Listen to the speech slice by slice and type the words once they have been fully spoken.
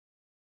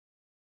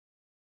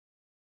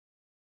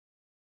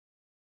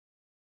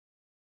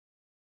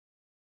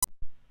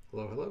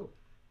Hello, hello.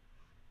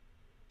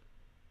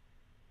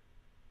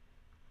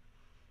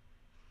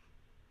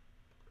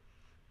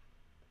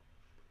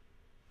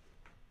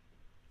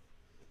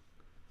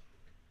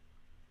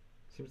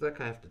 Seems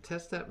like I have to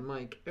test that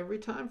mic every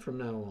time from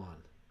now on.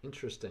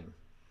 Interesting.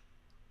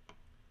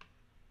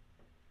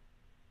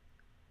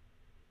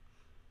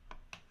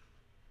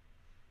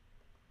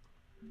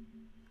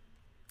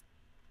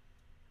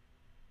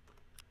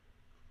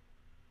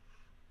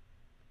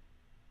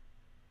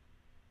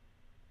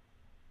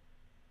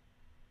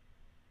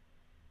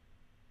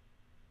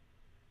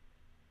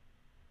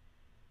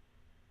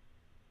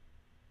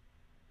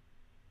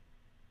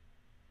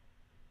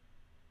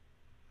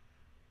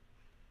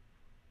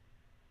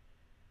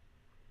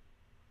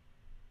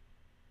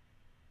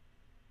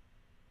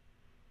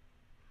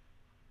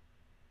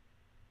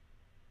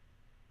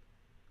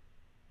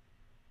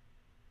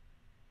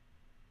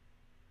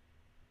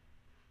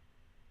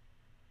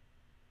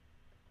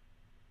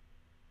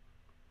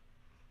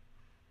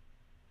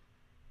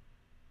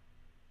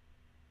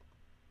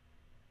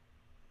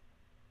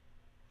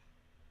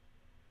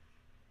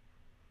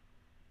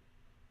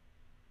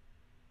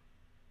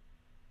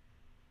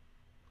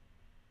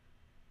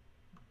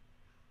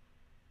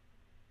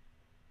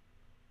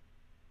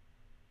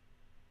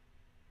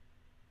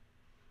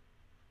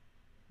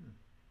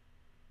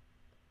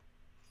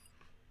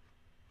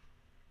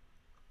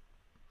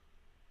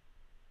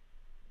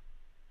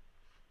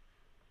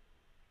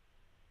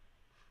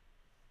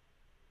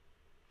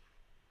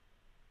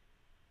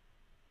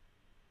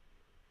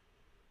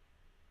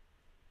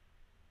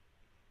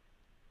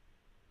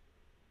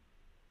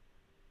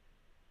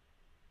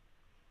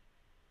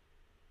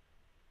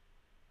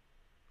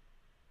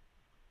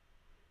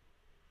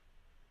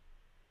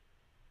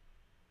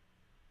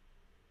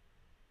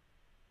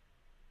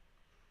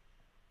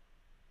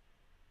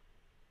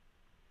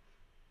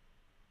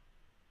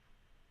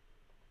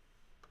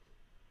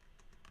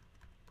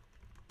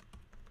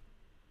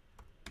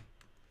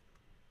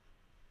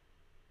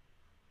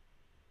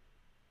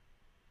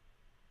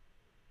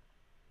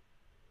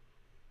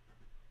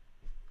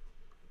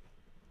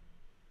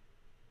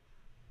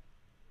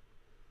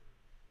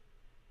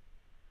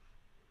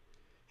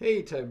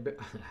 Hey,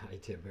 Hi,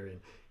 Tiberian.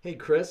 Hey,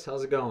 Chris,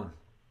 how's it going?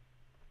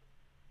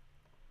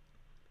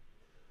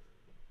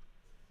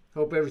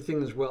 Hope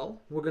everything is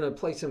well. We're going to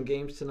play some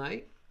games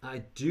tonight.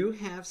 I do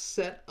have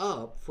set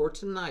up for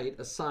tonight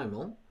a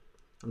Simul.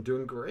 I'm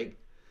doing great.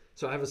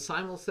 So I have a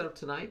Simul set up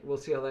tonight. We'll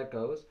see how that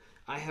goes.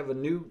 I have a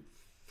new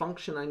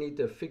function I need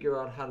to figure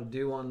out how to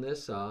do on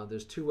this.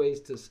 There's two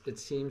ways to, it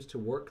seems, to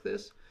work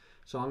this.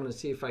 So I'm going to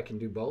see if I can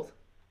do both.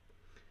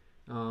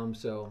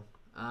 So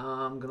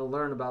I'm going to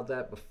learn about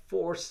that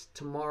before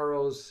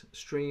tomorrow's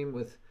stream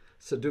with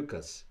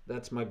Sudokus.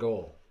 That's my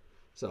goal.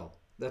 So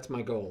that's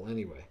my goal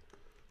anyway.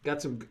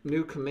 Got some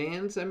new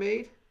commands I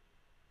made.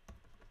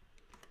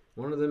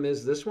 One of them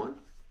is this one.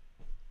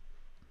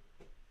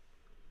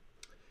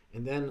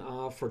 And then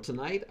for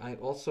tonight, I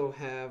also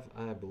have,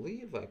 I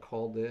believe I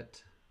called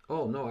it,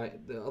 oh no,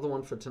 the other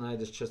one for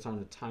tonight is just on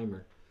a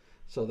timer.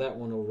 So that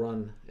one will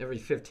run every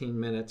 15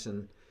 minutes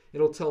and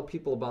it'll tell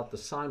people about the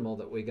Simul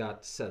that we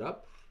got set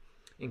up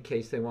in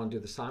case they want to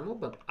do the Simul.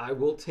 But I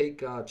will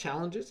take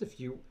challenges if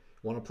you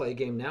want to play a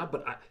game now.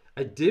 But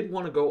I did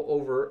want to go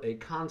over a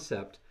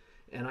concept,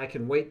 and I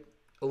can wait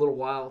a little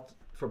while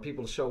for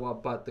people to show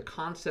up. But the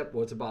concept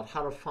was about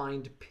how to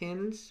find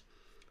pins,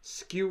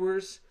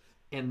 skewers,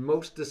 and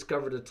most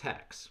discovered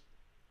attacks.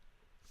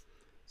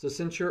 So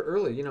since you're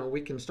early,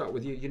 we can start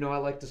with you. I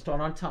like to start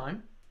on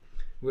time.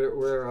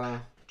 We're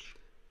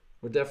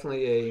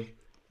definitely a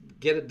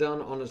get it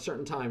done on a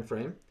certain time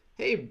frame.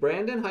 Hey,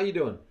 Brandon, how you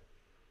doing?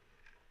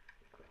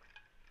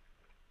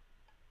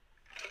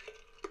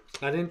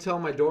 I didn't tell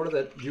my daughter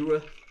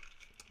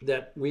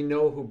that we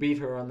know who beat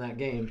her on that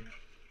game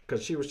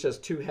because she was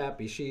just too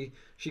happy. She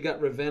got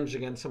revenge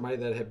against somebody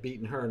that had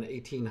beaten her in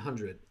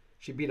 1800.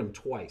 She beat him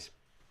twice,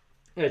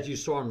 as you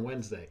saw on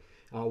Wednesday.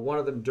 One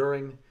of them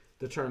during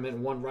the tournament,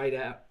 and one right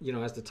at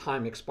as the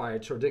time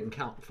expired, so it didn't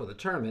count for the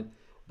tournament.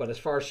 But as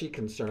far as she's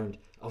concerned,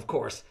 of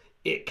course,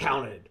 it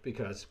counted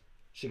because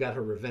she got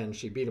her revenge.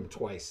 She beat him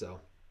twice. So,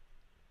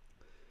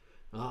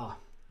 ah.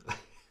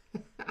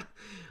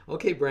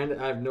 Okay, Brandon,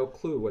 I have no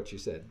clue what you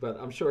said, but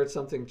I'm sure it's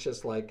something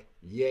just like,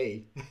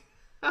 yay.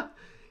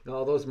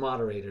 All those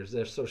moderators,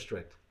 they're so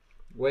strict.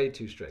 Way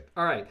too strict.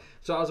 All right,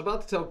 so I was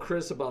about to tell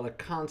Chris about a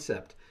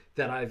concept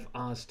that I've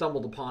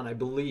stumbled upon, I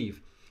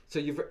believe. So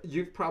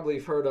you've probably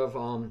heard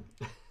of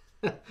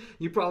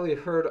you probably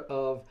heard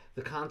of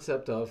the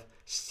concept of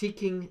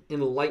seeking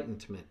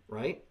enlightenment,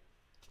 right?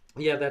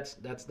 Yeah,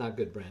 that's not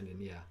good, Brandon.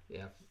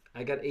 Yeah.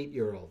 I got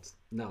 8-year-olds.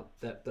 No,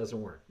 that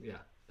doesn't work. Yeah.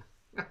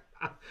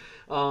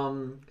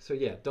 So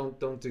yeah, don't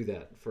do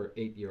that for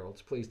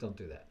 8-year-olds. Please don't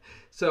do that.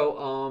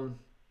 So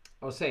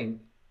I was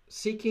saying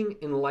seeking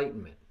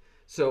enlightenment.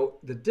 So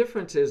the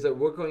difference is that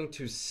we're going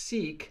to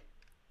seek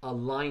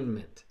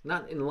alignment,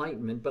 not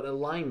enlightenment, but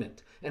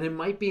alignment. And it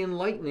might be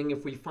enlightening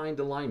if we find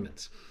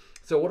alignments.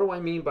 So what do I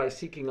mean by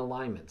seeking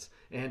alignments?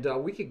 And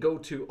we could go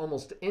to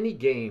almost any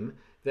game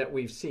that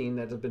we've seen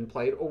that have been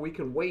played, or we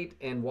can wait,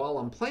 and while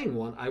I'm playing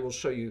one, I will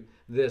show you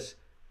this,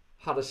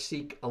 how to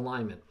seek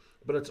alignment.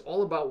 But it's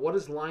all about what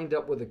is lined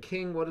up with a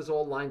king, what is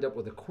all lined up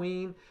with a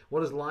queen,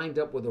 what is lined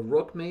up with a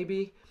rook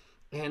maybe.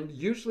 And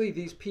usually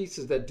these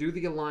pieces that do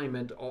the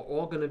alignment are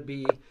all going to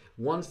be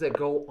ones that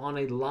go on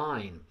a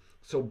line.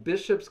 So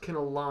bishops can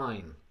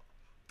align,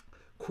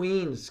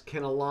 queens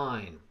can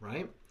align,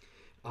 right?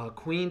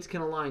 Queens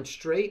can align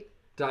straight,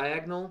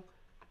 diagonal,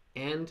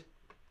 and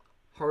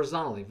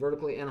horizontally,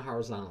 vertically and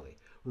horizontally.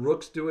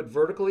 Rooks do it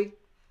vertically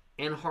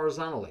and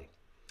horizontally.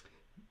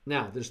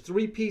 Now, there's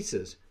three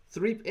pieces.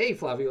 Hey,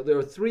 Flavio, there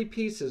are three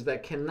pieces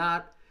that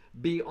cannot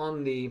be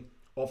on the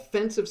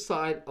offensive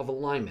side of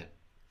alignment.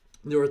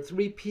 There are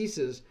three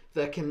pieces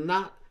that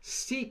cannot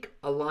seek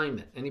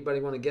alignment.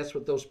 Anybody want to guess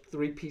what those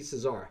three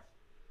pieces are?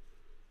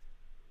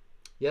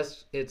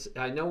 Yes,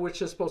 I know we're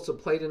just supposed to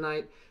play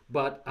tonight,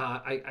 but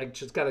I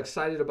just got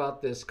excited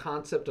about this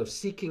concept of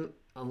seeking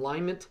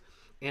alignment,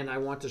 and I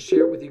want to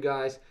share it with you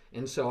guys,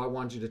 and so I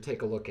want you to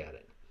take a look at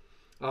it.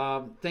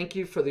 Thank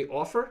you for the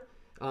offer,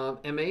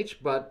 MH,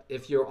 but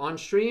if you're on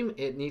stream,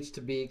 it needs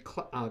to be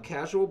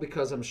casual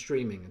because I'm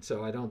streaming, and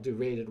so I don't do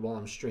rated while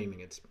I'm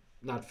streaming. It's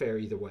not fair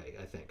either way,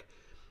 I think.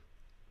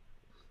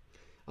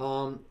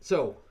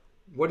 So,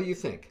 what do you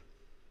think?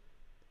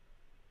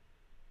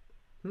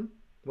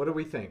 What do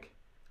we think?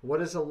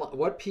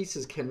 What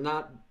pieces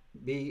cannot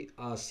be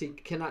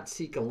cannot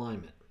seek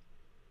alignment?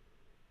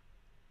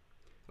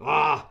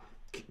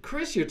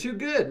 Chris, you're too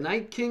good.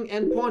 Knight, king,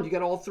 and pawn. You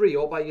got all three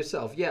all by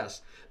yourself.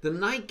 Yes, the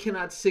knight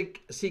cannot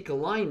seek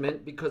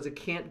alignment because it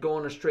can't go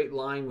on a straight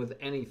line with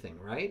anything,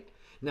 right?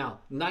 Now,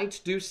 knights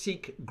do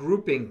seek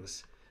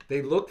groupings.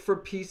 They look for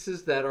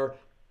pieces that are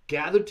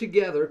gathered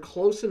together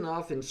close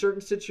enough in certain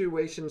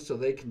situations so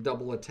they can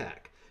double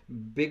attack.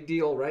 Big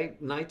deal,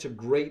 right? Knights are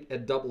great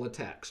at double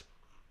attacks.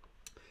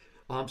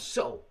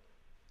 So,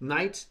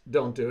 knights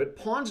don't do it.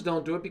 Pawns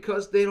don't do it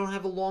because they don't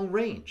have a long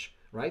range,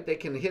 right? They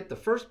can hit the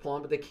first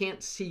pawn, but they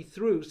can't see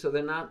through, so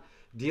they're not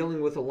dealing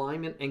with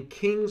alignment. And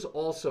kings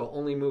also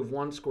only move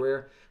one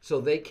square,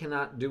 so they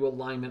cannot do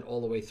alignment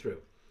all the way through.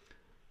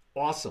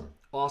 Awesome,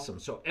 awesome.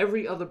 So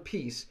every other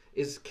piece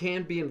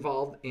can be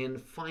involved in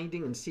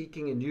finding and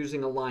seeking and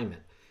using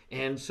alignment.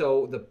 And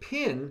so the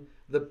pin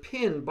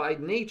by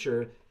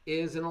nature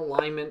is an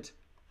alignment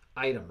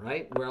item,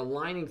 right? We're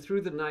aligning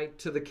through the knight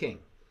to the king.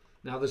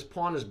 Now this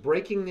pawn is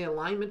breaking the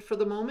alignment for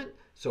the moment,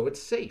 so it's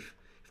safe.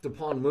 If the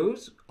pawn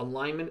moves,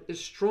 alignment is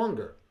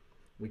stronger.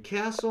 We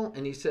castle,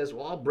 and he says,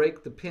 well, I'll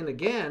break the pin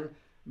again,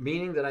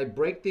 meaning that I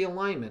break the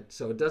alignment,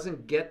 so it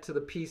doesn't get to the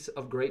piece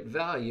of great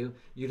value.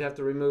 You'd have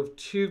to remove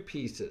two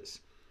pieces.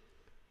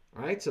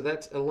 All right, so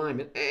that's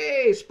alignment.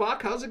 Hey,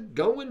 Spock, how's it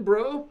going,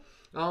 bro?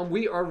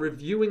 We are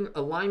reviewing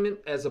alignment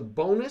as a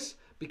bonus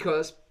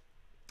because,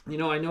 you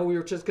know, I know we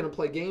were just going to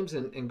play games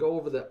and go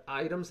over the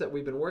items that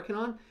we've been working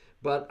on,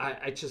 but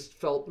I just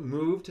felt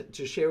moved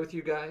to share with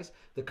you guys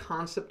the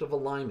concept of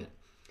alignment.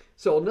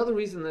 So another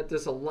reason that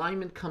this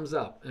alignment comes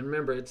up, and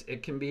remember,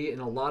 it can be in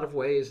a lot of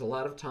ways, a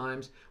lot of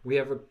times. We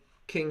have a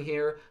king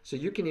here, so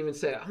you can even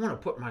say, I want to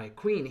put my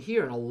queen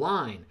here in a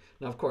line.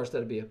 Now, of course,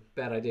 that'd be a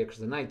bad idea because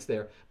the knight's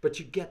there, but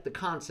you get the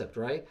concept,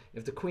 right?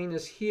 If the queen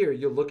is here,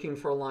 you're looking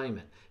for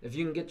alignment. If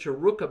you can get your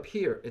rook up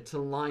here, it's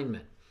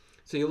alignment.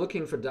 So you're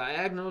looking for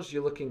diagonals,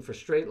 you're looking for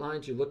straight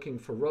lines, you're looking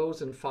for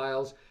rows and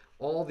files.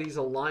 All these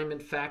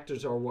alignment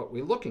factors are what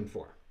we're looking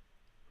for.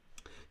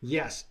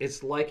 Yes,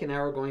 it's like an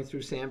arrow going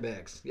through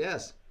sandbags.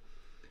 Yes.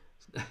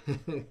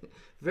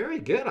 Very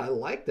good. I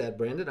like that,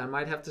 Brandon. I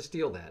might have to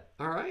steal that.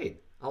 All right.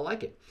 I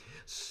like it.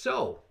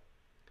 So,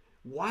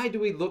 why do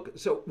we look?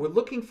 So, we're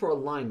looking for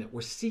alignment.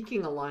 We're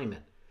seeking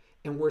alignment.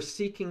 And we're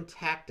seeking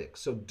tactics.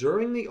 So,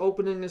 during the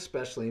opening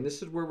especially, and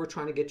this is where we're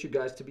trying to get you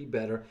guys to be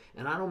better,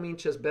 and I don't mean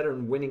just better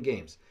in winning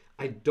games.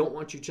 I don't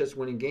want you just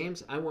winning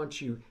games. I want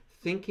you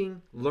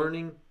thinking,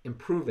 learning,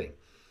 improving.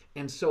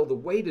 And so the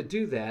way to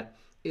do that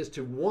is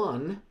to,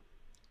 one,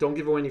 don't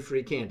give away any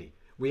free candy.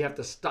 We have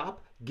to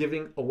stop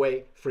giving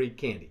away free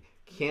candy.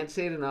 Can't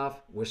say it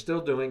enough. We're still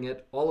doing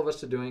it. All of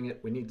us are doing it.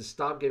 We need to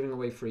stop giving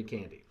away free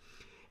candy.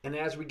 And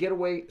as we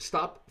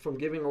stop from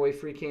giving away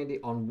free candy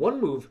on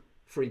one move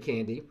free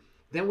candy,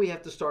 then we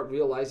have to start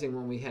realizing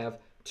when we have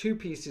two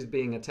pieces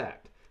being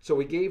attacked. So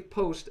we gave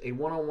Post a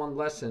one-on-one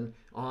lesson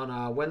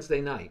on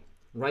Wednesday night,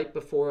 right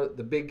before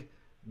the big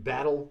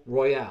battle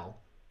royale.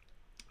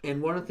 And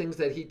one of the things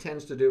that he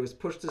tends to do is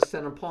push the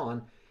center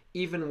pawn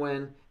even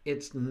when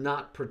it's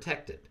not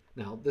protected.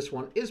 Now, this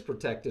one is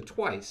protected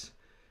twice,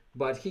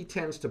 but he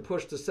tends to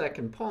push the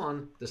second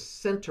pawn, the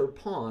center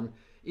pawn,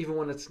 even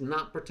when it's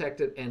not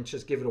protected, and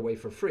just give it away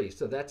for free.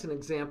 So that's an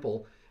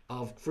example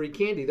of free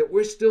candy that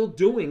we're still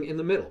doing in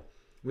the middle.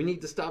 We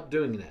need to stop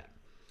doing that.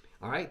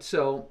 All right,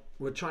 so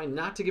we're trying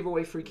not to give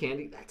away free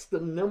candy. That's the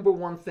number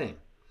one thing.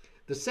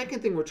 The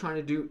second thing we're trying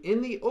to do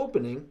in the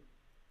opening,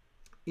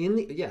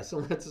 yes,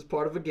 unless it's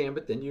part of a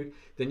gambit, then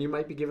you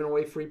might be giving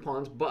away free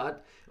pawns.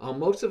 But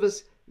most of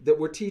us that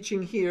we're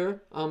teaching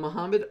here,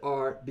 Muhammad,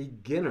 are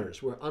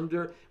beginners. We're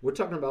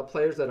talking about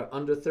players that are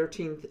under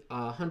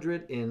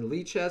 1,300 in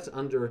lead chess,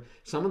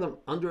 some of them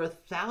under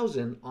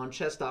 1,000 on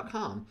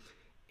chess.com.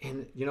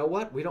 And you know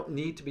what? We don't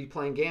need to be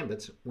playing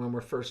gambits when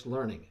we're first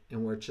learning,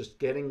 and we're just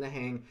getting the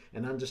hang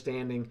and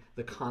understanding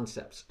the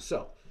concepts.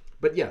 So,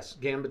 but yes,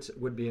 gambits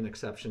would be an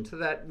exception to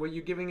that, where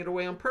you're giving it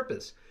away on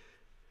purpose.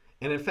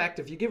 And in fact,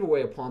 if you give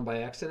away a pawn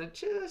by accident,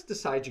 just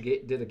decide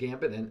you did a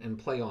gambit and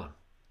play on.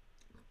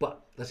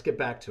 But let's get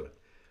back to it.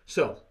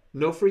 So,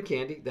 no free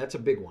candy, that's a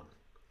big one.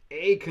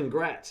 Hey,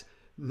 congrats.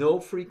 No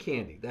free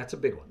candy, that's a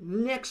big one.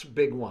 Next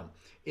big one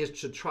is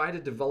to try to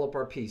develop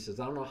our pieces.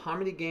 I don't know how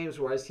many games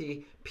where I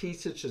see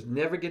pieces just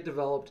never get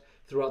developed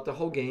throughout the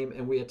whole game,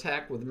 and we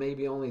attack with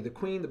maybe only the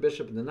queen, the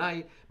bishop, and the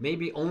knight,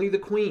 maybe only the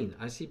queen.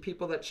 I see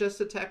people that just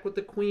attack with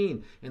the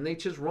queen, and they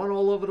just run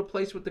all over the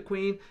place with the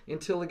queen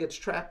until it gets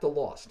trapped or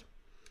lost.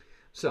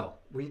 So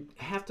we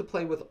have to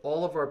play with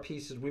all of our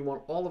pieces. We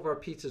want all of our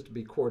pieces to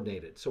be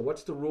coordinated. So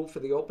what's the rule for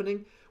the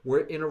opening? We're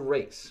in a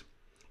race.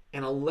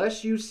 And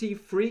unless you see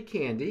free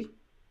candy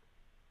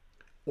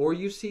or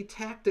you see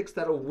tactics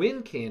that'll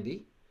win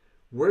candy,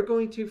 we're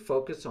going to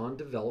focus on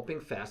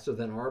developing faster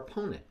than our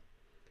opponent.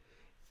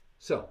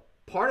 So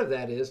part of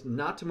that is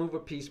not to move a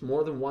piece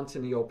more than once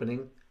in the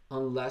opening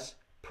unless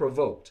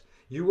provoked.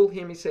 You will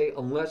hear me say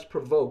unless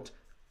provoked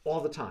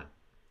all the time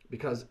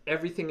because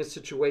everything is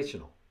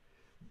situational.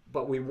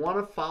 But we want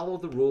to follow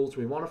the rules,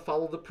 we want to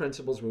follow the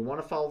principles, we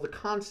want to follow the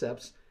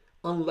concepts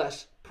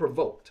unless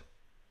provoked.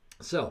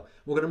 So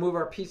we're going to move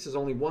our pieces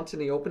only once in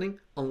the opening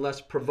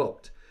unless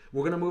provoked.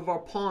 We're going to move our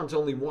pawns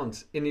only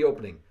once in the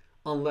opening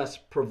unless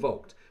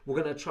provoked. We're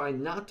going to try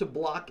not to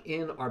block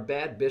in our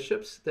bad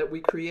bishops that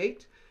we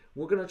create.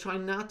 We're going to try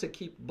not to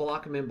keep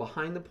blocking them in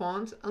behind the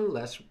pawns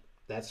unless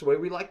that's the way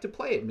we like to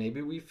play it.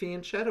 Maybe we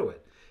fianchetto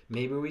it.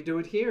 Maybe we do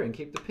it here and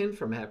keep the pin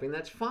from happening.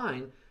 That's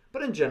fine.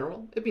 But in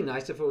general, it'd be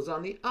nice if it was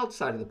on the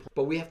outside of the pawn.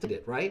 But we have to do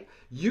it, right?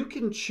 You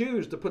can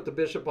choose to put the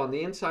bishop on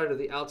the inside or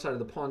the outside of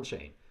the pawn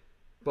chain.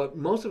 But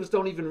most of us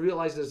don't even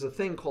realize there's a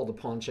thing called a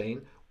pawn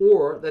chain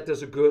or that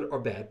there's a good or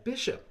bad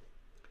bishop.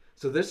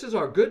 So this is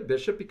our good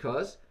bishop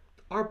because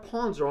our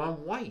pawns are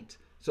on white.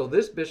 So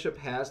this bishop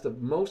has the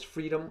most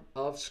freedom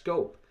of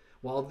scope,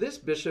 while this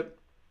bishop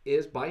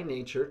is by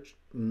nature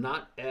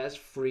not as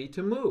free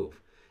to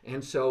move.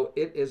 And so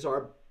it is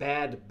our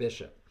bad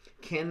bishop.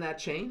 Can that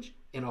change?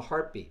 In a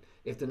heartbeat.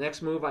 If the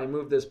next move I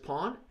move this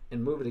pawn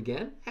and move it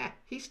again,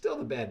 he's still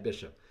the bad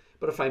bishop.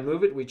 But if I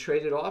move it, we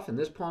trade it off and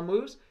this pawn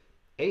moves,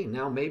 hey,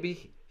 now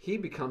maybe he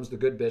becomes the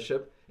good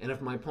bishop. And if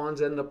my pawns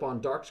end up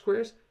on dark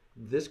squares,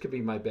 this could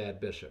be my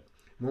bad bishop.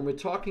 When we're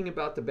talking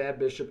about the bad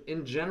bishop,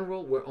 in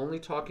general, we're only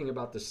talking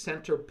about the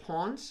center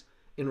pawns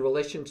in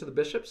relation to the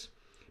bishops.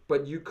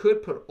 But you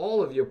could put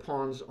all of your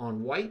pawns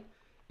on white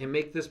and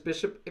make this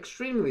bishop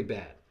extremely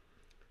bad.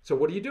 So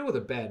what do you do with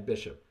a bad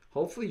bishop?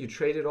 Hopefully you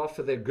trade it off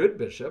for their good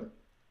bishop.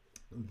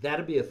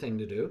 That'd be a thing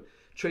to do.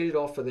 Trade it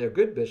off for their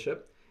good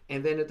bishop,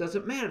 and then it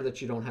doesn't matter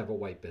that you don't have a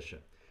white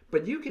bishop.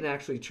 But you can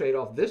actually trade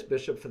off this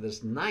bishop for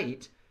this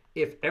knight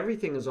if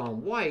everything is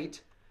on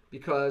white,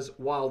 because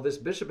while this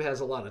bishop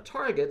has a lot of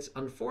targets,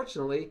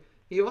 unfortunately,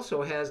 he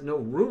also has no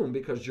room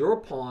because your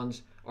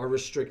pawns are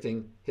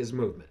restricting his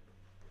movement.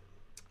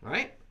 All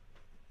right?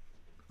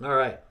 All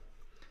right.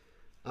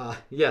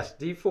 Yes,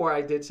 d4,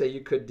 I did say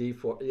you could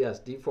d4. Yes,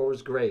 d4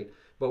 was great.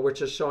 But we're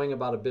just showing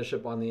about a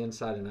bishop on the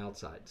inside and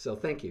outside. So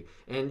thank you.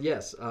 And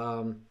yes,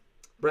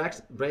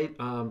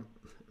 Brandon,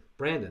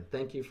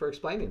 thank you for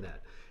explaining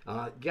that.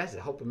 You guys are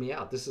helping me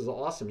out. This is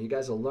awesome. You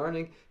guys are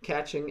learning,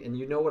 catching, and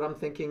you know what I'm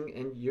thinking,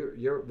 and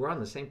we're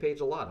on the same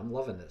page a lot. I'm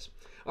loving this.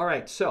 All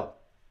right, so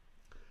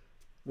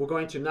we're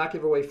going to not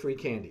give away free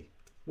candy.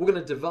 We're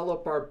going to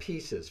develop our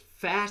pieces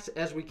fast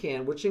as we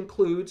can, which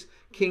includes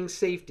king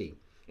safety.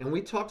 And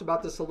we talked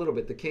about this a little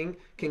bit. The king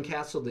can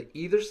castle to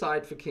either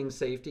side for king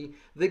safety.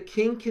 The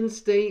king can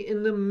stay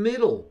in the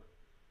middle.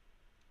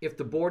 If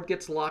the board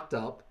gets locked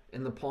up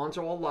and the pawns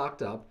are all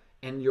locked up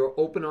and you're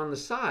open on the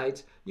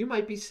sides, you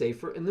might be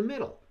safer in the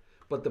middle.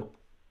 But the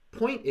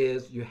point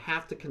is you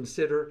have to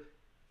consider,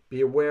 be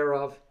aware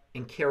of,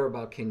 and care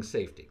about king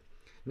safety.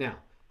 Now,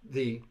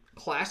 the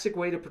classic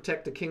way to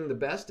protect the king the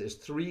best is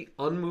 3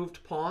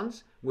 unmoved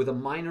pawns with a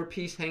minor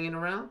piece hanging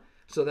around.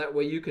 So that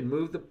way you can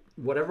move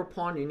whatever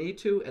pawn you need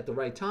to at the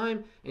right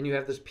time, and you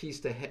have this piece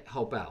to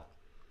help out.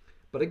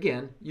 But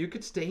again, you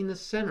could stay in the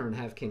center and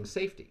have king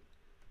safety.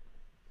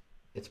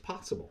 It's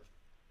possible.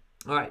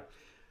 All right.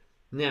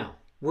 Now,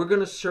 we're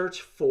going to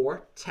search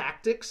for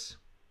tactics.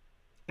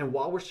 And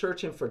while we're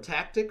searching for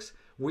tactics,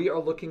 we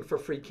are looking for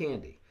free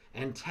candy.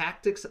 And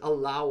tactics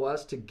allow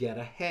us to get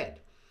ahead.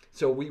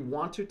 So we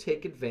want to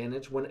take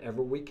advantage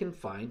whenever we can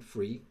find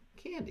free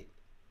candy.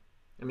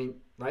 I mean,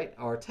 right?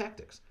 Our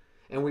tactics.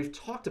 And we've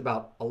talked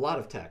about a lot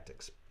of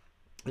tactics.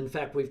 In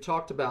fact, we've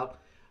talked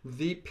about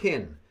the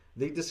pin,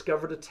 the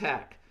discovered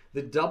attack,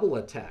 the double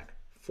attack,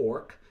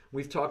 fork.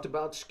 We've talked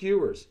about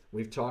skewers.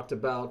 We've talked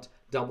about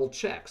double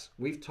checks.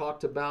 We've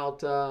talked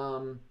about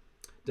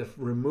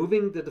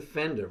removing the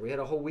defender. We had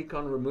a whole week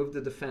on remove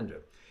the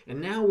defender.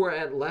 And now we're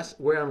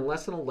on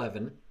lesson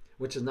 11,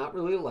 which is not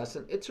really a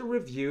lesson. It's a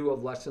review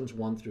of lessons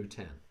 1 through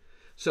 10.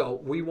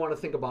 So we want to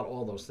think about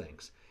all those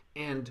things.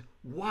 And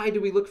why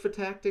do we look for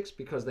tactics?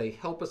 Because they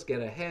help us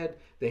get ahead,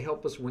 they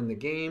help us win the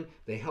game,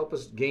 they help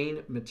us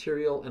gain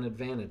material and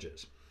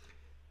advantages.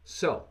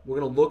 So we're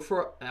going to look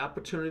for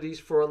opportunities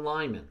for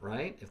alignment,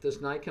 right? If this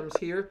knight comes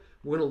here,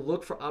 we're going to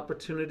look for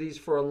opportunities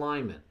for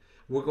alignment.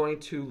 We're going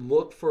to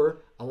look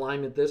for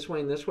alignment this way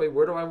and this way.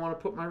 Where do I want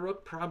to put my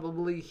rook?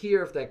 Probably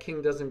here if that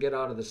king doesn't get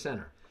out of the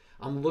center.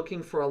 I'm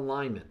looking for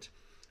alignment.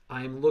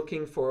 I'm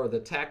looking for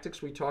the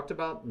tactics we talked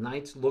about.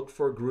 Knights look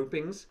for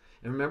groupings.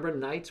 And remember,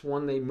 knights,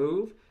 when they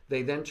move,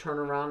 they then turn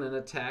around and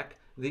attack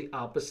the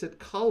opposite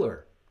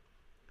color.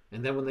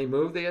 And then when they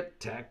move, they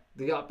attack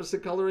the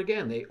opposite color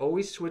again. They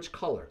always switch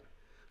color.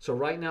 So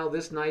right now,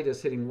 this knight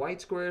is hitting white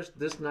squares.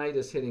 This knight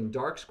is hitting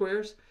dark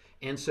squares.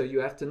 And so you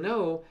have to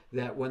know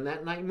that when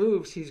that knight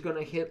moves, he's going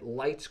to hit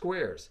light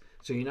squares.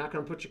 So you're not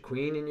going to put your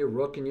queen and your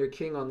rook and your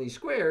king on these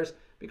squares,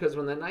 because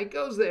when the knight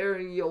goes there,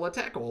 you'll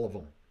attack all of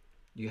them.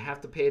 You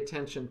have to pay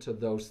attention to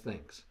those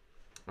things.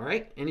 All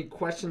right? Any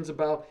questions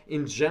about,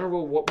 in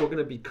general, what we're going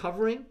to be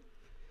covering?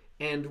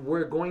 And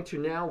we're going to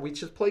now, we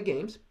just play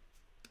games.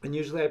 And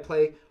usually I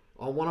play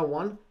on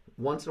one-on-one.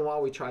 Once in a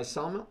while we try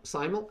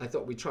Simul. I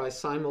thought we'd try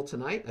Simul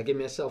tonight. I give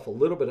myself a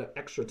little bit of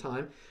extra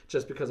time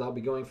just because I'll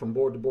be going from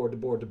board to board to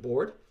board to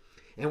board.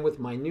 And with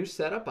my new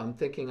setup, I'm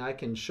thinking I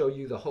can show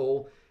you the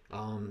whole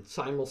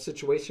Simul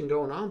situation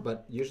going on.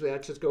 But usually I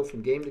just go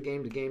from game to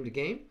game to game to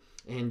game.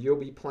 And you'll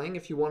be playing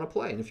if you want to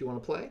play. And if you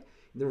want to play,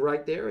 then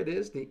right there it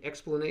is, the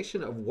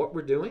explanation of what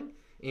we're doing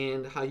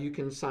and how you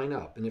can sign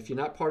up. And if you're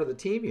not part of the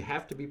team, you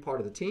have to be part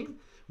of the team.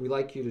 We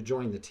like you to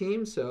join the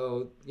team,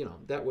 so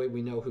that way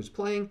we know who's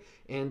playing.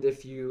 And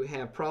if you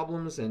have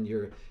problems and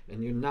you're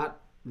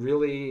not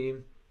really,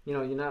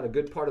 you're not a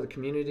good part of the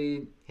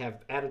community,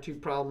 have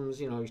attitude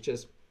problems, it's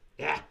just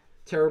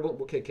terrible,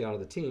 we'll kick you out of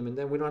the team, and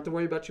then we don't have to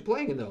worry about you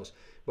playing in those.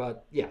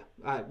 But yeah,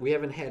 we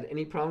haven't had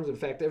any problems. In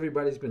fact,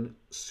 everybody's been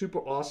super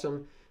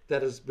awesome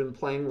that has been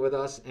playing with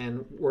us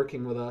and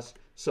working with us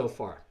so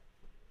far.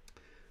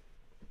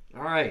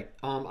 All right,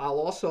 I'll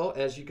also,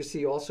 as you can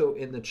see also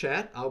in the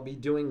chat, I'll be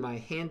doing my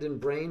Hand and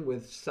Brain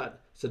with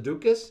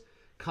Sudokus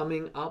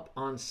coming up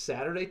on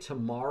Saturday,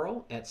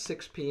 tomorrow at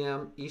 6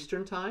 p.m.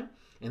 Eastern Time.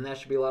 And that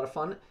should be a lot of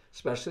fun,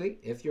 especially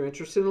if you're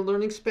interested in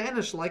learning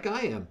Spanish like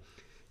I am.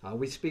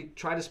 We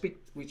try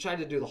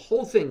to do the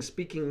whole thing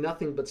speaking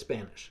nothing but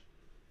Spanish.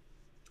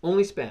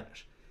 Only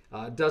Spanish.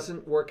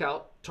 Doesn't work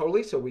out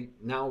totally, so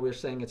now we're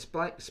saying it's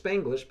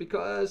Spanglish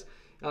because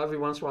every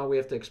once in a while we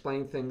have to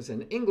explain things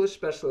in English,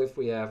 especially if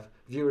we have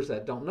viewers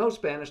that don't know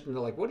Spanish and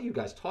they're like, what are you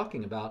guys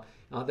talking about?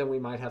 Then we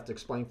might have to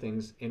explain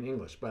things in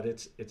English. But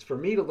it's for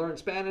me to learn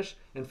Spanish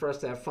and for us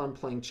to have fun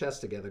playing chess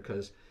together,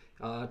 because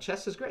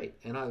chess is great.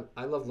 And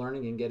I love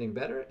learning and getting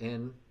better,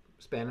 and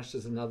Spanish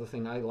is another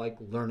thing I like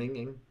learning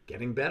and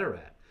getting better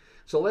at.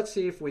 So let's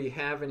see if we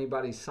have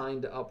anybody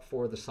signed up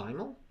for the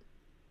Simul.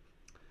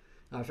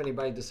 If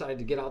anybody decided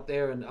to get out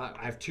there, and I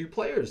have 2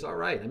 players. All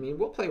right. I mean,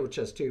 we'll play with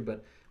chess too,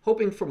 but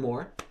hoping for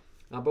more.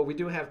 But we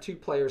do have 2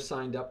 players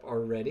signed up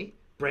already.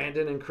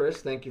 Brandon and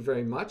Chris, thank you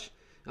very much.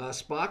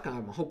 Spock,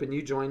 I'm hoping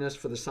you join us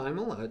for the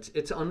Simul.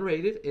 It's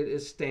unrated. It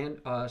is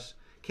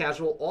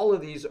casual. All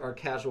of these are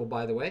casual,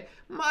 by the way.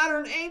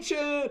 Modern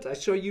Ancient! I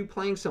saw you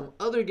playing some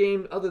other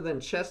game other than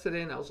chess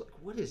today, and I was like,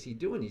 what is he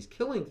doing? He's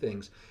killing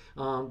things.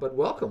 But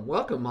welcome,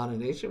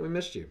 Modern Ancient. We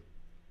missed you.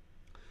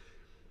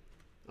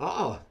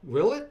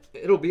 Will it?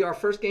 It'll be our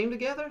first game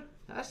together?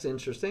 That's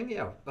interesting,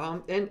 yeah.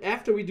 And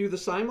after we do the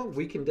Simul,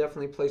 we can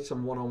definitely play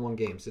some one-on-one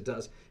games.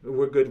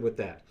 We're good with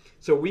that.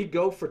 So we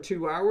go for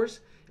 2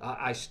 hours.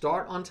 I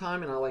start on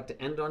time, and I like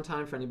to end on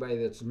time for anybody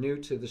that's new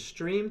to the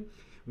stream.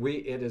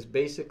 It is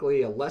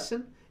basically a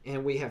lesson,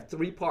 and we have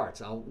 3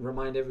 parts. I'll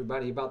remind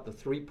everybody about the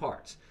 3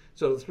 parts.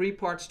 So the 3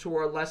 parts to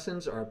our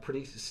lessons are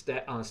pretty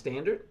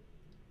standard.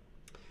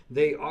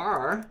 They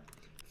are,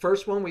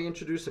 first one, we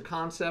introduce a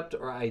concept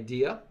or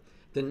idea.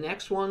 The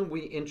next one,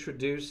 we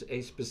introduce we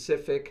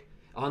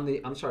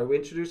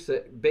introduce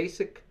the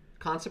basic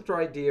concept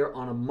or idea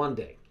on a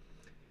Monday.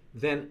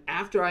 Then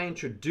after I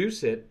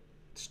introduce it,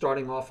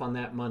 starting off on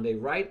that Monday,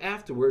 right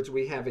afterwards,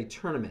 we have a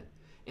tournament,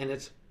 and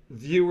it's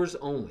viewers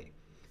only.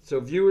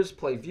 So viewers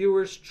play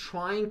viewers,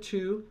 trying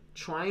to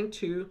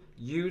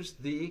use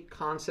the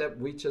concept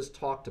we just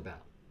talked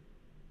about.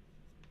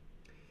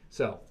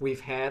 So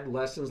we've had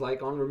lessons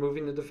like on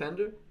removing the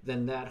defender.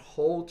 Then that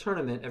whole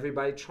tournament,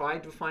 everybody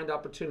tried to find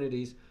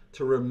opportunities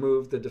to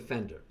remove the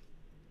defender.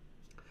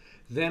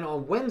 Then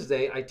on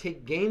Wednesday, I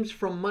take games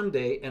from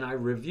Monday and I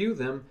review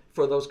them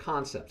for those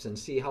concepts and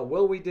see how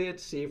well we did,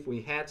 see if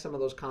we had some of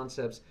those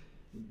concepts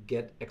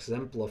get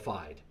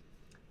exemplified.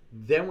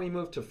 Then we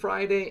move to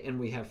Friday and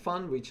we have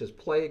fun. We just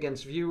play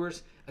against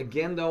viewers.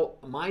 Again, though,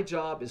 my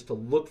job is to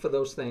look for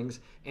those things,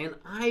 and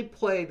I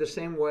play the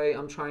same way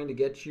I'm trying to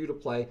get you to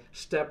play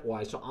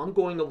stepwise. So I'm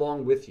going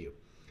along with you.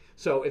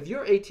 So if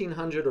you're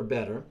 1800 or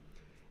better,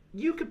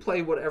 you could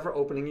play whatever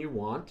opening you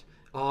want.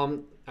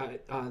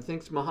 I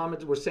think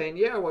Muhammad was saying,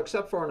 yeah, well,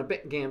 except for on a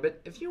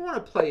gambit. If you want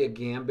to play a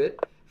gambit,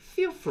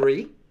 feel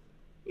free.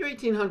 You're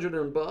 1800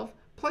 and above.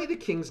 Play the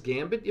King's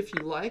Gambit if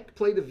you like.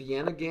 Play the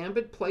Vienna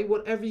Gambit. Play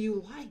whatever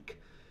you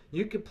like.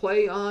 You could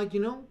play,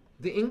 the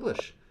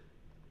English.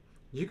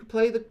 You could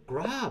play the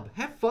Grab.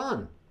 Have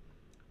fun.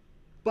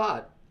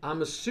 But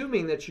I'm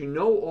assuming that you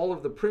know all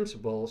of the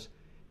principles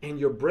and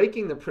you're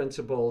breaking the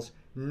principles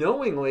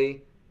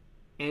knowingly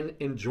and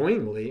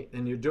enjoyingly,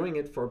 and you're doing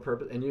it for a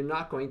purpose, and you're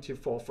not going to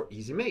fall for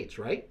easy mates,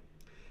 right?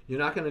 You're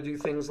not going to do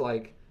things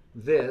like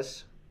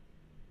this,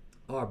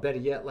 or better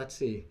yet, let's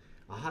see,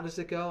 how does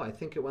it go? I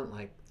think it went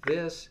like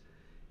this,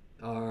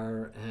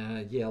 or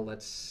yeah,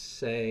 let's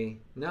say,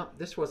 no,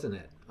 this wasn't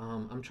it.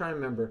 I'm trying to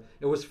remember.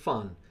 It was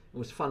fun. It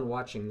was fun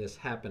watching this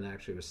happen.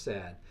 Actually, it was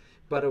sad,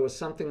 but it was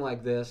something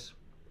like this.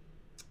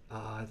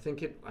 I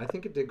think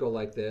it did go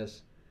like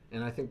this,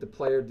 and I think the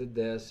player did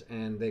this,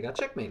 and they got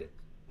checkmated.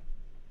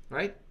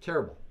 Right?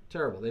 Terrible.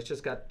 They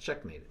just got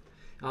checkmated.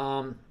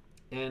 And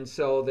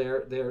so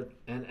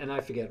and I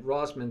forget.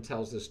 Rosman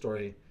tells this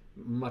story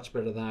much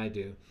better than I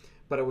do,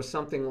 but it was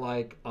something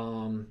like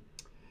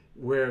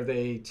where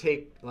they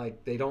take,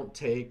 like they don't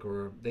take,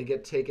 or they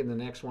get taken the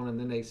next one, and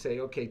then they say,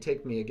 okay,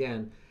 take me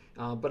again.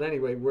 But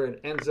anyway, where it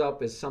ends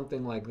up is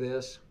something like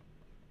this.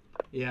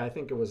 Yeah, I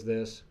think it was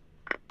this.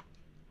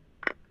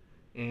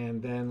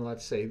 And then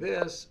let's say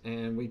this,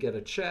 and we get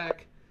a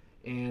check,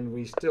 and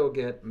we still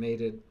get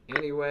mated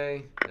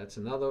anyway. That's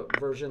another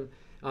version.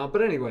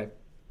 But anyway,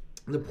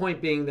 the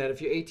point being that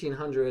if you're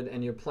 1800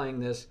 and you're playing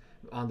this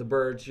on the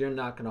birds, you're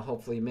not going to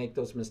hopefully make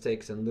those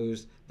mistakes and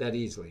lose that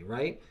easily,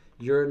 right?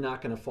 You're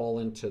not going to fall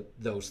into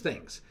those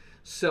things.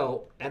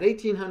 So at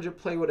 1800,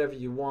 play whatever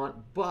you want,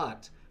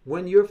 but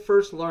when you're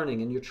first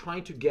learning and you're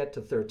trying to get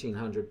to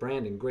 1300,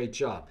 Brandon, great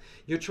job.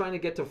 You're trying to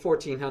get to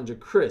 1400,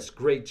 Chris,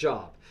 great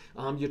job.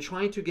 You're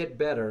trying to get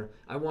better.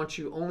 I want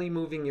you only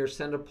moving your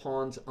center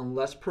pawns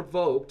unless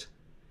provoked.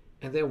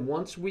 And then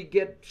once we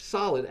get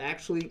solid,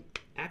 actually,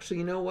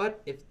 you know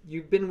what? If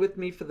you've been with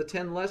me for the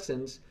 10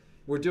 lessons,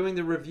 we're doing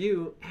the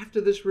review.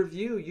 After this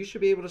review, you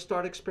should be able to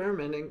start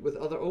experimenting with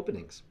other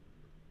openings,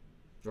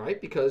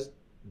 right? Because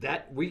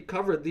that we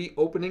covered the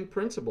opening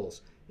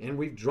principles, and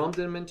we've drummed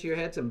them into your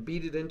heads and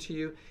beat it into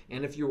you.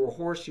 And if you were a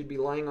horse, you'd be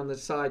lying on the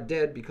side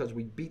dead because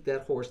we beat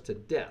that horse to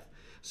death.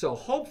 So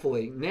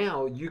hopefully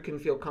now you can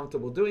feel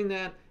comfortable doing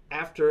that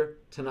after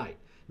tonight.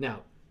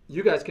 Now,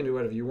 you guys can do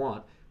whatever you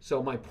want.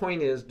 So my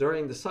point is,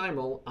 during the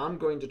Simul, I'm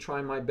going to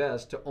try my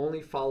best to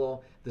only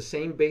follow the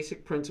same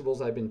basic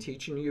principles I've been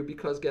teaching you,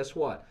 because guess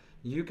what?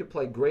 You could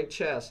play great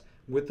chess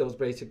with those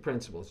basic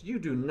principles. You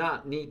do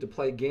not need to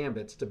play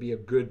gambits to be a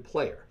good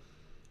player,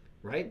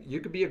 right? You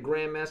could be a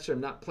grandmaster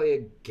and not play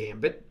a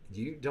gambit.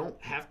 You don't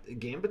have to.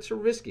 Gambits are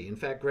risky. In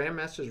fact,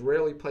 grandmasters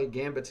rarely play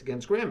gambits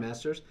against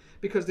grandmasters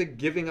because they're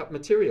giving up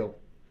material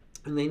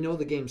and they know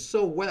the game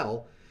so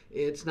well,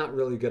 it's not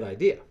really a good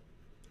idea.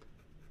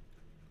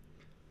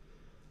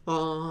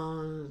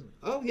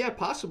 Oh yeah,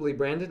 possibly,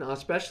 Brandon.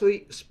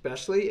 Especially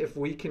if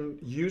we can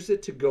use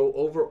it to go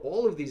over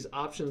all of these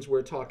options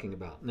we're talking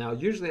about. Now,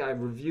 usually I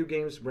review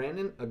games,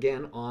 Brandon,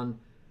 again on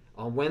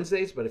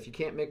Wednesdays, but if you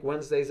can't make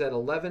Wednesdays at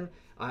 11,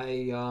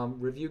 I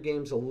review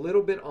games a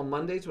little bit on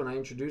Mondays when I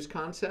introduce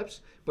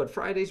concepts. But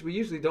Fridays, we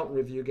usually don't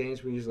review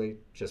games. We usually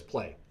just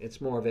play.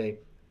 It's more of a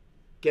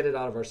get it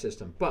out of our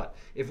system. But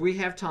if we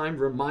have time,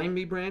 remind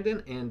me,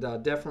 Brandon, and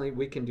definitely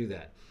we can do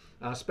that.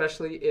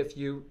 Especially if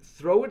you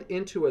throw it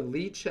into a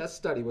Lead Chess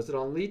study. Was it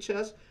on Lead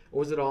Chess or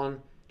was it on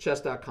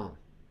chess.com?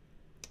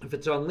 If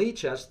it's on Lead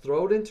Chess,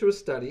 throw it into a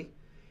study.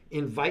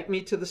 Invite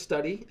me to the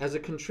study as a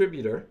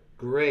contributor.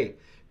 Great.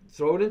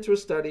 Throw it into a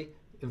study.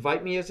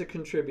 Invite me as a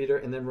contributor,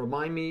 and then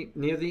remind me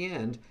near the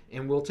end,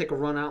 and we'll take a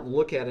run out and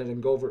look at it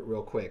and go over it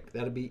real quick.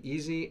 That'll be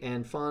easy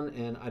and fun,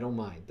 and I don't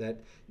mind.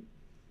 That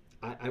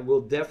I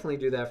will definitely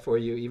do that for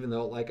you, even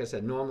though, like I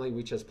said, normally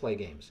we just play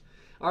games.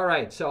 All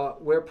right, so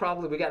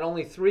we got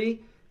only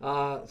 3.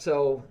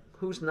 So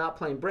who's not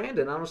playing?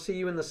 Brandon, I don't see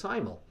you in the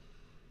Simul.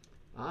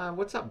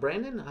 What's up,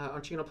 Brandon?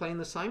 Aren't you going to play in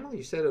the Simul?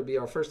 You said it would be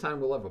our first time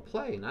we'll ever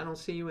play, and I don't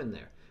see you in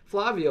there.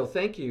 Flavio,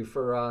 thank you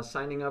for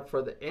signing up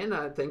for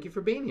and thank you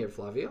for being here,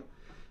 Flavio.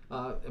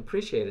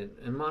 Appreciate it.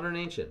 And Modern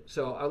Ancient.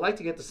 So I'd like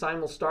to get the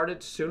Simul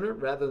started sooner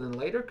rather than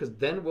later, because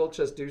then we'll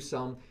just do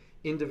some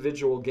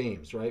individual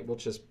games, right? We'll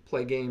just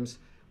play games.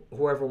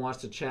 Whoever wants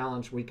to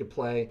challenge, we could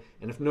play.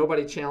 And if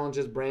nobody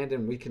challenges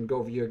Brandon, we can go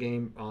over your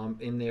game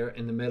in there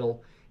in the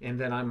middle, and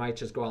then I might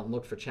just go out and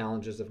look for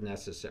challenges if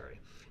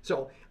necessary.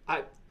 So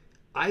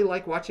I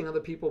like watching other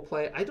people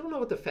play. I don't know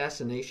what the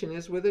fascination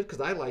is with it, because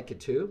I like it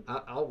too.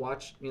 I'll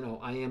watch,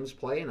 IMs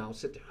play, and I'll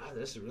sit there,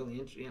 this is really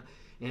interesting.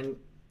 And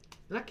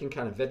I can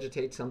kind of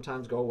vegetate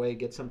sometimes, go away,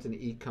 get something to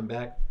eat, come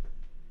back.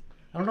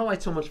 I don't know why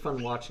it's so much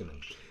fun watching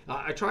them.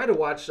 I try to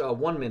watch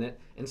 1 minute,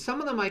 and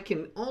some of them I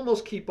can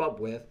almost keep up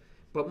with,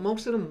 but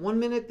most of them 1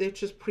 minute, they're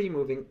just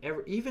pre-moving.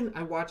 Even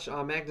I watch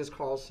Magnus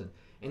Carlsen,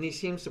 and he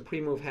seems to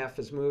pre-move half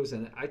his moves,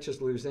 and I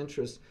just lose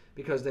interest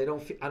because I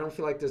don't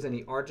feel like there's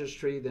any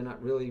artistry. They're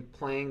not really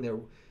playing.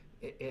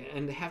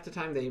 and half the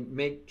time they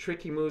make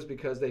tricky moves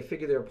because they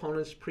figure their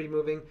opponent's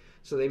pre-moving,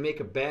 so they make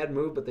a bad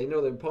move, but they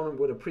know their opponent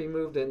would have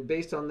pre-moved, and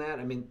based on that,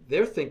 I mean,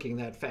 they're thinking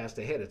that fast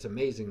ahead. It's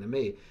amazing to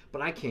me,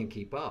 but I can't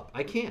keep up.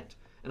 I can't.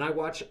 And I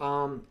watch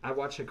Hikaru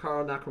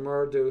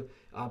Nakamura do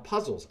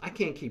puzzles. I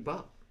can't keep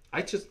up.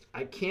 I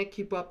can't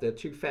keep up. They're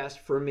too fast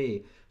for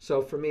me.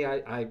 So for me,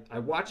 I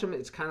watch them.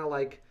 It's kind of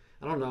like,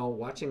 I don't know,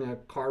 watching a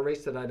car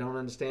race that I don't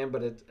understand,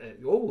 but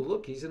oh,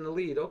 look, he's in the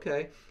lead.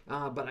 Okay.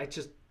 But I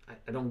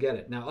don't get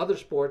it. Now, other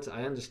sports,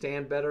 I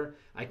understand better.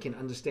 I can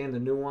understand the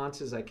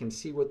nuances. I can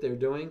see what they're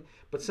doing.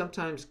 But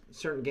sometimes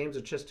certain games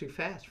are just too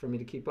fast for me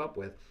to keep up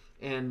with.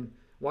 And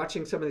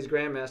watching some of these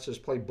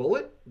grandmasters play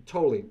bullet,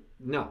 totally,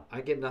 no, I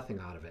get nothing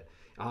out of it.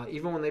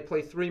 Even when they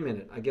play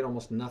 3-minute, I get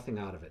almost nothing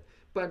out of it.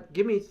 But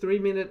give me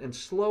 3-minute and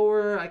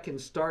slower, I can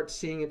start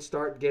seeing it,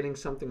 start getting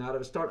something out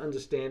of it, start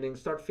understanding,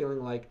 start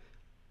feeling like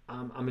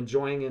I'm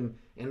enjoying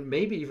and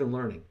maybe even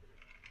learning.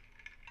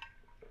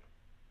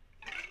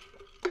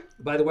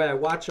 By the way, I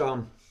watch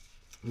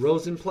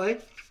Rosen play.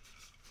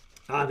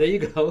 There you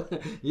go.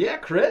 Yeah,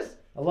 Chris.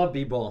 I love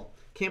b-ball.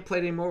 Can't play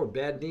it anymore with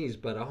bad knees,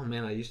 but oh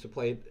man, I used to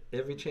play it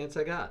every chance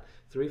I got,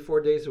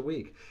 3-4 days a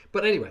week.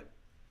 But anyway,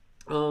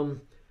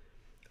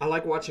 I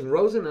like watching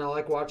Rosen and I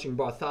like watching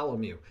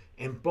Bartholomew,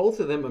 and both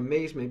of them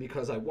amaze me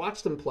because I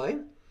watch them play,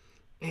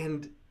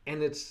 and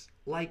it's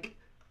like,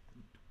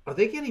 are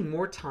they getting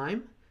more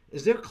time?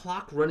 Is their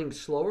clock running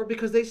slower?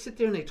 Because they sit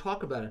there and they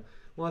talk about it.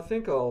 Well, I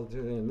think I'll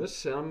do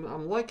this.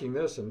 I'm liking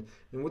this, and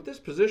with this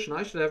position,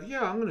 I should have.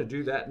 Yeah, I'm going to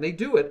do that, and they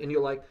do it, and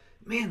you're like,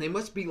 man, they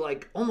must be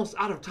like almost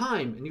out of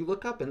time, and you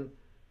look up and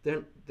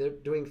they're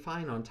doing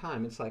fine on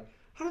time. It's like,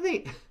 how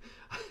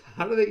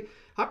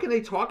can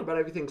they talk about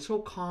everything so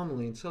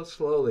calmly and so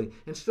slowly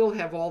and still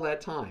have all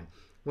that time?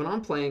 When I'm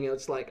playing,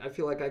 it's like I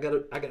feel like I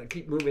gotta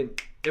keep moving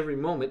every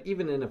moment,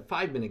 even in a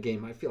 5-minute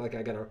game. I feel like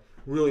I gotta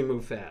really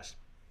move fast.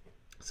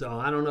 So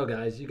I don't know,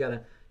 guys. You're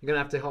gonna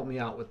have to help me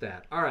out with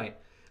that. All right.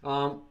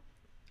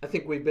 I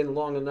think we've been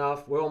long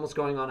enough. We're almost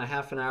going on a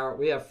half an hour.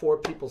 We have 4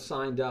 people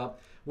signed up.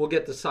 We'll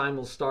get the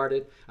Simul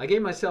started. I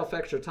gave myself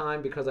extra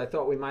time because I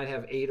thought we might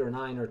have 8 or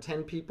 9 or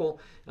 10 people.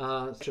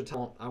 Extra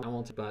time, I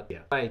won't, but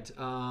yeah. All right.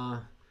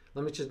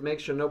 Let me just make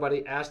sure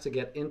nobody asked to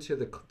get into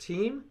the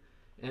team.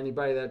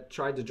 Anybody that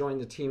tried to join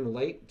the team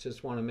late,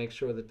 just want to make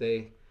sure that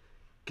they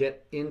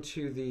get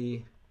into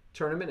the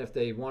tournament if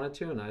they wanted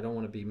to, and I don't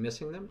want to be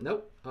missing them.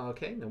 Nope.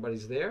 Okay,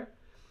 nobody's there.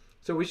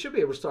 So we should be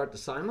able to start the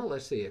Simul.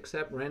 Let's see.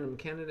 Accept random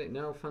candidate.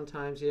 No. Fun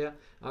times. Yeah.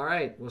 All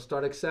right. We'll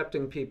start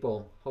accepting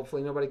people.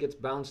 Hopefully nobody gets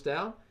bounced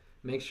out.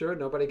 Make sure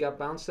nobody got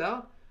bounced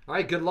out. All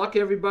right. Good luck,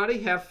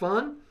 everybody. Have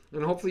fun.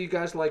 And hopefully you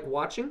guys like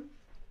watching.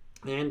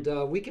 And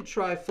we could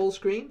try full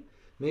screen.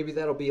 Maybe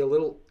that'll be a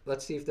little.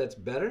 Let's see if that's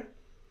better.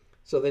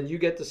 So then you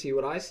get to see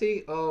what I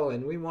see. Oh,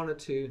 and we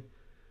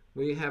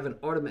have an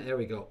automatic. There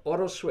we go.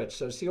 Auto switch.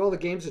 So see all the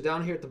games are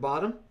down here at the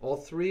bottom. All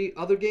 3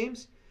 other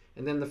games.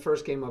 And then the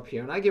first game up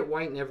here. And I get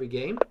white in every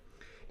game.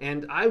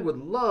 And I would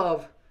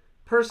love,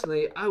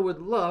 personally, we're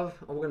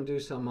going to do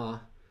some,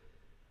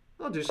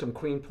 I'll do some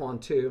queen pawn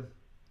too.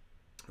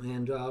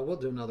 And we'll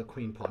do another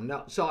queen pawn.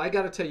 Now, so I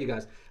got to tell you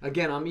guys,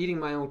 again, I'm eating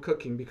my own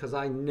cooking because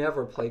I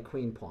never play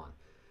queen pawn.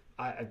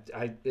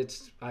 I've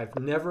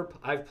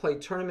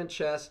played tournament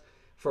chess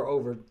for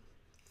over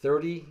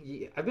 30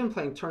 years. I've been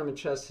playing tournament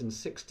chess since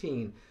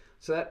 16.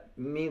 So that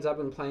means I've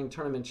been playing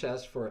tournament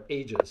chess for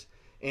ages.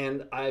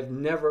 And I've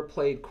never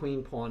played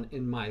queen pawn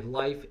in my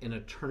life in a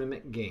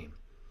tournament game.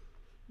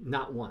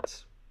 Not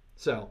once.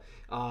 So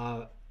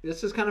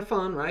this is kind of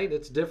fun, right?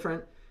 It's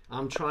different.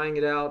 I'm trying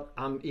it out.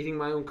 I'm eating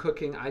my own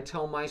cooking. I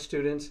tell my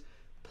students,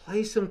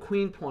 play some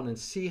queen pawn and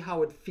see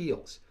how it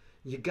feels.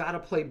 You got to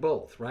play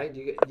both, right?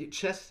 You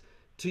chess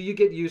till you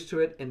get used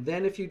to it. And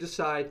then if you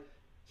decide,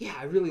 yeah,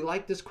 I really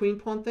like this queen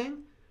pawn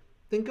thing,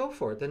 then go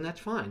for it. Then that's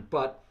fine.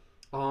 But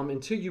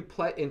until you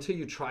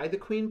try the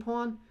queen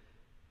pawn,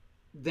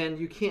 then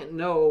you can't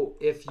know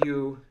if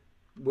you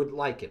would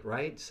like it,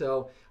 right?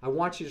 So I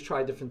want you to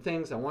try different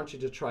things. I want you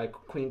to try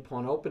queen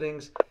pawn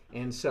openings,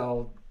 and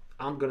so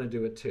I'm going to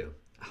do it too.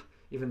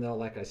 Even though,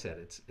 like I said,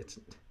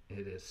 it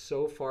is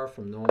so far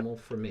from normal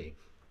for me.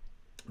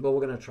 But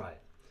we're going to try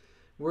it.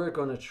 We're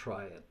going to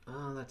try it.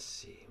 Let's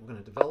see. We're going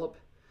to develop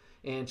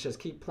and just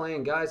keep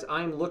playing. Guys,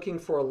 I'm looking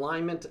for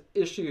alignment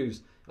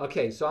issues.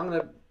 Okay, so I'm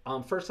going to,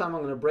 first time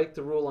I'm going to break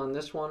the rule on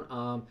this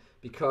one.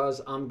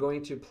 Because I'm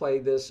going to play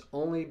this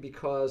only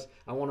because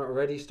I want to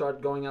already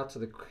start going out to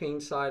the queen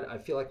side. I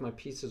feel like my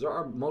pieces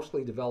are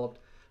mostly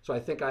developed, so I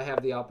think I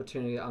have the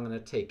opportunity. I'm going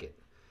to take it.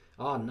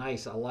 Oh,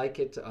 nice. I like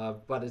it,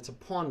 but it's a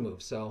pawn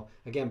move. So,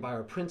 again, by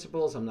our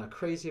principles, I'm not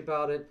crazy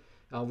about it.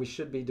 We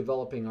should be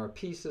developing our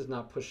pieces,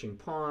 not pushing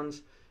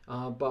pawns.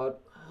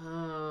 But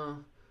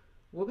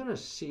we're going to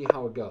see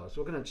how it goes.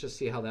 We're going to just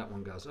see how that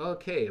one goes.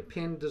 Okay, a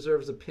pin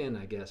deserves a pin,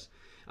 I guess.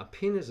 A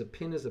pin is a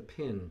pin is a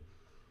pin.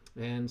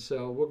 And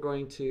so we're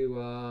going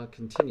to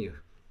continue.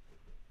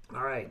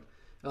 All right.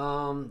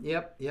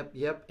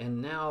 Yep.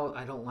 And now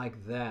I don't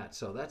like that.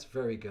 So that's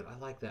very good. I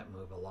like that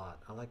move a lot.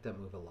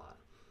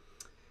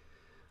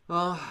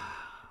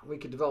 We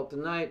could develop the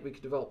knight, we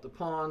could develop the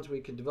pawns,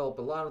 we could develop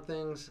a lot of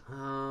things.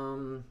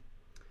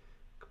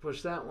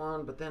 Push that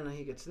one, but then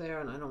he gets there,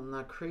 and I'm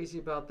not crazy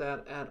about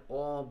that at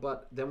all.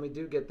 But then we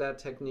do get that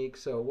technique,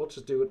 so we'll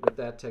just do it with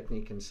that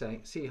technique and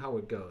see how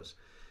it goes.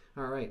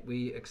 All right,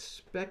 we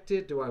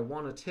expected. Do I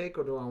want to take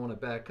or do I want to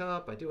back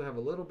up? I do have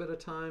a little bit of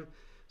time,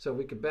 so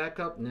we could back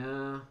up.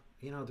 Nah.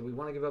 Do we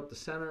want to give up the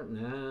center?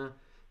 Nah.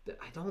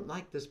 I don't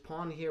like this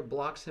pawn here.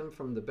 Blocks him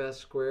from the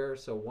best square,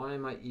 so why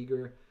am I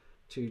eager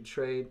to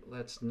trade?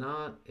 Let's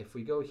not. If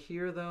we go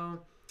here, though,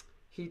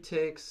 he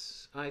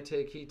takes, I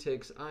take, he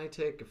takes, I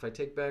take. If I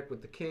take back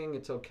with the king,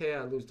 it's okay.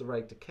 I lose the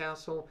right to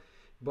castle,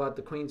 but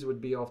the queens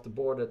would be off the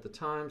board at the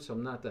time, so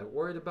I'm not that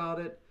worried about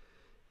it.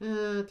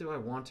 Do I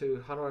want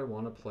to? How do I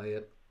want to play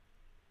it?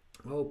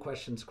 Oh,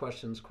 questions,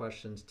 questions,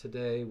 questions.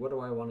 Today, what do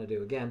I want to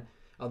do? Again,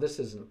 oh, this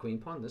isn't queen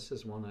pawn. This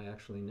is one I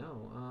actually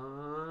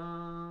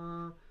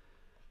know.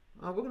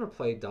 We're going to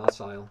play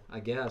docile, I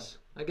guess.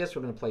 I guess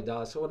we're going to play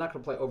docile. We're not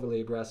going to play overly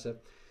aggressive.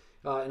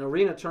 In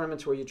arena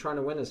tournaments where you're trying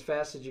to win as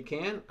fast as you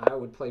can, I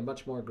would play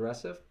much more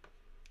aggressive.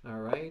 All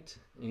right,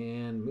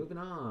 and moving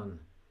on.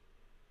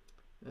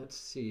 Let's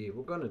see.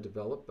 We're going to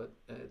develop, but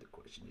the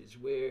question is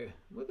where.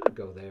 We're going to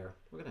go there.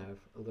 We're going to have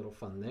a little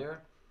fun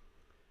there.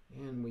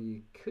 And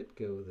we could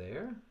go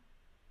there.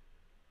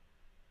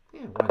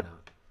 Yeah, why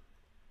not?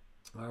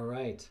 All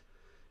right.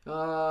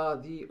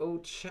 The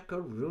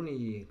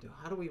Ochekaruni.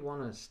 How do we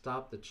want to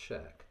stop the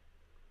check?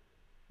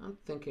 I'm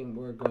thinking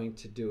we're going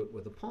to do it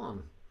with a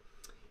pawn.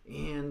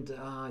 And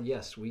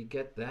yes, we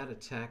get that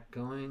attack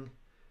going.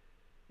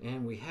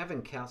 And we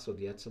haven't castled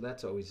yet, so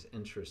that's always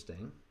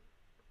interesting.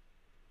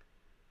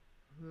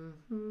 If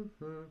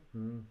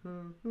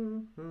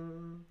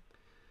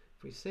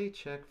we say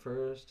check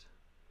first,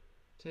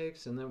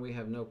 takes, and then we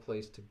have no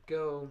place to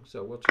go,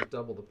 so we'll just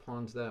double the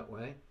pawns that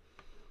way.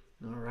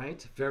 All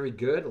right, very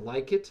good.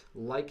 Like it,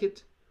 like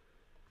it.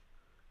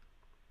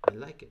 I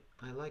like it,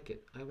 I like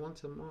it. I want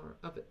some more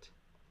of it.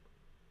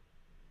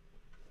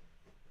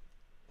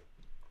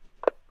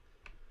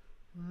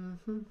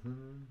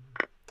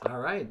 All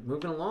right,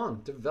 moving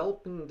along,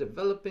 developing,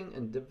 developing,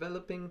 and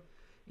developing,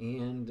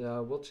 and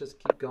we'll just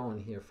keep going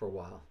here for a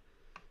while.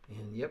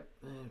 And yep,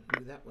 I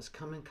knew that was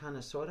coming, kind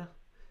of, sort of.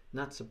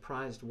 Not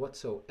surprised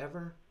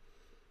whatsoever.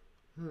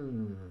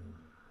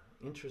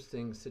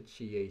 Interesting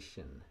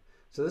situation.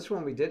 So this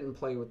one we didn't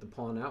play with the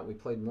pawn out. We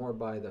played more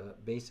by the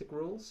basic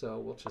rule, so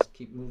we'll just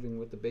keep moving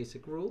with the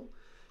basic rule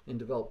and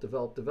develop,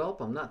 develop, develop.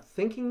 I'm not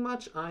thinking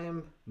much. I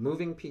am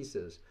moving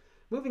pieces.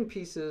 Moving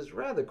pieces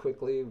rather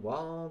quickly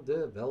while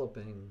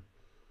developing.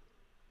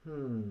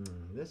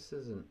 This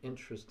is an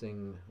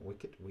interesting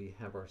wicket we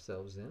have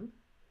ourselves in.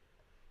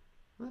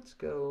 Let's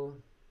go.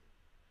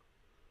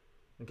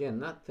 Again,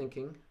 not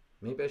thinking.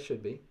 Maybe I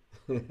should be.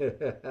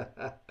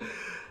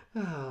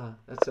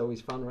 That's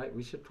always fun, right?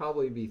 We should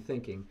probably be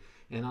thinking,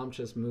 and I'm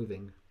just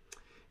moving.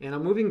 And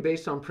I'm moving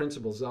based on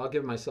principles. I'll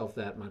give myself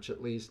that much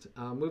at least.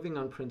 Moving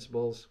on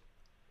principles,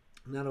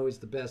 not always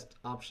the best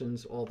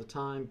options all the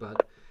time,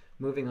 but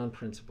moving on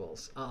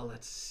principles.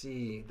 Let's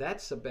see.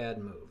 That's a bad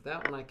move.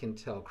 That one I can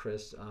tell,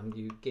 Chris.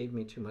 You gave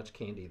me too much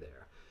candy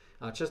there.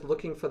 Just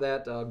looking for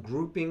that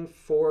grouping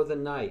for the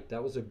knight.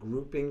 That was a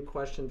grouping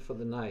question for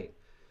the knight.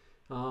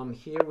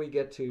 Here we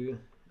get to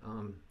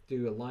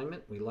do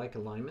alignment. We like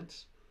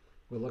alignments.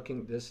 We're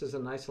looking, this is a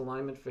nice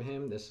alignment for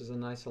him. This is a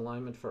nice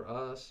alignment for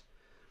us.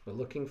 We're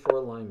looking for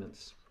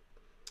alignments.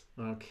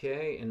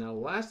 Okay, and now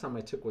last time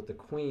I took with the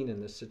queen in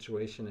this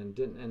situation and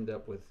didn't end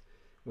up with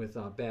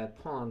bad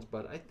pawns,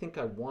 but I think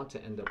I want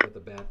to end up with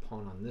a bad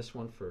pawn on this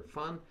one for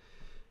fun.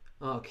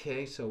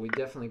 Okay, so we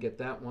definitely get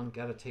that one.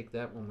 Got to take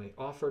that when we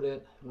offered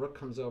it. Rook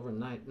comes over,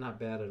 knight, not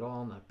bad at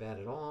all, not bad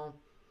at all.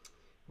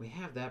 We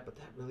have that, but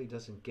that really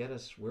doesn't get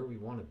us where we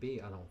want to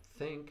be, I don't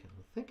think. I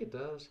don't think it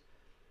does.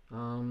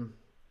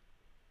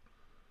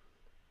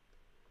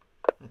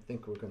 I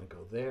think we're going to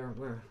go there.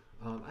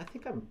 I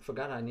think I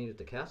forgot I needed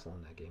the castle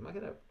in that game. I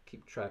got to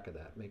keep track of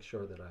that, make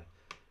sure that I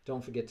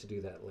don't forget to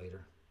do that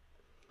later.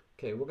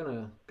 Okay, we're going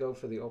to go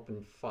for the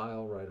open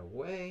file right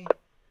away.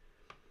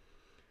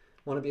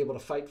 Want to be able to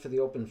fight for the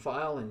open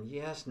file, and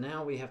yes,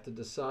 now we have to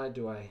decide,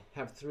 do I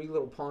have 3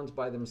 little pawns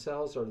by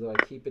themselves, or do I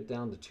keep it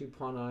down to 2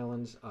 pawn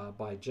islands?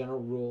 By general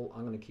rule,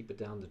 I'm going to keep it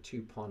down to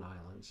 2 pawn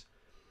islands.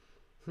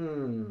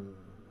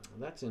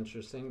 That's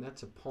interesting.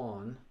 That's a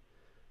pawn,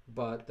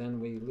 but then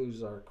we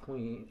lose our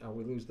queen,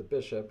 we lose the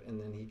bishop, and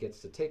then he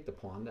gets to take the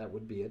pawn. That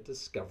would be a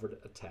discovered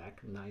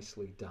attack.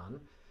 Nicely done.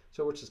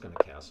 So we're just going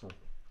to castle.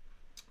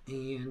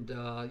 And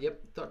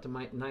yep, thought the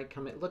knight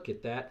come in. Look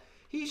at that.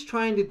 He's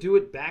trying to do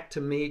it back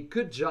to me.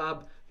 Good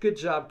job,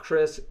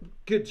 Chris.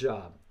 Good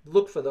job.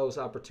 Look for those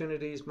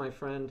opportunities, my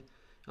friend.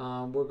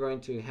 We're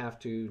going to have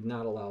to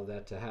not allow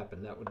that to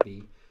happen. That would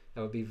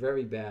be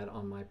very bad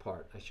on my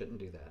part. I shouldn't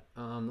do that.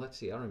 Let's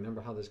see. I don't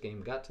remember how this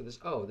game got to this.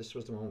 Oh, this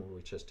was the one where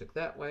we just took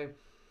that way.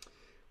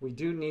 We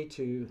do need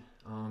to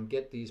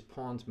get these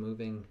pawns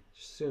moving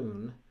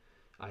soon,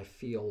 I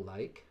feel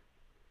like.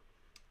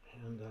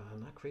 And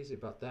I'm not crazy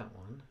about that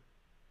one.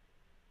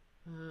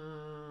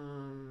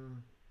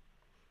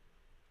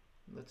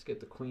 Let's Let's get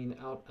the queen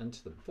out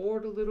onto the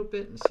board a little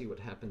bit and see what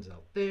happens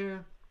out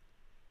there.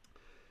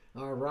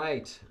 All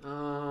right.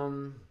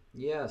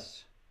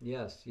 Yes,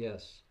 yes,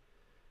 yes.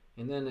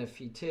 And then if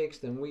he takes,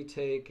 then we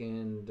take,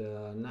 and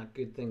not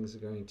good things are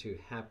going to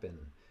happen.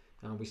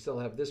 We still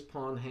have this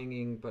pawn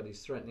hanging, but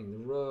he's threatening the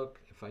rook.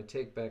 If I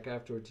take back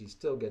afterwards, he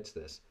still gets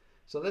this.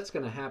 So that's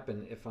going to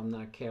happen if I'm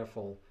not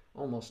careful,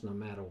 almost no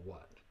matter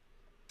what.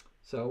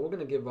 So we're going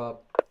to give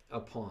up a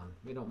pawn.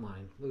 We don't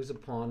mind. Lose a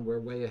pawn. We're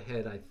way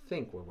ahead. I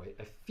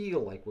feel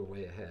like we're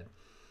way ahead.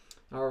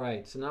 All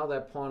right, so now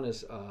that pawn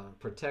is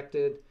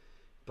protected,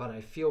 but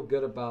I feel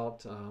good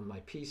about my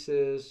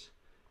pieces,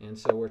 and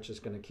so we're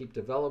just going to keep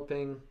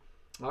developing.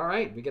 All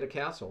right, we get a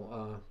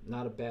castle.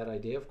 Not a bad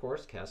idea, of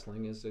course.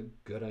 Castling is a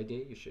good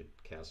idea. You should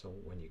castle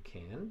when you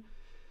can.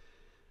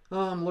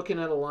 I'm looking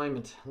at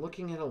alignment.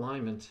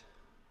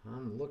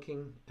 I'm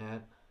looking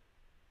at...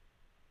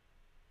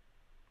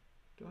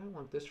 Do I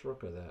want this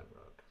rook or that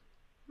rook?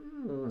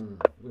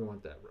 We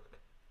want that rook.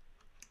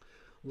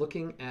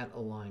 Looking at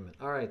alignment.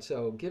 All right,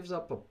 so gives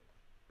up a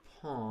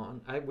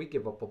pawn. We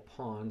give up a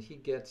pawn. He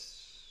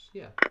gets...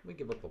 Yeah, we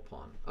give up a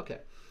pawn. Okay.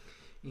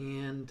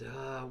 And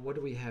what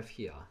do we have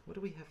here?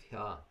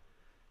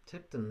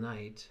 Take the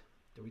knight.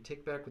 Do we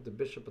take back with the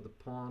bishop or the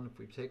pawn? If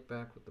we take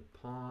back with the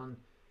pawn,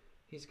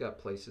 he's got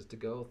places to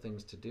go,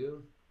 things to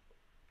do.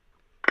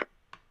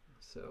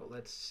 So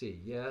let's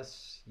see.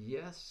 Yes,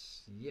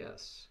 yes,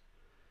 yes.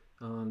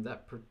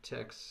 That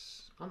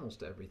protects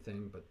almost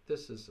everything, but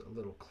this is a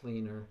little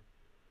cleaner.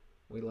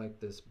 We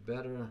like this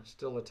better.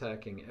 Still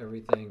attacking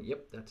everything.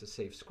 Yep, that's a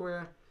safe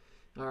square.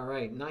 All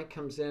right, knight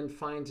comes in,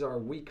 finds our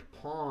weak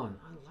pawn.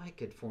 I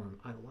like it for him.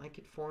 I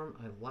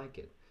like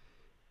it.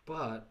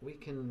 But we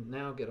can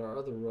now get our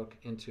other rook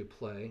into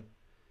play.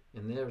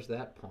 And there's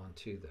that pawn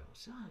too, though.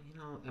 So,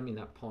 I mean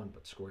not pawn,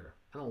 but square.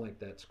 I don't like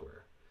that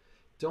square.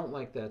 Don't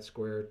like that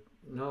square.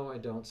 No, I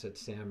don't, said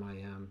Sam. I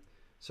am.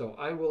 So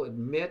I will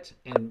admit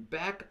and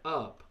back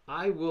up.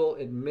 I will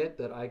admit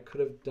that I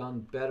could have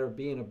done better,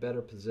 be in a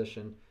better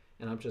position,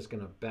 and I'm just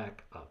going to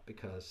back up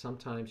because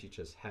sometimes you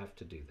just have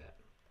to do that.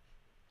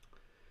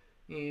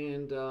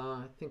 And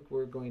I think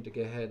we're going to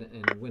go ahead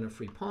and win a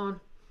free pawn.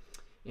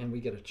 And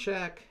we get a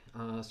check.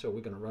 So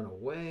we're going to run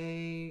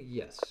away.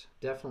 Yes,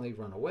 definitely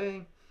run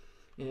away.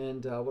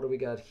 And what do we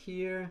got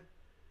here?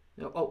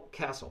 Oh,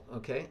 castle.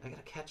 Okay, I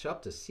got to catch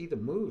up to see the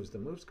moves. The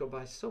moves go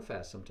by so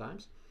fast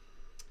sometimes.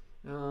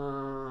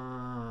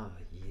 Yeah.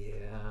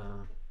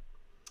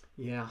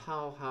 Yeah,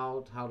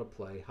 how to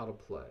play.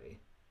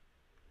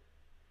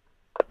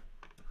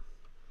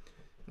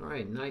 All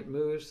right, knight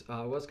moves.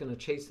 I was going to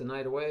chase the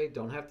knight away.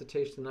 Don't have to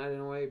chase the knight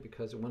away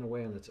because it went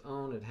away on its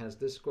own. It has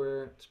this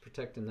square. It's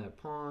protecting that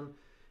pawn.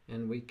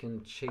 And we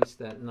can chase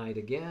that knight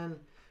again.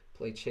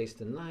 Play chase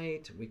the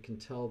knight. We can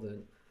tell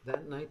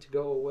that knight to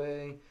go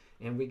away.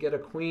 And we get a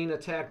queen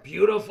attack.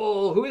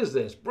 Beautiful. Who is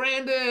this?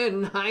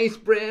 Brandon. Nice,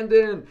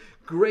 Brandon.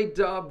 Great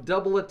job.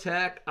 Double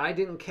attack. I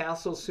didn't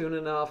castle soon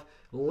enough.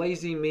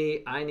 Lazy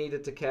me. I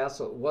needed to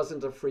castle. It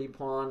wasn't a free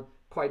pawn.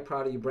 Quite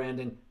proud of you,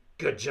 Brandon.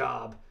 Good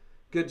job.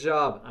 Good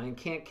job. I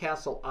can't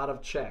castle out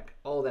of check.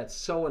 Oh, that's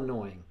so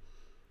annoying.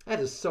 That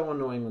is so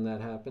annoying when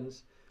that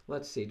happens.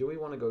 Let's see. Do we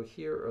want to go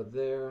here or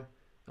there?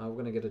 We're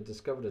going to get a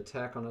discovered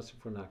attack on us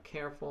if we're not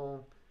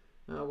careful.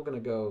 We're going to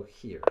go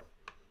here.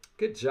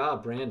 Good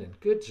job, Brandon.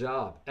 Good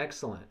job.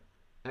 Excellent.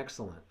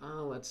 Excellent.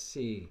 Let's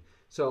see.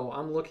 So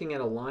I'm looking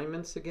at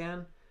alignments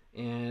again,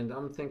 and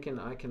I'm thinking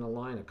I can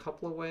align a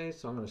couple of ways.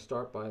 So I'm going to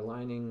start by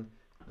aligning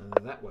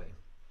that way.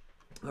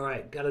 All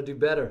right. Got to do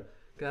better.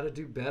 Got to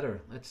do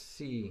better. Let's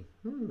see.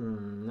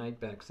 Knight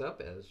backs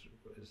up as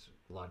is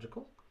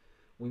logical.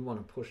 We want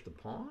to push the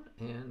pawn,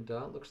 and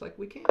looks like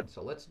we can.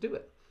 So let's do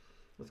it.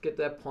 Let's get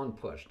that pawn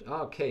pushed.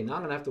 Okay, now I'm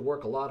going to have to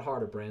work a lot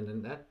harder,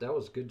 Brandon. That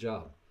was good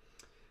job.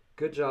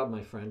 Good job,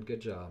 my friend.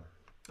 Good job.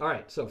 All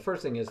right, so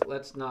first thing is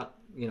let's not,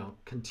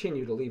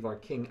 continue to leave our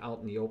king out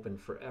in the open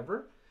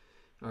forever.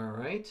 All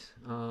right.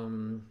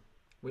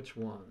 Which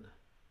one?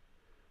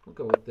 We'll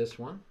go with this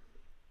one.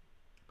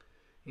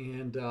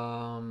 And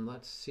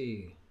let's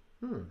see.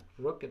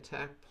 Rook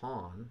attack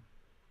pawn.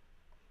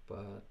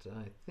 But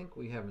I think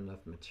we have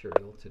enough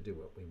material to do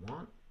what we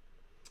want.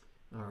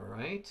 All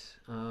right.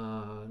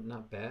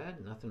 Not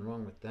bad. Nothing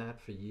wrong with that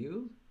for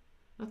you.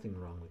 Nothing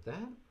wrong with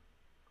that.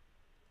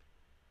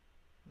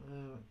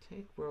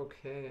 Take, we're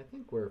okay. I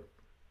think we're,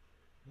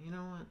 you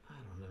know what? I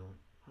don't know.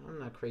 I'm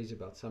not crazy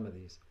about some of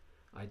these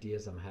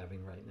ideas I'm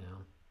having right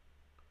now.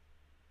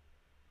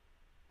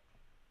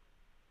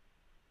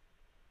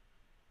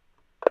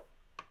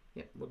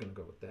 Yeah, we're going to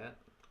go with that.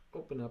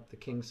 Open up the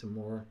king some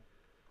more.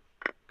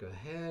 Go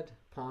ahead.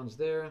 Pawn's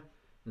there.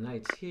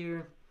 Knight's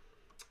here.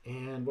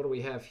 And what do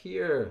we have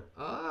here?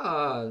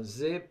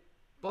 The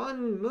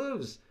pawn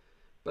moves.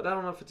 But I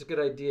don't know if it's a good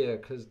idea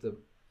because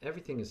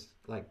everything is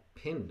like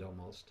pinned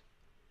almost.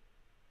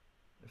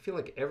 I feel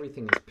like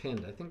everything is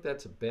pinned. I think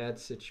that's a bad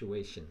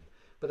situation.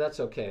 But that's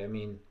okay. I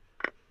mean,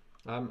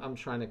 I'm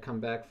trying to come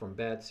back from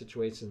bad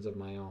situations of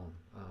my own.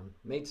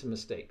 Made some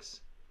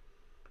mistakes.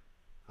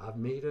 I've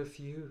made a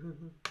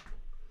few.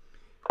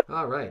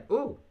 All right.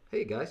 Oh,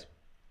 hey guys.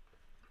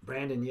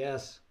 Brandon,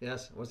 yes,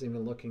 yes. I wasn't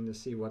even looking to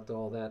see what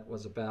all that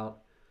was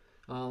about.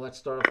 Let's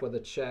start off with a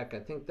check. I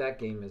think that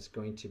game is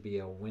going to be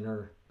a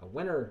winner. A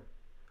winner.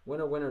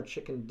 Winner, winner,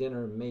 chicken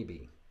dinner,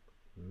 maybe.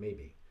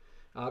 Maybe.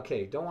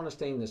 Okay, don't want to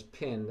stay in this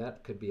pin.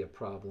 That could be a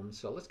problem.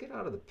 So let's get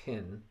out of the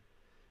pin.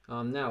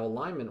 Now,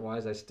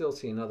 alignment-wise, I still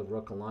see another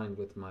rook aligned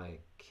with my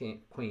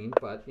queen,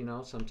 but, you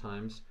know,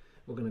 sometimes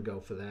we're going to go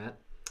for that.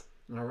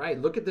 All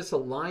right, look at this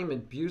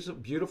alignment.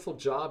 Beautiful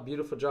job,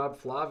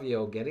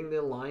 Flavio, getting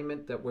the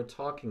alignment that we're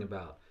talking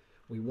about.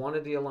 We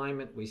wanted the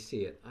alignment, we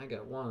see it. I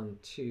got 1,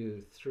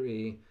 2,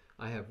 3.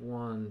 I have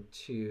 1,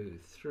 2,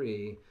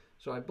 3.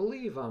 So I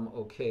believe I'm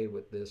okay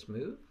with this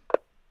move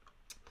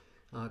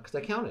because I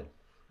counted.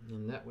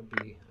 And that would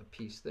be a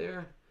piece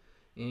there.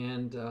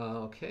 And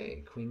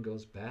okay, queen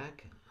goes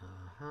back.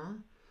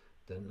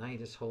 The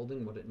knight is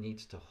holding what it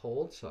needs to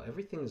hold. So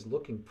everything is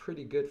looking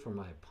pretty good for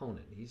my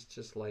opponent. He's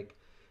just like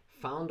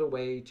found a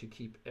way to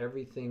keep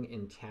everything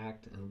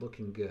intact and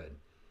looking good.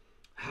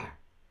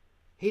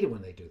 Hate it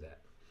when they do that.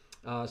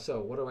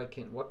 So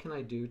what can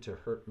I do to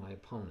hurt my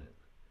opponent?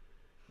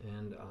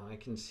 And I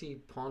can see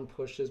pawn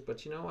pushes,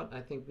 but you know what?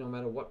 I think no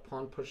matter what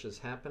pawn pushes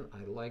happen,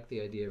 I like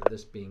the idea of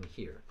this being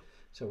here.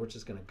 So we're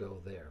just going to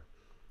go there.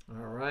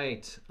 All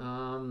right.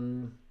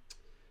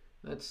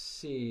 Let's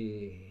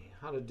see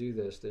how to do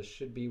this. There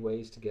should be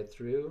ways to get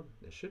through.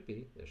 There should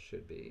be.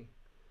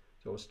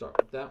 So we'll start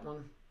with that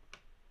one.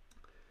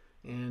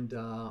 And,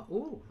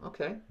 ooh,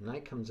 okay.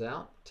 Knight comes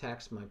out,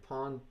 attacks my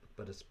pawn,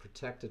 but it's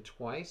protected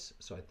twice.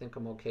 So I think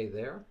I'm okay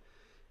there.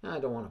 I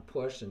don't want to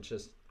push and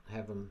just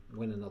have him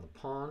win another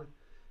pawn.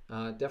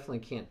 Definitely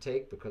can't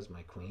take because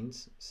my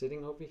queen's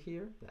sitting over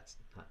here. That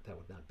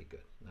would not be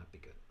good. Not be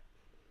good.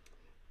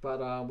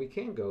 But we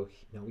can go.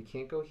 No, we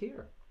can't go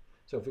here.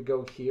 So if we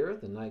go here,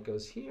 the knight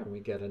goes here, and we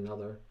get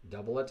another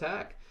double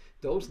attack.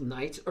 Those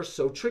knights are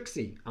so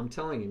tricksy. I'm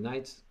telling you,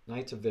 knights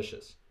are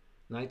vicious.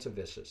 Knights are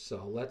vicious.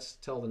 So let's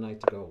tell the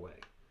knight to go away.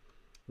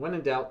 When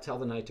in doubt, tell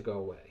the knight to go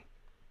away.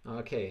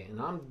 Okay,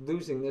 and I'm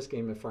losing this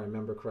game, if I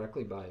remember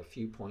correctly, by a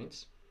few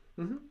points.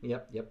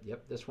 Yep.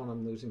 This one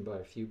I'm losing by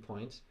a few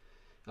points.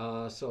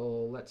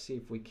 So let's see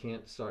if we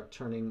can't start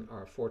turning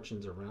our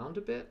fortunes around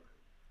a bit.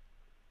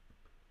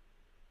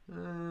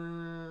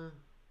 Our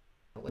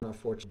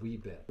fortune a wee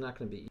bit. Not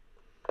going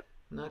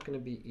to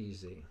be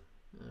easy.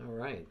 All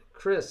right,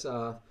 Chris.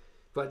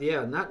 But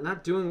yeah,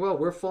 not doing well.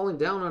 We're falling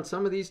down on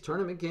some of these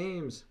tournament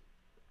games.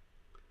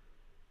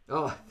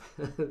 Oh,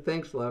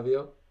 thanks,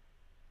 Flavio.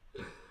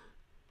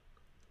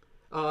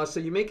 So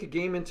you make a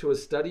game into a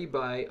study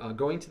by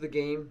going to the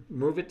game,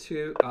 move it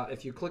to,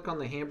 if you click on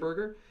the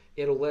hamburger,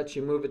 it'll let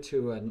you move it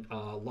to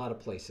a lot of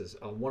places.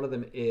 One of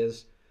them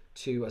is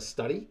to a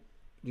study.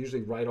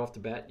 Usually right off the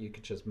bat, you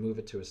could just move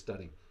it to a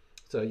study.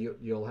 So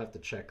you'll have to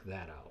check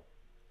that out.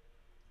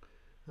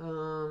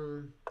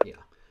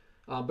 Yeah.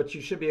 But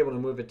you should be able to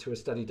move it to a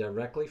study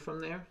directly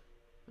from there.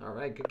 All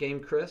right, good game,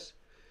 Chris.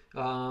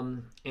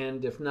 And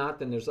if not,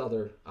 then there's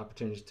other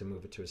opportunities to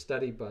move it to a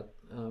study. But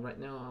right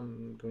now,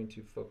 I'm going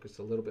to focus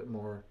a little bit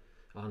more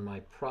on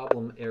my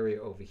problem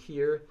area over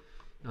here.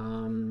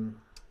 Man,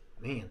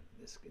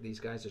 these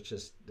guys are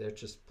they're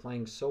just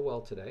playing so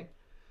well today.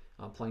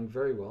 Playing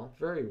very well,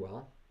 very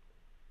well.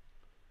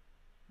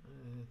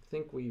 I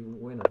think we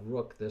win a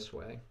rook this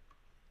way.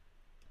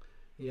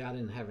 Yeah, I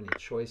didn't have any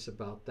choice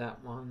about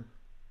that one.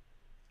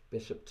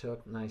 Bishop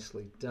took,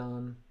 nicely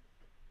done.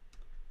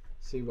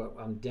 See what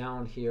I'm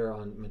down here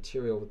on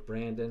material with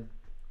Brandon.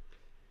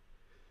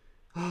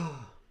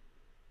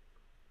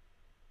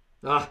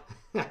 Well,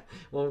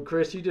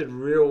 Chris, you did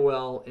real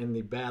well in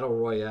the Battle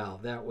Royale.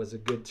 That was a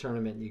good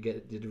tournament. You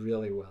did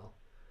really well,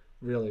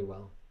 really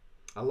well.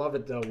 I love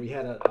it though. We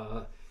had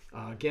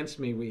against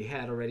me. We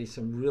had already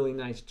some really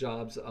nice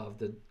jobs of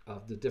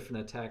the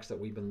different attacks that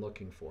we've been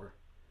looking for.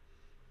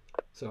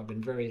 So I've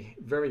been very,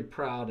 very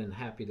proud and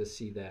happy to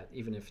see that,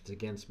 even if it's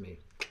against me.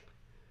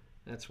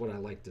 That's what I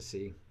like to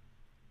see.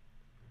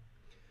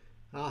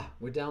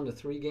 We're down to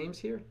 3 games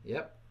here.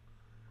 Yep.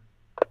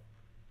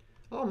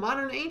 Oh,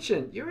 Modern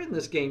Ancient, you're in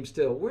this game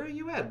still. Where are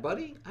you at,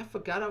 buddy? I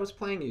forgot I was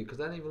playing you because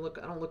I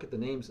don't look at the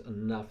names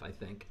enough, I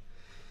think.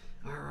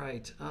 All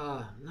right.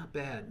 Not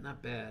bad,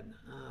 not bad.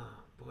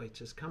 Boy,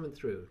 just coming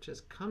through.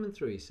 Just coming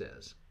through, he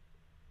says.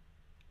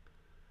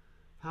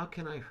 How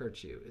can I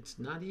hurt you? It's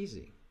not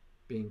easy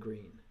being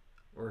green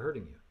or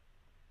hurting you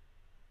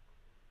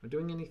or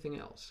doing anything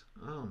else.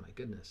 Oh, my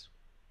goodness.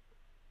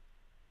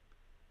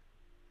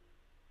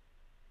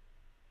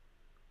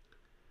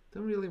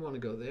 Don't really want to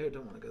go there.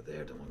 Don't want to go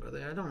there. Don't want to go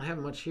there. I don't have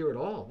much here at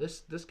all.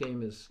 This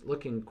game is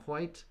looking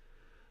quite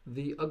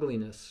the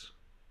ugliness.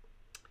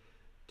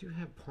 Do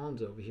have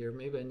pawns over here.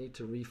 Maybe I need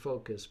to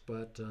refocus,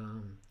 but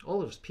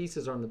all of his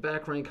pieces are on the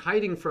back rank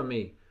hiding from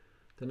me.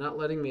 They're not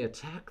letting me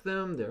attack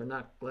them. They're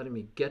not letting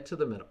me get to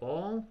them at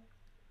all.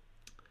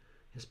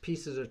 His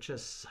pieces are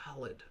just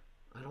solid.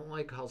 I don't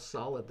like how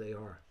solid they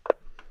are.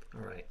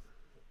 All right.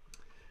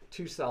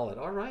 Too solid.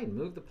 All right,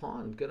 move the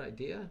pawn. Good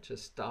idea.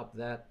 Just stop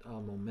that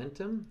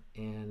momentum.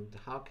 And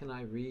how can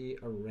I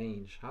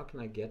rearrange? How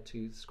can I get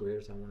to the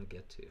squares I want to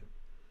get to?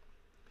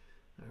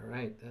 All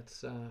right,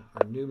 that's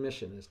our new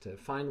mission, is to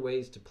find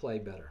ways to play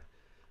better.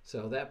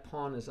 So that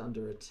pawn is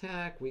under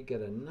attack. We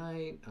get a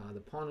knight. The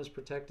pawn is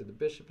protected. The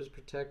bishop is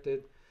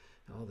protected.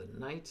 Oh, the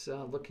knight's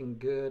looking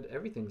good.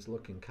 Everything's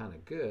looking kind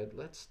of good.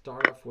 Let's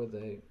start off with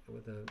a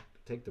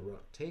take the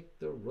rook. Take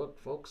the rook,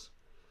 folks.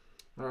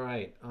 All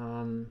right.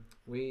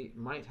 We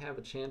might have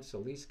a chance to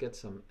at least get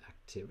some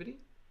activity.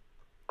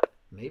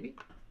 Maybe,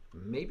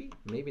 maybe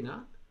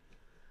not.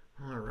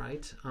 All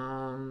right.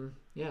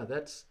 Yeah,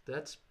 that's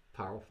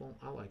powerful.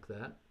 I like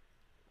that.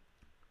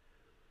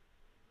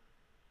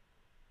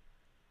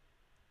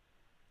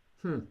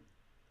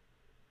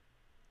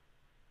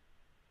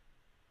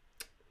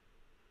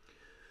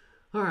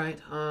 All right.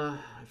 I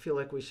feel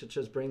like we should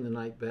just bring the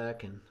knight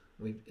back, and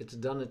it's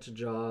done its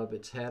job.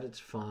 It's had its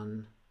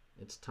fun.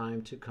 It's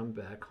time to come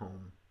back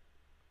home.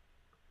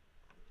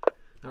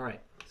 All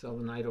right. So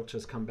the knight will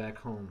just come back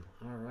home.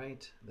 All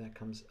right. That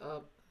comes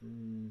up.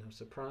 No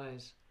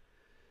surprise.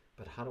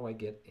 But how do I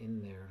get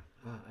in there?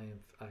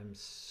 I'm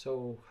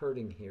so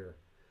hurting here.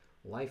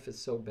 Life is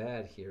so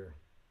bad here.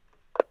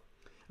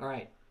 All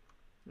right.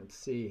 Let's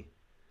see.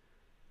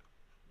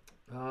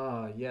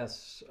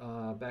 Yes.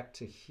 Back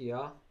to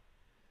here.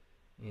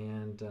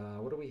 And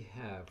what do we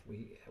have?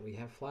 We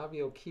have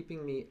Flavio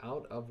keeping me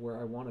out of where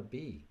I want to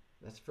be.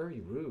 That's very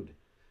rude.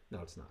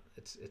 No, it's not.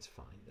 It's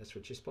fine. That's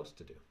what you're supposed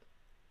to do.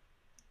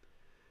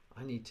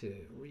 I need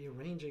to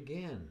rearrange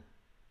again.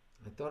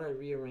 I thought I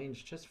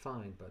rearranged just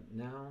fine, but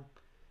now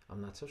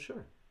I'm not so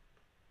sure.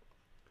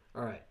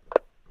 All right.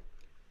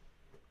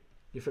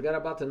 You forgot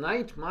about the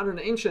knight, modern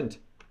ancient.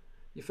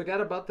 You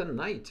forgot about the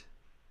knight.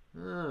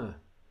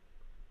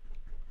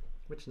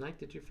 Which knight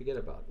did you forget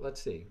about?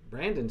 Let's see.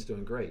 Brandon's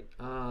doing great.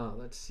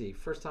 Let's see.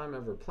 First time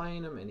ever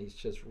playing him, and he's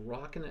just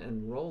rocking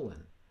and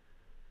rolling.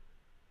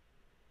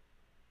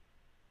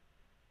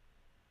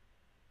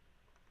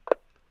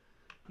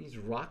 He's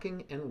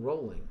rocking and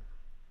rolling.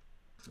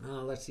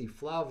 Let's see.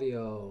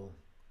 Flavio.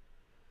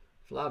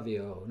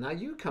 Now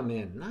you come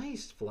in.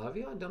 Nice,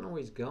 Flavio. I don't know where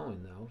he's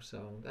going, though,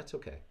 so that's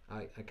okay.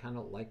 I kind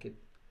of like it.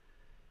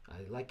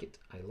 I like it.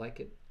 I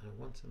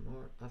want some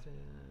more of it.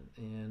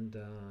 And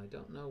I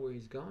don't know where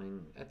he's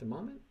going at the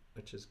moment,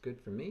 which is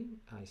good for me.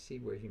 I see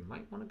where he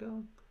might want to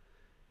go.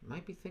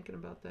 Might be thinking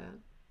about that.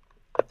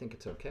 I think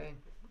it's okay.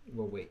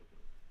 We'll wait.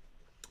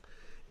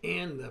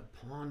 And the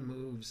pawn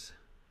moves.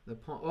 The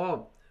pawn.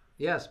 Oh,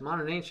 yes,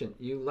 modern ancient.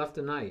 You left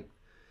the knight.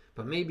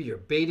 But maybe you're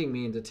baiting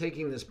me into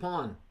taking this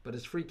pawn. But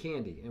it's free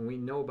candy. And we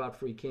know about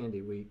free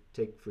candy. We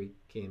take free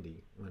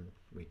candy when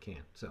we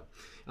can. So,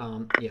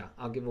 yeah,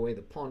 I'll give away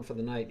the pawn for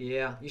the knight.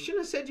 Yeah, you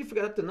shouldn't have said you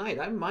forgot the knight.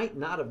 I might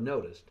not have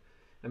noticed.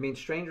 I mean,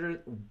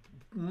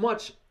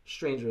 much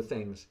stranger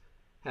things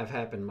have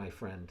happened, my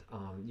friend.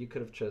 You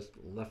could have just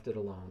left it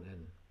alone,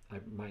 and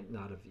I might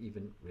not have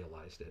even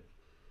realized it.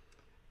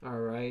 All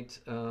right,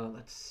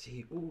 let's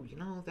see. Ooh,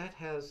 that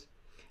has...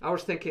 I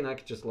was thinking I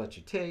could just let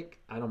you take.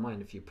 I don't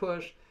mind if you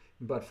push.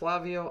 But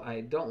Flavio,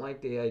 I don't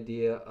like the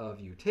idea of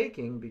you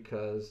taking,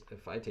 because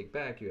if I take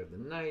back, you have the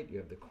knight, you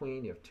have the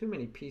queen, you have too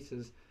many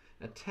pieces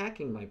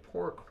attacking my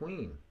poor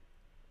queen.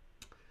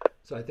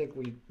 So I think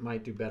we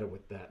might do better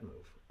with that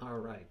move. All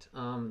right.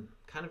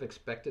 Kind of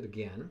expected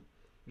again.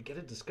 We get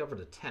a discovered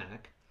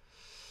attack.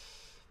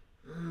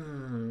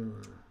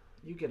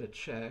 You get a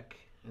check,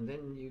 and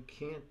then you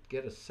can't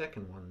get a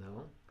second one,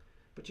 though.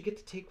 But you get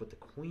to take with the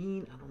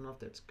queen. I don't know if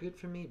that's good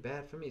for me,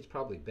 bad for me. It's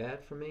probably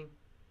bad for me.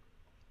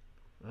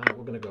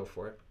 We're going to go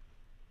for it.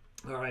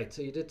 All right,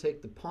 so you did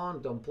take the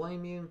pawn. Don't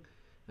blame you.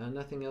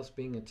 Nothing else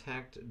being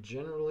attacked.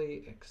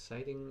 Generally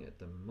exciting at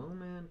the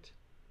moment.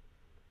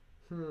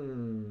 I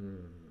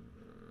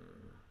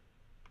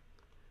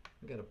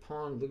got a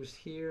pawn loose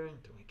here.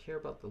 Do I care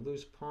about the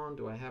loose pawn?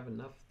 Do I have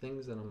enough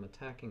things that I'm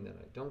attacking that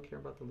I don't care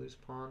about the loose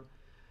pawn?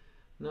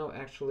 No,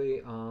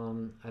 actually,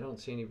 I don't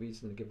see any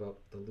reason to give up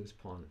the loose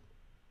pawn.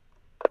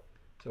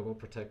 So we'll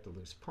protect the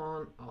loose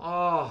pawn.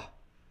 Oh,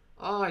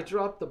 I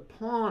dropped the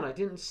pawn. I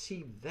didn't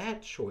see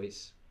that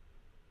choice.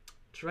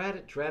 Drat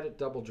it,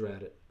 double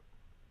drat it.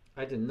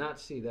 I did not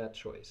see that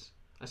choice.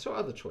 I saw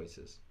other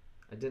choices.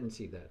 I didn't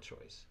see that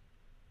choice.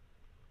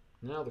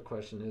 Now the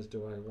question is,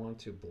 do I want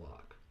to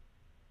block?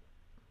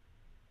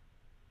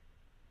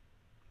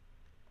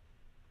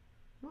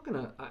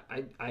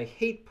 I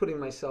hate putting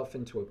myself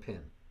into a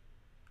pin.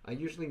 I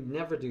usually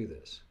never do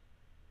this.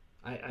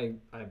 I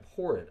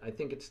abhor it. I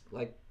think it's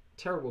like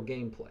terrible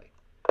gameplay.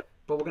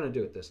 But we're going to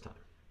do it this time.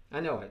 I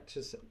know,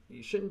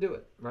 you shouldn't do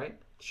it, right?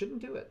 Shouldn't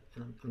do it,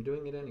 and I'm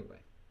doing it anyway.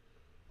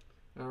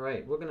 All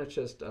right, we're going to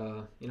just,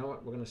 you know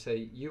what? We're going to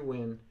say you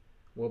win,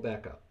 we'll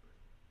back up.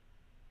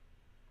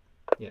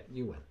 Yeah,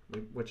 you win,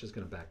 which is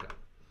going to back up.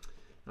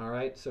 All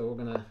right, so we're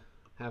going to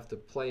have to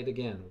play it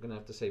again. We're going to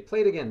have to say,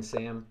 play it again,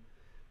 Sam.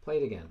 Play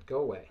it again. Go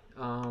away.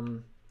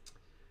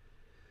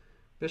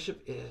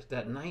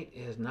 That knight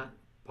is not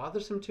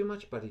bothersome too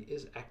much, but he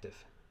is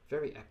active,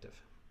 very active.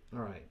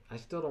 All right. I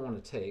still don't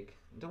want to take.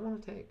 I don't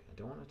want to take. I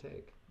don't want to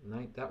take.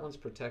 Knight. That one's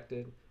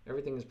protected.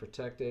 Everything is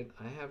protected.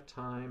 I have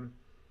time.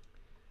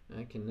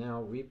 I can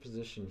now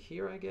reposition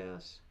here, I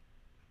guess.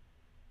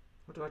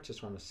 Or do I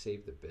just want to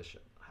save the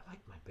bishop? I like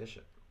my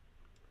bishop.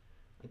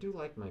 I do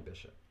like my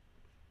bishop.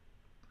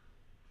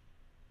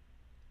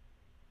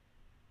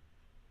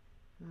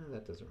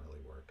 That doesn't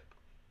really work.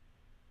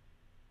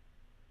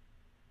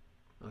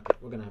 Okay,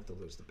 we're going to have to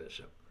lose the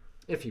bishop.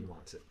 If he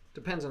wants it.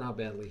 Depends on how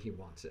badly he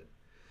wants it.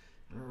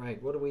 All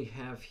right, what do we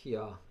have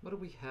here? What do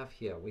we have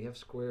here? We have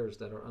squares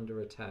that are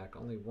under attack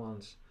only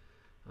once.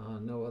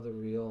 No other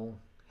real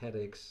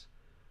headaches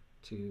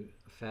to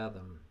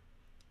fathom.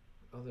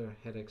 Other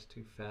headaches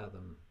to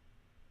fathom.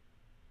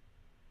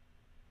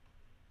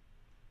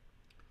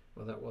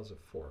 Well, that was a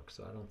fork,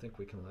 so I don't think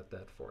we can let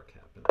that fork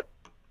happen.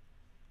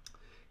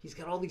 He's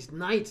got all these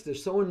knights. They're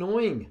so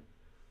annoying.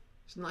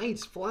 These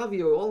knights,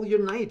 Flavio, all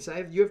your knights.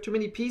 You have too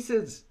many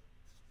pieces.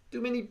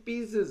 Too many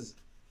pieces.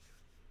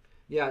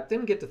 Yeah, I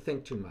didn't get to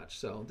think too much.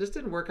 So this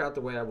didn't work out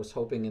the way I was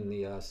hoping in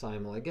the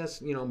Simul. I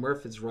guess,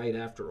 Murph is right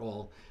after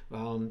all.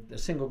 The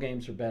single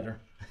games are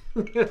better.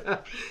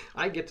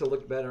 I get to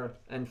look better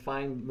and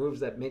find moves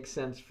that make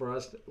sense for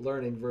us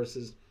learning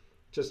versus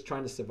just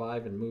trying to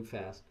survive and move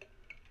fast.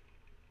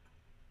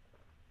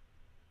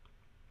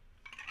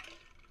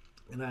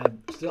 And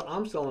I'm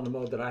still in the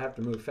mode that I have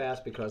to move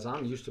fast because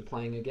I'm used to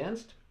playing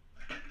against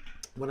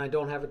when I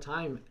don't have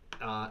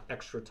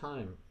extra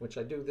time, which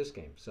I do this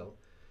game. So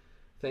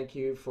thank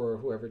you for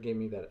whoever gave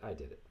me that. I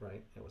did it,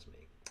 right? It was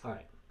me. All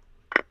right.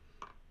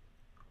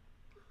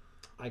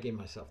 I gave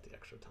myself the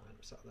extra time,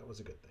 so that was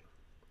a good thing.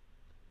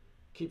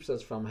 Keeps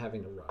us from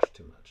having to rush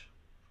too much.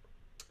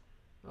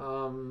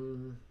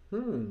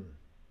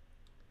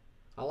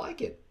 I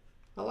like it.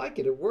 I like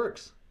it. It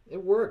works.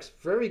 It works.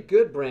 Very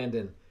good,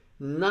 Brandon.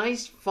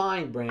 Nice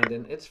find,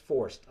 Brandon. It's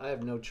forced. I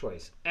have no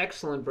choice.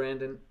 Excellent,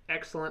 Brandon.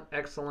 Excellent,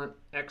 excellent,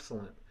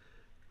 excellent.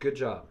 Good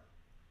job.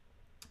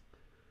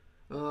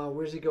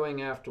 Where's he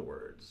going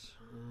afterwards?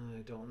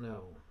 I don't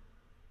know.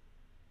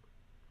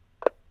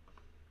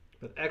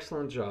 But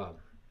excellent job.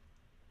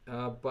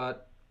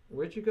 But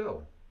where'd you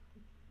go?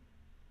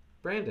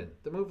 Brandon,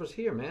 the move was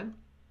here, man.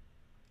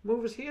 The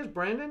move was here,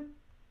 Brandon.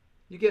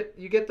 You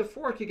get the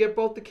fork. You get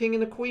both the king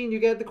and the queen. You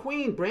get the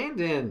queen,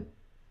 Brandon.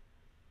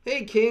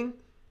 Hey, king.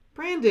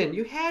 Brandon,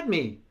 you had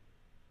me.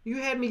 You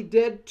had me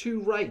dead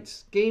to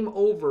rights. Game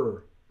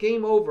over.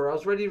 Game over. I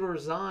was ready to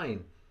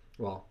resign.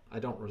 Well, I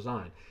don't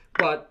resign.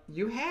 But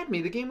you had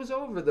me. The game was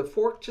over. The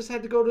fork just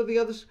had to go to the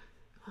other.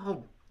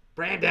 Oh,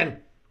 Brandon.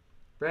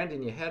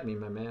 Brandon, you had me,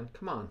 my man.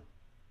 Come on.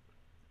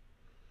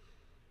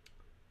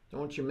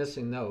 Don't want you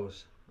missing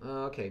those.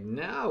 Okay,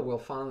 now we'll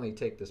finally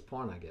take this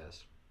pawn, I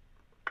guess.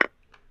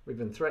 We've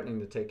been threatening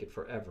to take it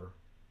forever.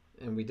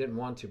 And we didn't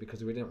want to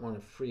because we didn't want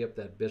to free up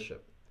that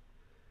bishop.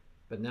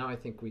 But now I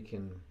think we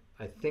can.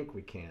 I think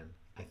we can.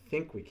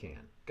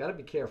 Got to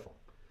be careful.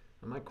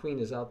 And my queen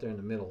is out there in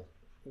the middle,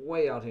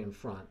 way out here in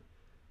front.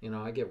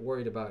 I get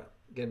worried about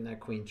getting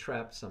that queen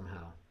trapped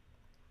somehow.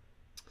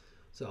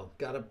 So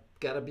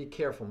gotta be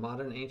careful.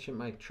 Modern ancient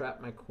might trap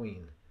my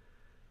queen.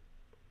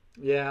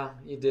 Yeah,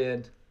 you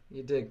did.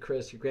 You did,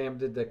 Chris. Your Graham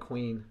did the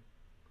queen.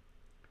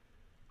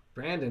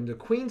 Brandon, the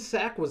queen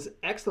sack was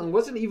excellent. It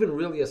wasn't even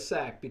really a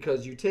sack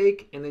because you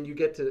take and then you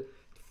get to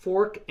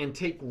fork and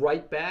take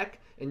right back.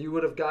 And you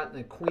would have gotten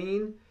a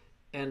queen,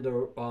 and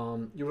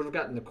you would have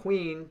gotten the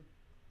queen.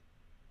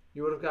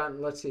 You would have gotten,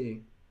 let's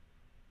see,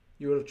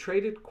 you would have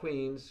traded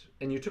queens,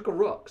 and you took a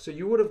rook. So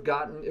you would have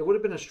gotten, it would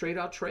have been a straight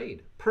out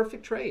trade,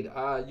 perfect trade.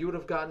 You would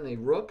have gotten a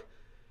rook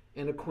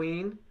and a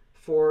queen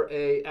for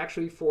a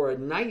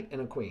knight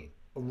and a queen,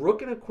 a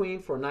rook and a queen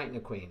for a knight and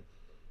a queen.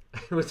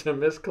 It was a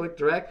misclick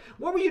direct.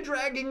 What were you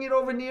dragging it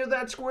over near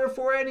that square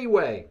for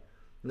anyway?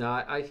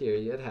 No, I hear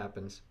you. It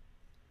happens.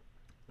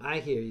 I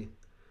hear you.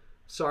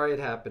 Sorry it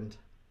happened.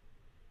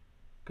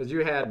 Because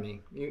you had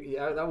me.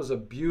 That was a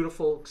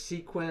beautiful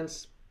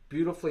sequence.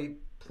 Beautifully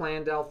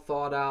planned out,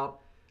 thought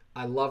out.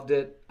 I loved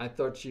it. I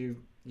thought you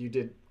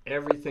did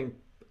everything.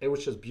 It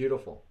was just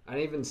beautiful. I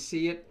didn't even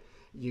see it.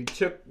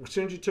 As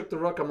soon as you took the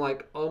rook, I'm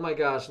like, oh my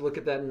gosh, look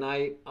at that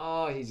knight.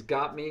 Oh, he's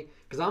got me.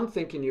 Because I'm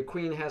thinking your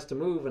queen has to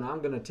move and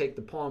I'm going to take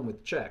the pawn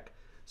with check.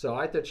 So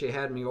I thought you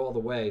had me all the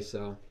way.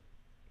 So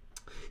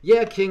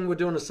yeah, king, we're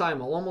doing a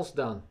simul. Almost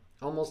done.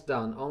 Almost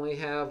done. Only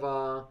have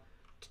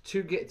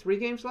 3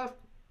 games left.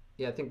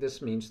 Yeah, I think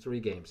this means 3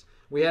 games.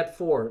 We had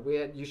 4.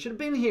 You should have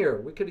been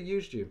here. We could have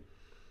used you.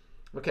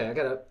 Okay, I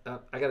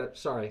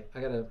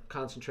gotta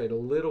concentrate a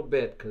little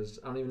bit because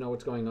I don't even know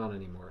what's going on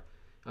anymore.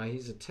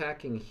 He's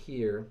attacking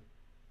here.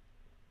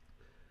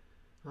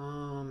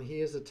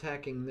 He is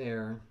attacking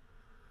there.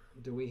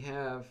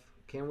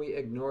 Can we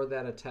ignore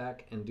that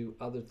attack and do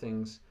other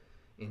things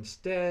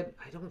instead?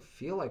 I don't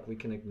feel like we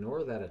can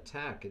ignore that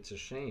attack. It's a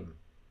shame.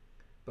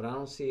 But I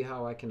don't see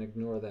how I can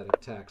ignore that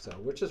attack. So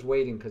we're just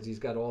waiting because he's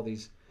got all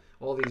these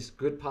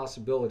good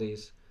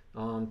possibilities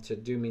to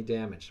do me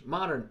damage.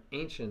 Modern,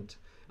 ancient.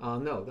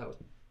 No, that was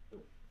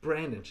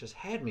Brandon just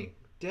had me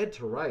dead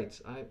to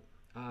rights.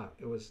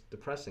 It was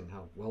depressing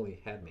how well he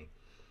had me.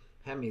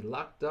 Had me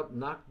locked up,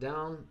 knocked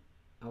down.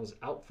 I was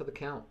out for the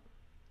count.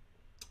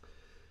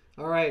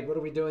 All right, what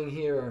are we doing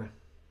here?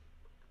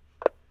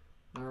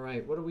 All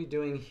right, what are we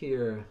doing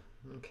here?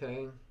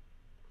 Okay.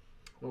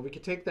 Well, we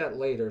could take that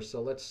later,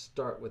 so let's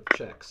start with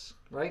checks,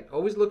 right?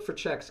 Always look for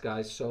checks,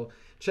 guys. So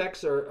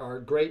checks are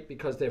great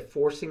because they're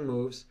forcing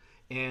moves,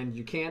 and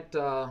you can't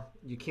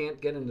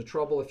get into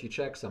trouble if you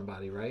check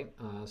somebody, right?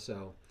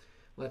 So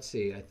let's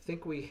see. I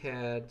think we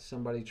had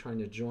somebody trying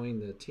to join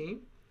the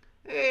team.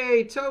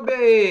 Hey,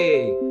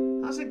 Toby!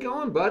 How's it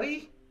going,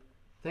 buddy?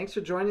 Thanks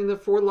for joining the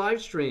Ford live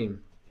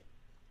stream.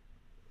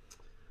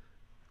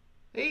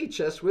 Hey,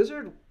 Chess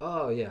Wizard.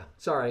 Oh, yeah.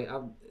 Sorry,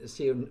 I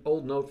see an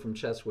old note from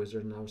Chess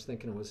Wizard, and I was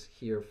thinking it was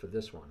here for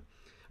this one.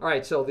 All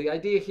right, so the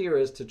idea here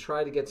is to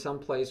try to get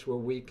someplace where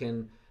we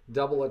can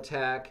double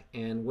attack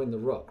and win the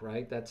rook,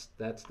 right? That's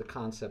the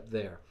concept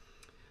there.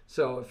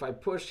 So if I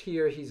push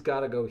here, he's got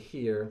to go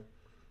here,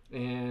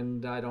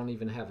 and I don't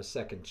even have a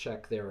second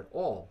check there at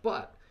all.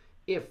 But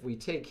if we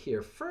take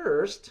here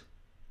first,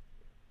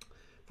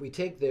 if we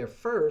take there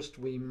first,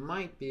 we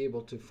might be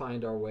able to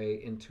find our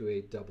way into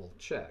a double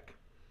check.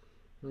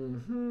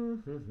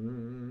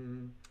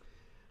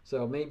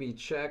 So maybe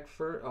check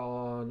for.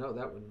 Oh no,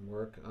 that wouldn't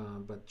work.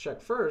 But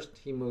check first.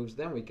 He moves,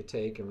 then we could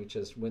take, and we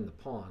just win the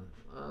pawn.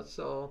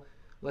 So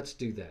let's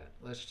do that.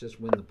 Let's just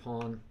win the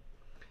pawn.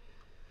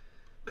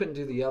 Couldn't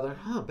do the other.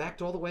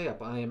 Backed all the way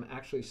up. I am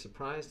actually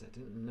surprised. I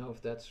didn't know if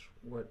that's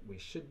what we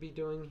should be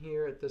doing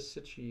here at this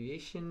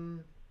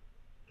situation.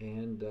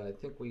 And I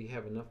think we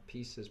have enough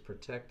pieces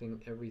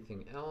protecting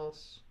everything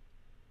else.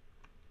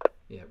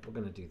 Yeah, we're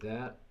gonna do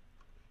that.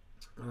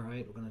 All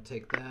right, we're going to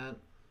take that.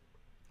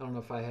 I don't know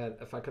if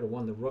I could have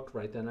won the rook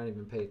right then. I didn't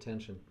even pay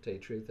attention, to tell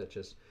you the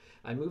truth.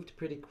 I moved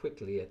pretty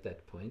quickly at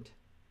that point.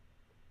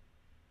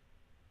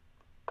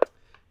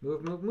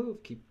 Move, move,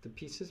 move. Keep the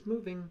pieces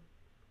moving.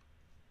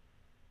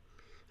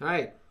 All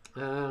right.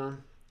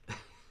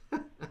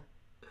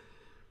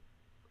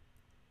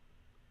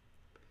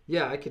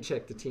 Yeah, I could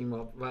check the team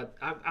up, but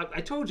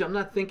I told you I'm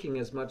not thinking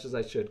as much as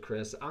I should,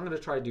 Chris. I'm going to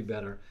try to do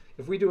better.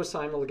 If we do a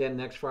Simul again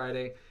next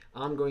Friday,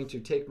 I'm going to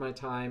take my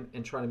time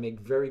and try to make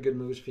very good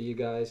moves for you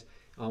guys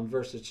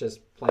versus just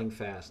playing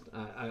fast.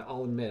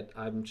 I'll admit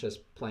I'm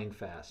just playing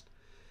fast.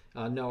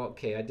 No,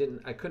 okay,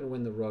 I couldn't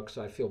win the rook,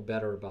 so I feel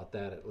better about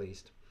that at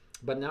least.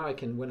 But now I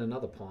can win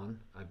another pawn,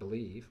 I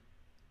believe.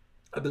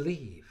 I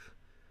believe.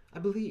 I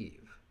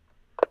believe.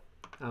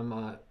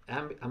 I'm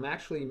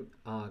actually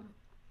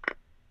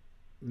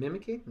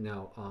mimicking?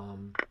 No.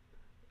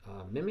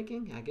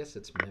 Mimicking? I guess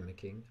it's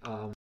mimicking.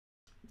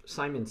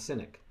 Simon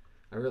Sinek.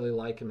 I really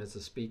like him as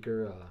a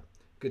speaker.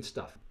 Good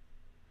stuff.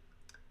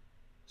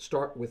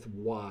 Start with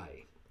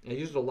why. I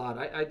use it a lot.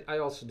 I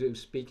also do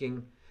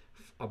speaking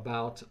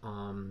about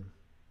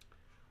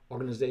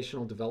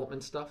organizational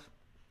development stuff,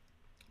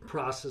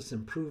 process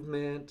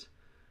improvement,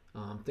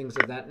 things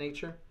of that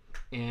nature.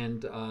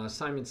 And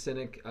Simon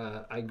Sinek,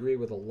 I agree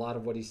with a lot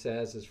of what he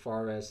says as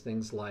far as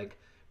things like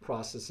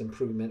process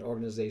improvement,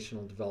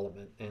 organizational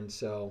development. And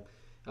so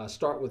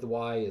start with the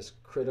why is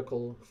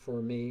critical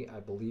for me. I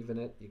believe in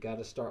it. You got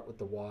to start with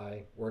the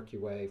why, work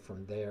your way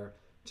from there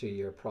to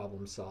your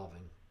problem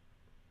solving.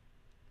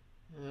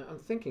 I'm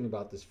thinking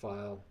about this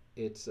file.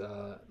 It's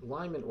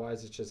alignment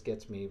wise, it just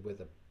gets me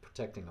with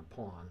protecting a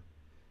pawn.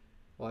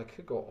 Well, I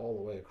could go all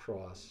the way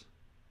across.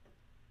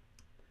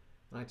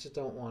 I just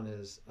don't want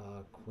his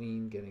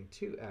queen getting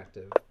too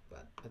active,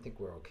 but I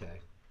think we're okay.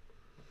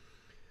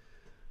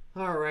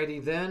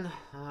 Alrighty then,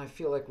 I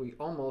feel like we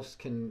almost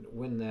can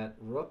win that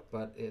rook,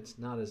 but it's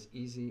not as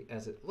easy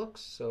as it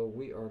looks, so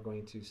we are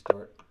going to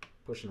start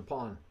pushing a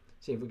pawn.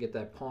 See if we get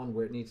that pawn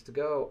where it needs to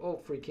go. Oh,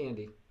 free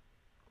candy.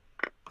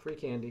 Free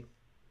candy.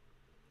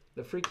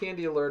 The free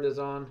candy alert is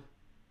on.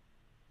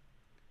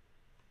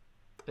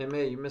 And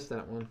May, you missed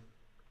that one.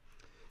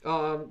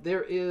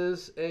 There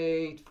is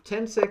a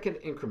 10-second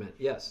increment.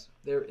 Yes,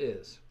 there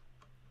is.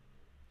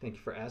 Thank you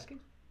for asking.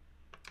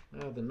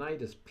 The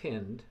knight is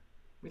pinned.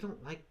 We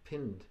don't like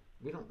pinned.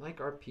 We don't like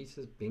our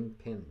pieces being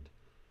pinned.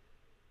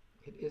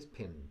 It is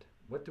pinned.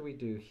 What do we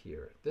do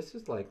here? This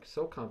is like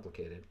so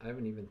complicated. I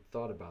haven't even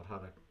thought about how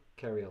to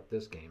carry out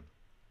this game.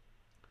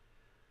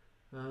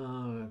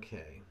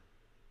 Okay.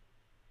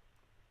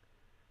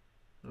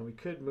 Well, we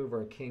could move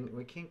our king.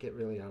 We can't get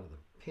really out of the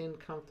pin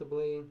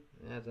comfortably.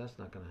 That's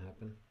not going to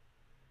happen.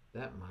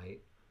 That might.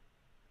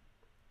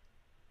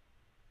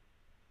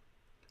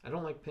 I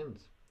don't like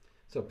pins.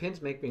 So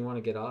pins make me want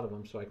to get out of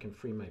them so I can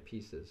free my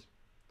pieces.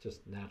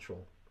 Just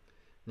natural.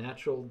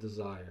 Natural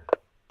desire.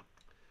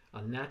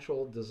 A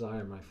natural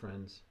desire, my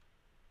friends.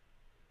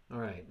 All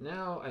right,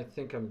 now I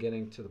think I'm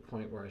getting to the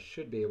point where I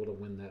should be able to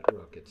win that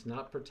rook. It's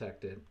not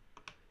protected.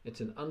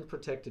 It's an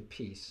unprotected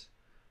piece.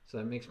 So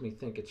that makes me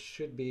think it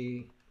should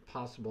be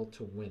possible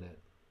to win it.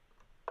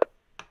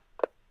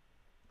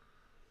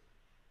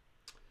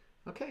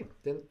 Okay,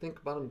 didn't think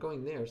about him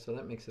going there, so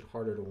that makes it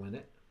harder to win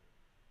it.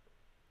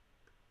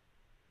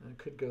 I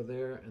could go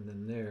there and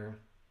then there,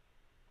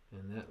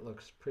 and that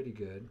looks pretty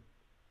good.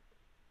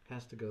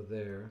 Has to go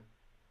there.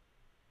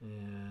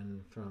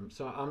 And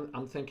so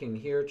I'm thinking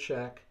here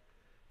check,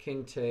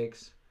 king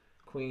takes,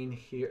 queen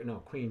here, no,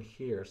 queen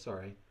here,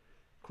 sorry.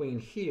 Queen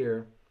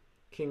here,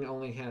 king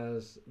only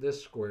has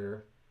this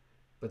square,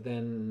 but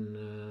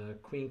then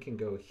queen can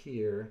go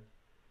here.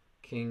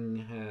 King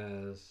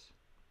has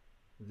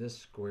this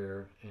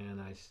square, and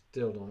I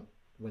still don't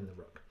win the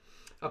rook.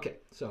 Okay,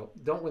 so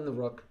don't win the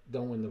rook,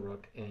 don't win the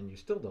rook, and you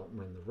still don't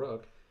win the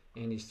rook.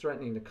 And he's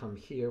threatening to come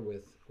here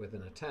with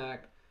an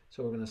attack.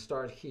 So we're going to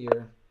start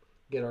here,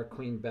 get our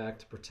queen back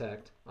to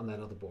protect on that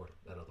other board.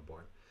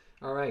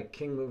 All right,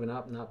 king moving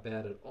up, not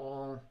bad at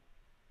all.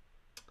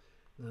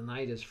 The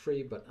knight is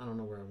free, but I don't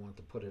know where I want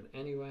to put it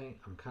anyway.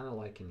 I'm kind of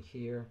liking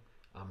here.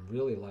 I'm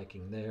really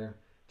liking there.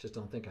 Just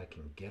don't think I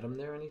can get him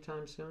there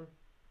anytime soon.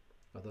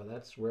 Although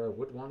that's where I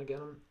would want to get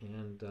him.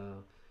 And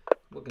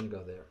we're going to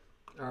go there.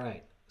 All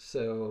right,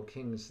 so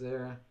king's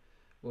there.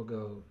 We'll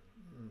go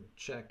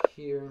check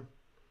here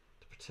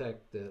to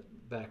protect the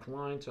back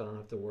line, so I don't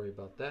have to worry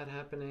about that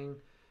happening.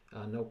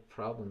 No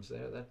problems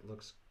there. That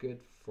looks good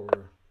for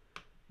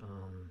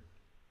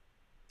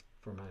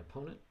my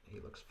opponent. He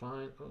looks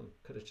fine. Oh,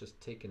 could have just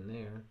taken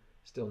there.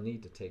 Still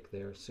need to take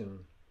there soon.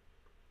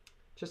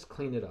 Just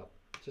clean it up.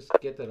 Just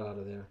get that out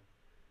of there.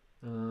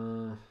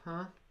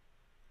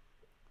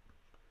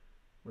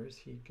 Where's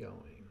he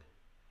going?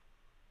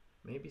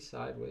 Maybe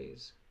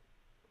sideways.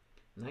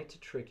 Knight to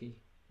tricky.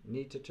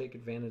 Need to take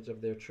advantage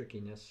of their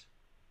trickiness.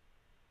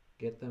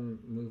 Get them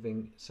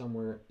moving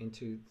somewhere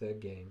into the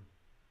game.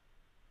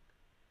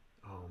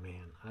 Oh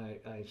man,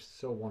 I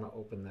so want to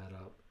open that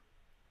up.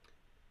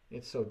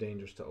 It's so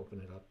dangerous to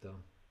open it up though.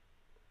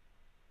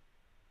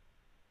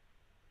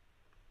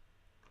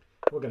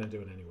 We're going to do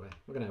it anyway.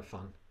 We're going to have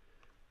fun.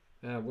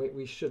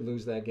 We should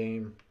lose that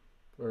game.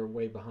 We're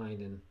way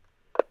behind in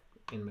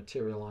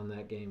material on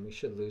that game. We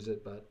should lose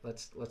it, but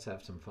let's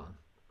have some fun.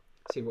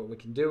 See what we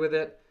can do with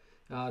it.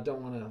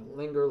 Don't want to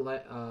linger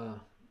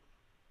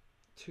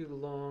too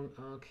long.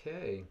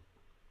 Okay.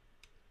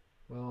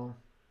 Well,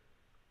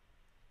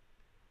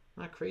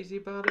 not crazy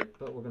about it,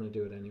 but we're going to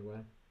do it anyway.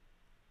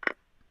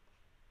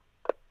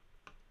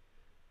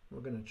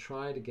 We're going to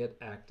try to get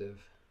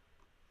active.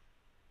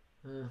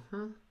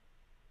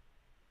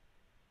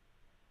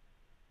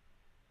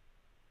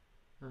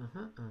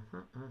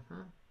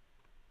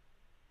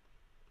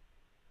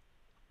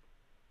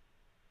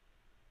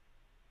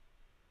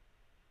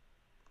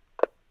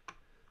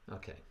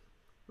 Okay,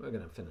 we're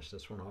going to finish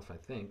this one off, I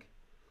think.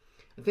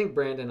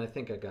 Brandon, I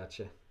think I got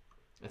you.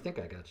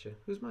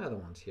 Who's my other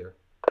ones here?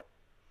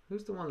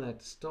 Who's the one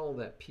that stole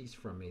that piece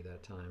from me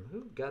that time?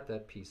 Who got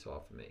that piece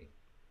off of me?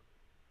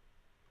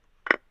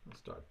 I'll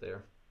start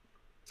there.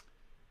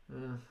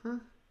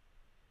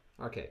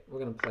 Okay, we're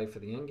going to play for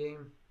the end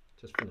game.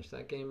 Just finish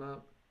that game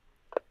up.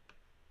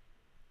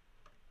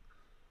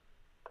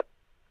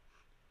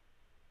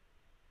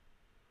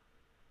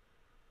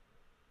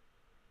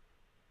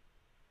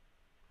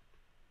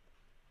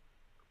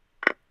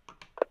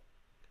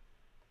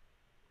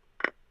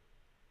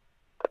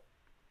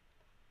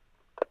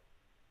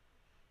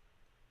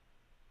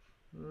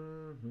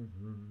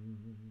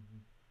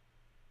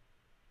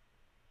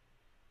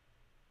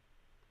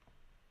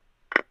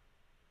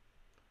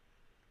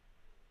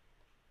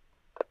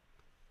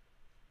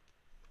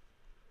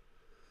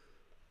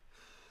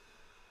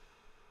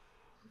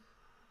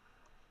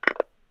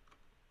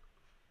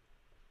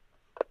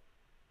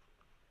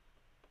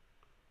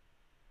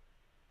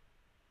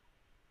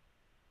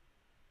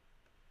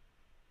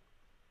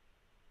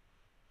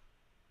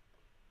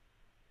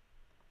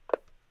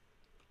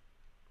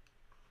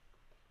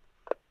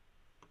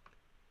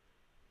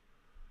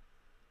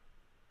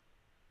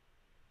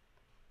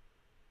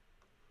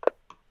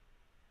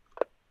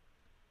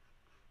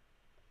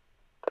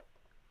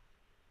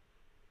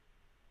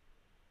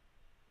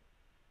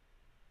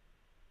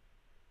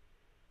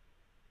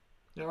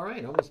 All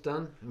right, almost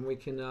done, and we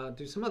can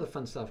do some other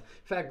fun stuff.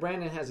 In fact,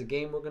 Brandon has a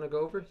game we're going to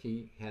go over.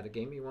 He had a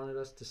game he wanted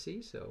us to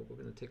see, so we're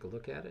going to take a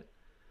look at it.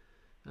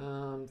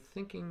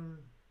 Thinking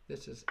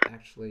this is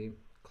actually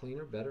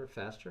cleaner, better,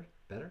 faster.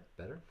 Better,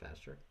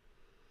 faster.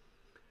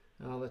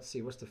 Let's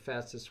see, what's the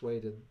fastest way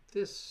to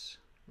this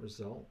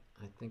result?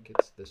 I think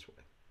it's this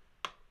way.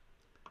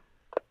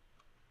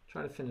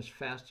 Try to finish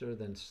faster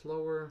than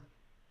slower.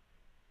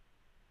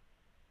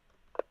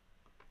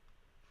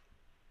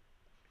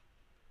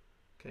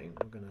 Okay,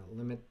 we're going to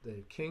limit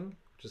the king.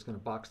 Just going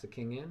to box the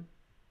king in.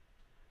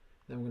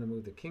 Then we're going to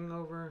move the king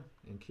over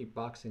and keep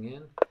boxing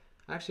in.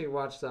 I actually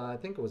watched, I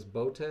think it was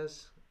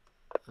Botez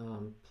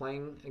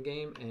playing a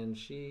game, and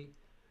she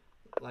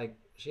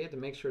had to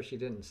make sure she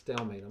didn't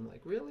stalemate. I'm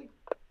like, really?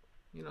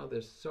 You know,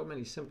 there's so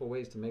many simple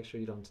ways to make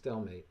sure you don't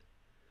stalemate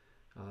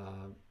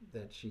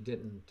that she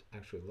didn't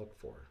actually look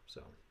for.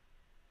 So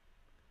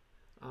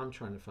I'm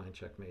trying to find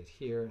checkmate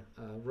here.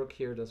 Rook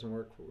here doesn't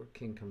work. Rook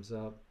king comes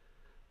up.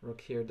 Rook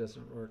here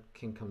doesn't work.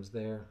 King comes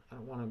there. I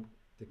don't want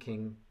the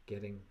king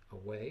getting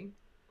away.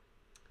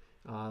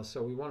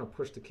 So we want to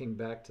push the king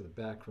back to the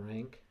back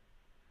rank.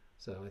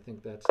 So I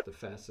think that's the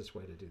fastest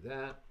way to do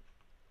that.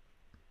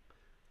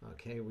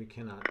 Okay, we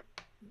cannot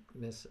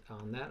miss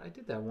on that. I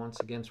did that once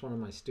against one of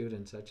my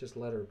students. I just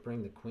let her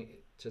bring the queen,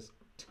 just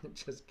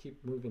just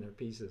keep moving her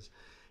pieces,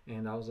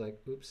 and I was like,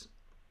 oops,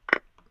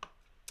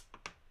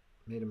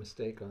 made a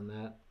mistake on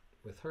that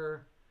with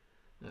her.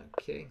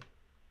 Okay.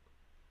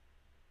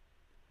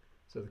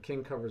 So the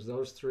king covers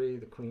those three,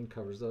 the queen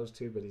covers those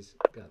two, but he's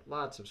got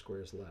lots of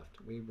squares left.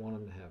 We want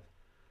him to have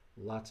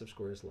lots of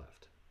squares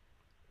left.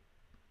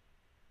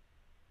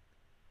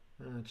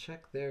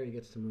 Check there, he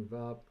gets to move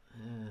up.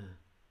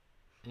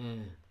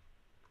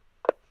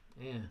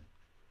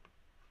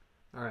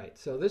 All right,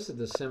 so this is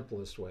the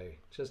simplest way.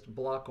 Just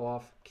block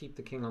off, keep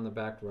the king on the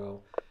back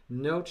row.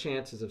 No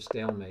chances of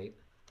stalemate.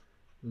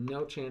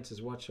 No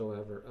chances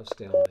whatsoever of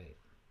stalemate.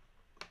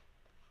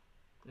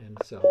 And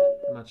so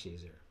much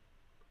easier.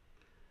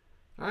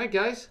 All right,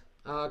 guys.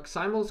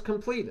 Simul's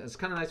complete. It's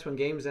kind of nice when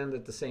games end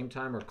at the same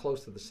time or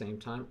close to the same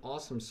time.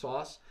 Awesome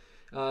sauce.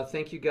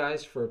 Thank you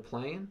guys for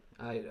playing.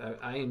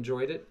 I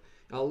enjoyed it.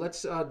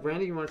 Let's,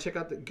 Brandy, you want to check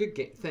out the good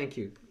game? Thank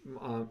you,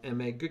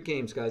 MA. Good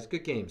games, guys.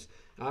 Good games.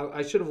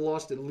 I should have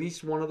lost at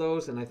least one of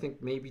those, and I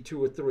think maybe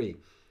 2 or 3.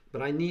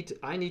 But I need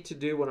to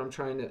do what I'm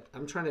trying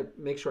to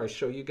make sure I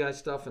show you guys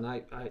stuff.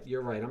 And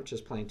you're right. I'm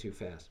just playing too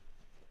fast.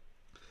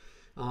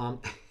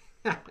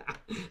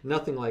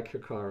 Nothing like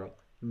Hikaru.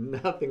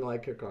 Nothing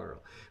like Hikaru.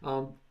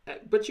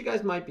 But you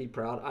guys might be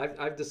proud.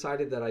 I've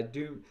decided that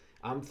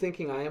I'm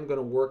thinking I am going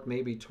to work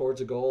maybe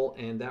towards a goal,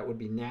 and that would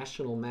be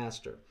National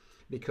Master.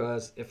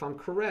 Because if I'm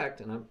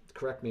correct, and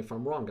correct me if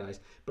I'm wrong, guys,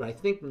 but I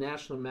think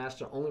National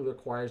Master only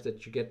requires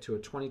that you get to a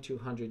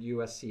 2200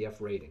 USCF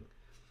rating.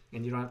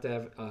 And you don't have to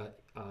have a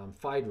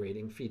FIDE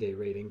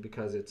rating,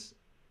 because it's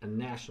a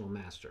National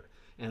Master.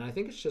 And I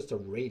think it's just a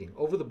rating,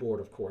 over the board,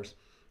 of course.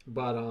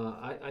 But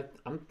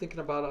I'm thinking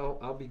about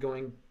I'll be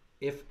going,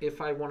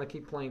 if I want to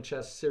keep playing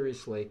chess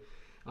seriously.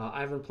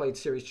 I haven't played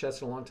serious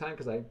chess in a long time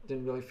because I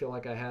didn't really feel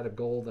like I had a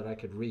goal that I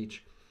could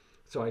reach.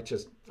 So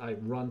I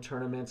run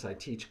tournaments, I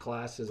teach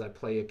classes, I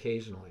play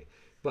occasionally.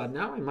 But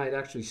now I might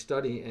actually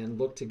study and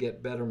look to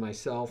get better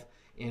myself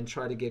and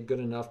try to get good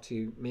enough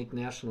to make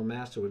National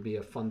Master. Would be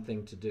a fun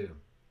thing to do.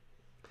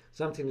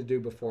 Something to do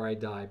before I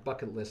die,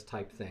 bucket list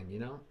type thing, you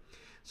know?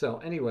 So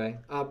anyway,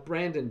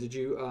 Brandon, did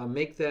you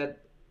make that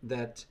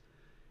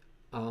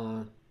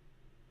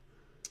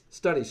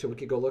study so we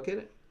could go look at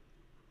it?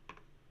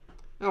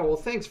 Oh, well,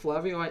 thanks,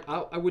 Flavio.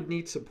 I would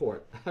need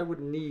support. I would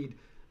need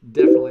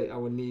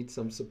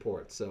some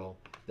support. So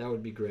that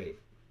would be great.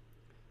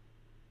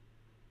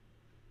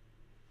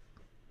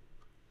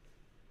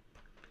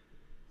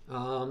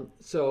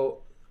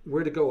 So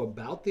where to go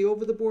about the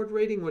over-the-board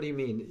rating? What do you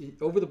mean?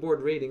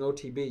 Over-the-board rating,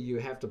 OTB, you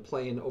have to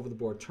play in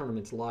over-the-board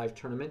tournaments, live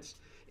tournaments.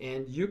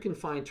 And you can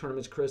find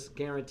tournaments, Chris,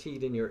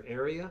 guaranteed in your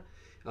area.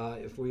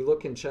 If we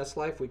look in Chess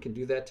Life, we can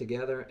do that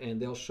together,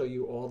 and they'll show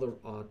you all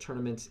the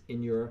tournaments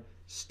in your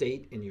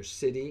state, in your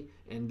city,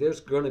 and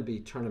there's going to be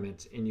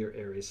tournaments in your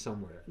area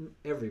somewhere,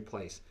 every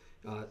place,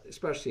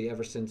 especially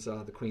ever since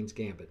the Queen's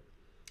Gambit.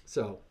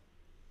 So,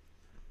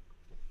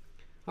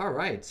 all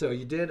right, so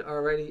you did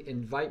already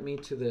invite me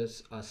to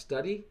this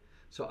study,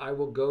 so I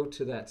will go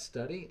to that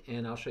study,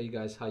 and I'll show you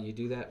guys how you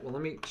do that. Well,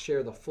 let me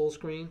share the full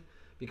screen,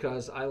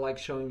 because I like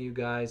showing you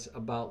guys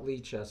about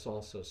Lichess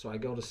also. So I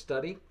go to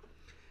study,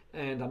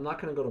 and I'm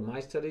not going to go to my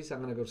studies.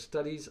 I'm going to go to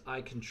studies I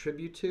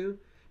contribute to,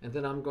 and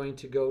then I'm going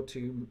to go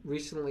to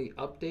recently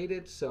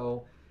updated.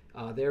 So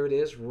there it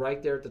is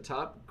right there at the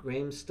top,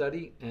 game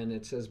study, and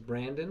it says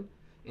Brandon,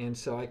 and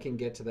so I can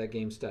get to that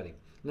game study.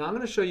 Now I'm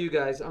going to show you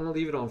guys, I'm going to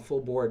leave it on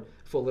full board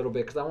for a little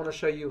bit because I want to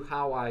show you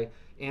how I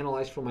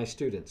analyze for my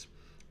students.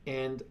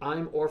 And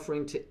I'm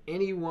offering to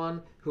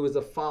anyone who is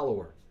a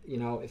follower. You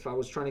know, if I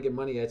was trying to get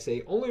money, I'd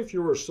say only if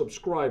you're a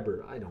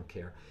subscriber. I don't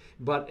care.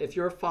 But if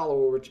you're a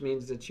follower, which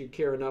means that you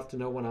care enough to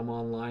know when I'm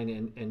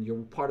online and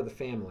you're part of the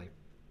family,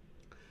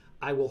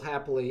 I will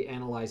happily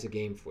analyze a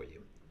game for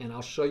you. And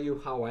I'll show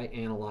you how I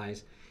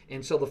analyze.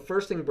 And so the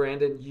first thing,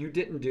 Brandon, you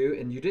didn't do,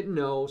 and you didn't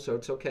know, so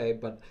it's okay,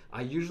 but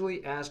I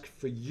usually ask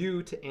for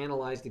you to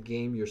analyze the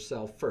game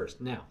yourself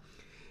first. Now,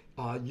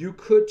 you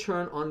could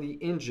turn on the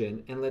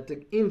engine and let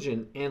the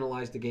engine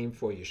analyze the game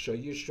for you. Show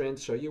you your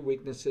strengths, show your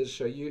weaknesses,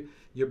 show you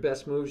your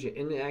best moves, your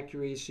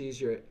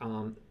inaccuracies, your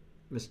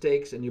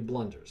mistakes, and your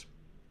blunders.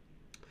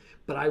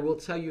 But I will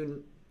tell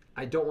you,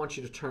 I don't want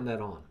you to turn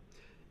that on.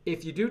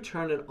 If you do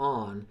turn it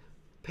on,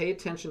 pay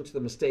attention to the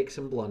mistakes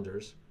and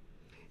blunders,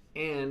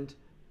 and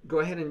go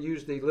ahead and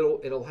use the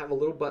little, it'll have a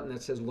little button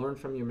that says learn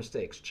from your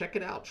mistakes. Check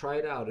it out, try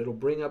it out. It'll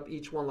bring up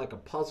each one like a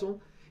puzzle.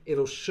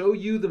 It'll show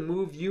you the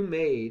move you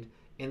made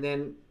and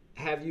then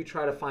have you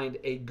try to find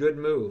a good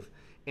move.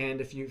 And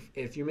if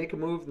you make a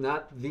move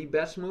not the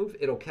best move,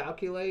 it'll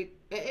calculate,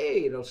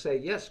 hey, it'll say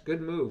yes,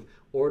 good move,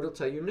 or it'll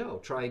tell you no,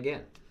 try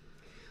again.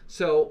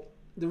 So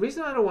the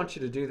reason I don't want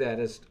you to do that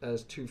is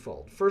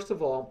twofold. First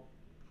of all,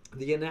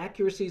 the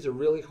inaccuracies are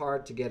really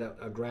hard to get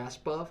a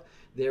grasp of.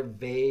 They're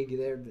vague.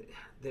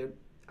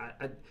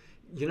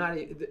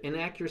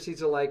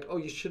 Inaccuracies are like, oh,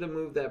 you should have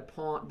moved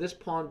this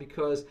pawn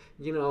because,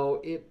 you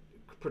know, it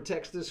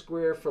protects this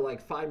square for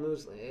like 5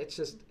 moves. It's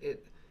just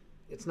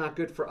it's not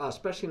good for us,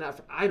 especially not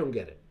for, I don't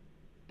get it.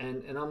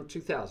 And I'm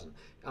 2000.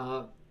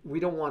 We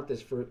don't want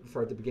this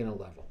for the beginner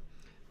level.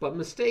 But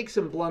mistakes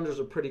and blunders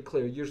are pretty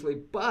clear usually,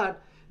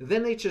 but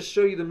then they just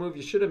show you the move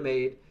you should have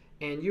made,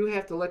 and you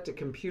have to let the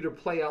computer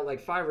play out like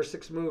 5 or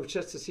 6 moves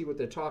just to see what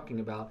they're talking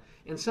about.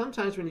 And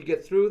sometimes when you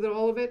get through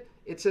all of it,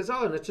 it says,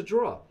 oh, and it's a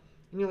draw.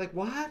 And you're like,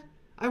 what?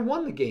 I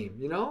won the game,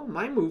 you know?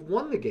 My move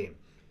won the game.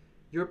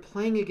 You're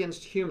playing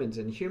against humans,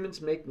 and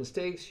humans make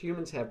mistakes.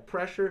 Humans have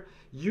pressure.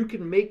 You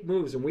can make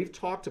moves, and we've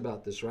talked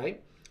about this,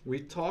 right?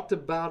 We've talked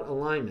about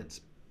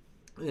alignments,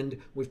 and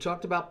we've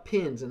talked about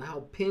pins and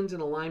how pins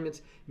and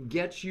alignments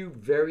get you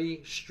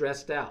very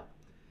stressed out.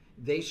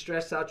 They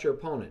stress out your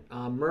opponent.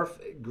 Murph,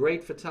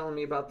 great for telling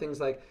me about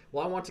things like,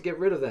 well, I want to get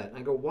rid of that. And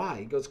I go, why?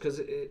 He goes, because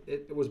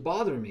it was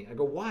bothering me. I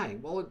go, why?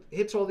 Well, it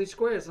hits all these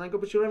squares. And I go,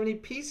 but you don't have any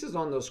pieces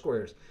on those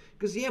squares. He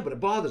goes, yeah, but it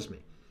bothers me.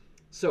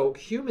 So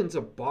humans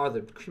are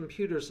bothered.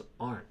 Computers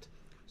aren't.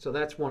 So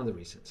that's one of the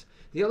reasons.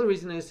 The other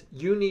reason is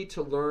you need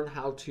to learn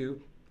how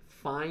to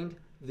find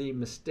the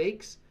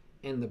mistakes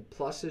and the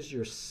pluses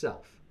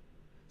yourself.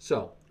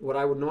 So what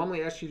I would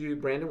normally ask you to do,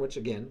 Brandon, which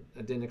again,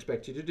 I didn't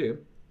expect you to do,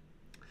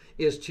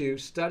 is to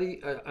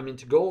study,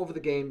 to go over the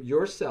game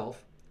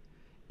yourself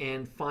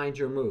and find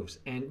your moves.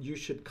 And you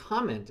should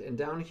comment, and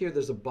down here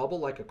there's a bubble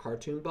like a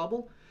cartoon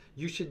bubble.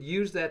 You should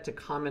use that to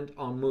comment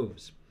on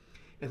moves.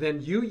 And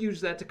then you use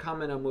that to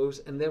comment on moves,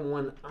 and then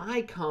when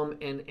I come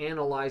and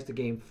analyze the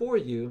game for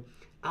you,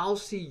 I'll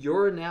see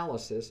your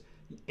analysis,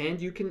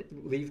 and you can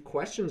leave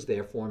questions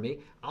there for me.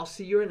 I'll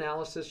see your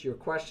analysis, your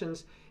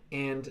questions,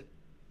 and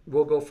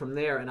we'll go from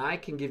there, and I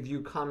can give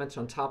you comments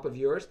on top of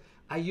yours.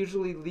 I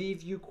usually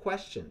leave you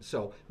questions.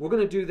 So we're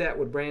going to do that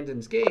with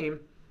Brandon's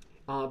game,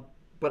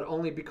 but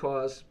only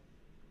because,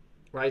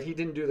 right, he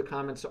didn't do the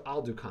comments, so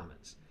I'll do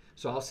comments.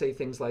 So I'll say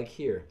things like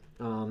here,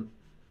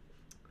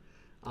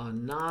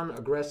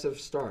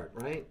 non-aggressive start,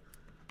 right?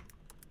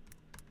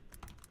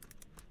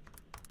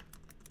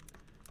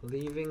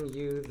 Leaving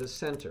you the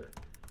center.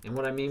 And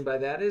what I mean by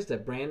that is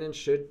that Brandon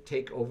should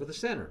take over the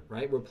center,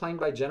 right? We're playing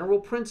by general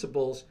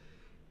principles.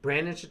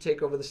 Brandon should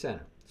take over the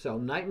center. So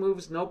knight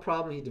moves, no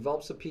problem. He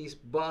develops a piece,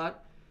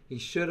 but he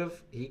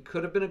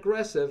could have been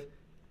aggressive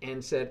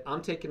and said,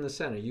 I'm taking the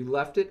center. You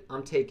left it,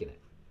 I'm taking it.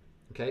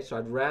 Okay, so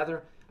I'd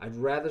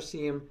rather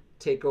see him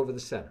take over the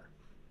center.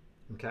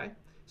 Okay,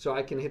 so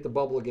I can hit the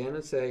bubble again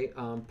and say,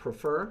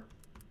 prefer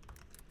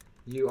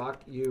you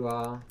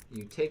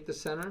take the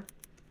center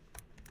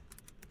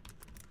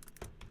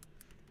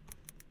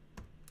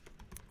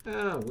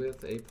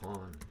with a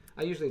pawn.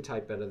 I usually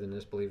type better than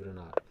this, believe it or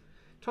not.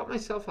 Taught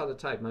myself how to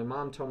type. My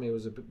mom told me it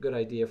was a good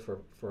idea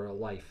for a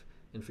life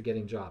and for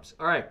getting jobs.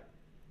 All right.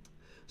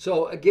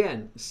 So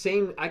again,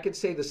 I could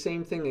say the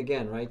same thing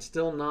again, right?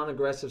 Still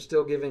non-aggressive,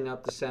 still giving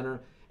up the center.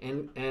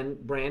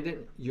 And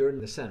Brandon, you're in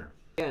the center.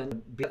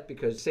 Again,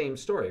 because same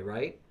story,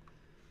 right?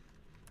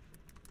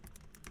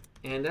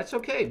 And that's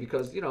okay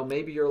because, you know,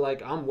 maybe you're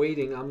like, I'm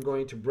waiting, I'm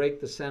going to break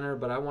the center,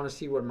 but I want to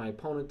see what my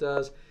opponent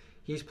does.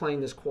 He's playing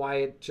this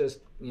quiet,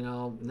 just, you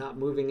know, not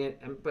moving it.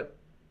 But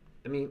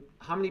I mean,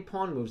 how many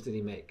pawn moves did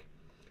he make?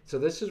 So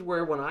this is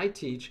where when I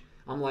teach,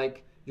 I'm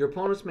like, your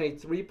opponent's made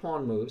 3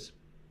 pawn moves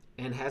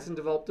and hasn't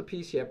developed a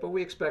piece yet, but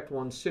we expect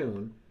one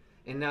soon.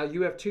 And now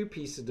you have 2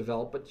 pieces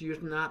developed, but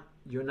you're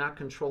not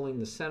controlling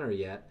the center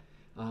yet.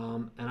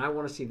 And I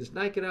want to see this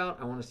knight get out.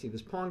 I want to see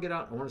this pawn get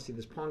out. I want to see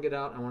this pawn get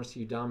out. I want to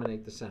see you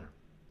dominate the center.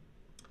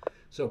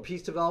 So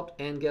piece developed,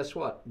 and guess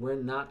what? We're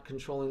not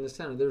controlling the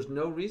center. There's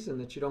no reason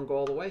that you don't go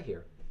all the way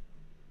here,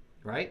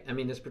 right? I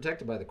mean, it's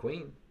protected by the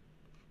queen.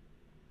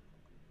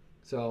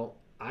 So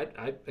I'd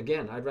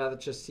rather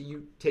just see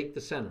you take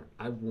the center.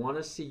 I want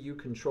to see you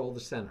control the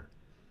center.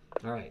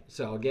 All right.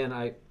 So again,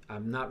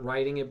 I'm not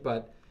writing it,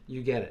 but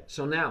you get it.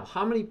 So now,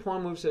 how many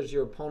pawn moves has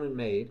your opponent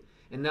made?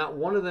 And not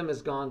one of them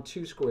has gone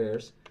 2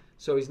 squares.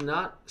 So he's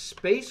not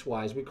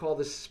space-wise. We call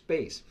this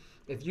space.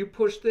 If you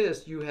push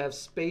this, you have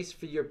space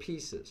for your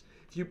pieces.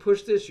 If you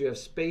push this, you have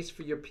space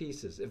for your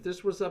pieces. If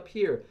this was up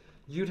here,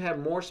 you'd have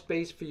more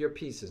space for your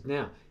pieces.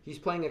 Now, he's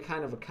playing a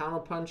kind of a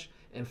counterpunch.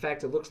 In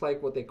fact, it looks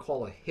like what they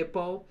call a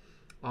hippo,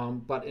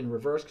 but in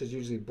reverse, because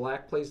usually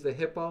black plays the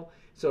hippo.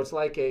 So it's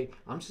like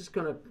I'm just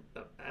going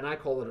to, and I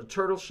call it a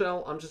turtle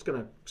shell. I'm just going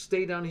to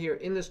stay down here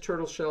in this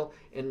turtle shell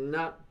and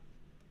not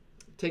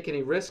take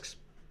any risks.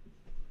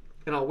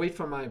 And I'll wait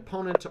for my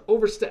opponent to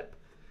overstep.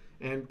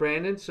 And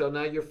Brandon, so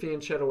now you're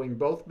fianchettoing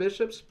both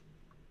bishops,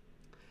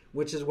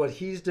 which is what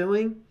he's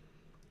doing.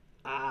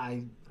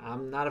 I'm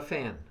not a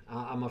fan.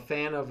 I'm a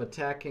fan of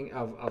attacking,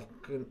 of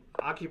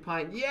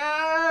occupying.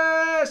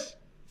 Yes!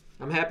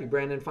 I'm happy,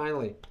 Brandon,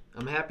 finally.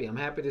 I'm happy. I'm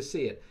happy to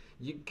see it.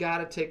 You got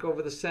to take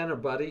over the center,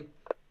 buddy.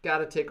 Got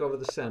to take over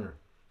the center.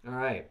 All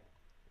right.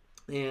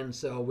 And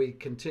so we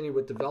continue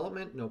with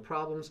development. No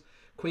problems.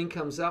 Queen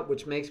comes up,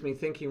 which makes me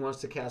think he wants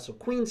to castle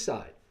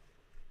queenside.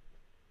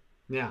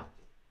 Now,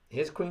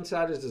 his queen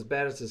side is as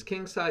bad as his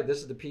king side. This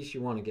is the piece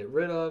you want to get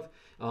rid of.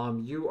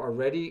 You are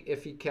ready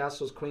if he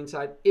castles queen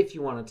side, if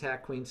you want to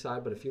attack queen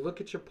side. But if you look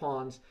at your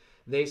pawns,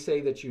 they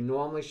say that you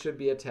normally should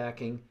be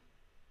attacking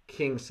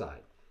king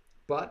side.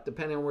 But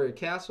depending on where your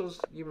castle's,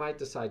 you might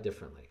decide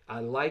differently. I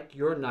like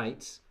your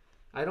knights.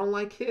 I don't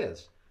like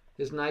his.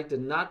 His knight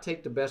did not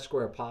take the best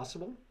square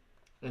possible,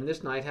 and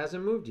this knight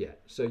hasn't moved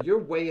yet. So you're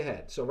way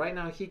ahead. So right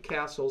now he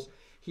castles.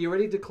 He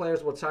already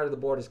declares what side of the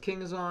board his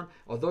king is on.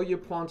 Although your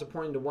pawns are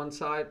pointing to one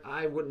side,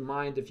 I wouldn't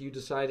mind if you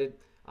decided,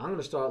 I'm going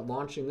to start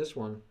launching this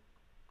one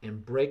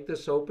and break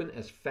this open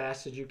as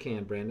fast as you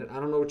can, Brandon. I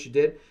don't know what you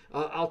did.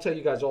 I'll tell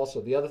you guys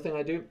also. The other thing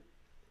I do,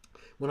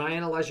 when I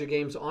analyze your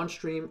games on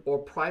stream or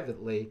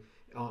privately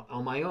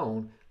on my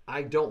own,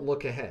 I don't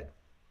look ahead.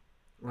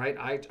 Right?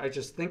 I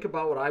just think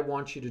about what I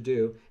want you to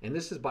do, and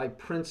this is by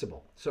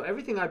principle. So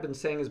everything I've been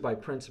saying is by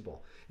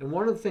principle. And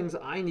one of the things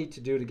I need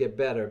to do to get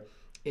better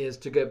is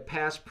to get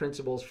past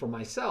principles for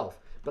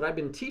myself. But I've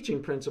been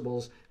teaching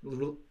principles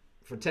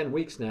for 10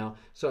 weeks now,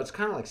 so it's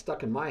kind of like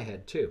stuck in my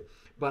head too.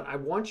 But I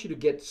want you to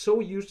get so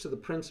used to the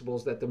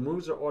principles that the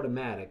moves are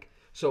automatic.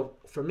 So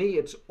for me,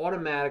 it's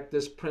automatic,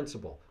 this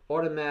principle.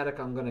 Automatic,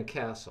 I'm going to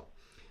castle.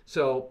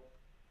 So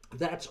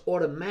that's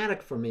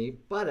automatic for me,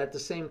 but at the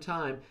same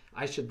time,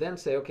 I should then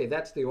say, okay,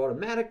 that's the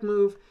automatic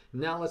move.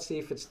 Now let's see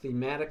if it's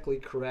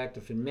thematically correct,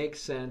 if it makes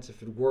sense,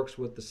 if it works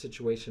with the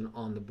situation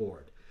on the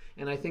board.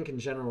 And I think in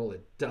general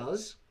it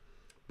does.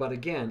 But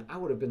again, I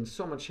would have been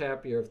so much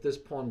happier if this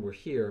pawn were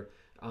here,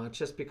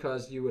 just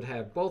because you would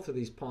have both of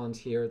these pawns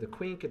here. The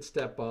queen could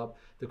step up.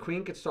 The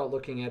queen could start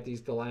looking at these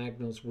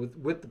diagonals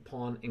with the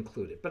pawn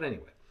included. But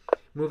anyway,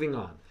 moving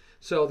on.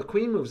 So the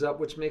queen moves up,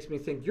 which makes me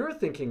think you're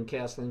thinking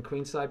castling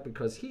queenside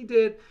because he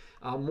did.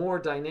 A more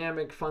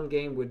dynamic, fun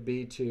game would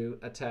be to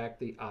attack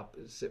the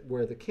opposite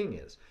where the king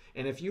is.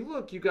 And if you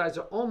look, you guys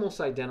are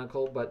almost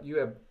identical, but you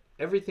have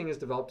everything is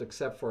developed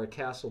except for a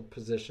castle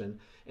position.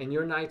 And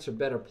your knights are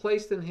better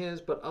placed than his,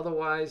 but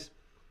otherwise,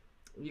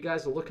 you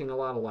guys are looking a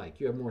lot alike.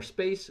 You have more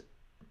space,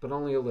 but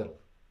only a little.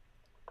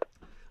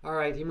 All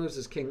right, he moves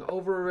his king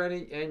over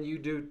already, and you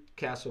do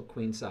castle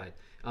queenside.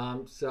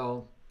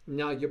 So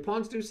now your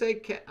pawns do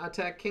say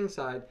attack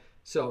kingside.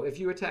 So if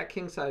you attack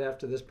kingside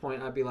after this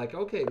point, I'd be like,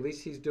 okay, at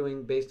least he's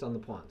doing based on the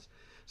pawns.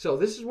 So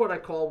this is what I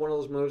call one of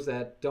those moves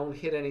that don't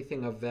hit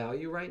anything of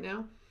value right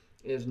now.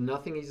 There's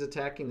nothing he's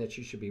attacking that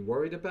you should be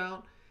worried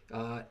about.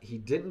 He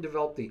didn't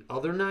develop the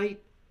other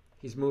knight.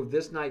 He's moved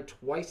this knight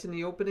twice in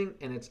the opening,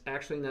 and it's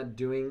actually not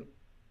doing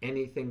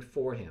anything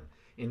for him.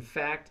 In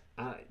fact,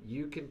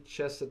 you can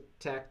just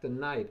attack the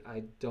knight.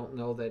 I don't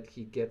know that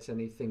he gets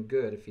anything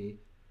good if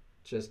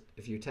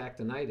you attack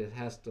the knight, it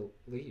has to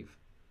leave.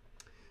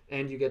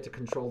 And you get to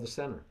control the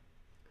center.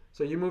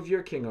 So you move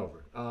your king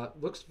over.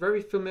 Looks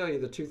very familiar,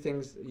 the two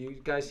things. You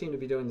guys seem to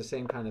be doing the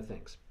same kind of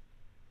things.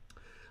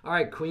 All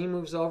right, queen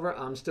moves over.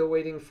 I'm still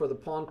waiting for the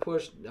pawn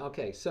push.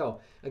 Okay, so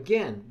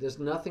again, there's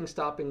nothing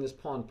stopping this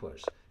pawn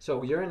push.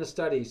 So you're in a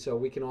study, so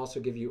we can also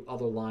give you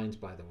other lines,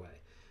 by the way.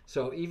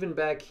 So even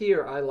back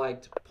here, I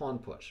liked pawn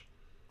push.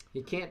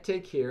 He can't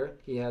take here.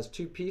 He has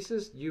two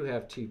pieces. You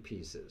have two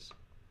pieces.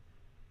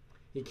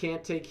 He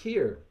can't take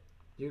here.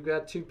 You've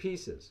got two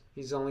pieces.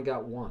 He's only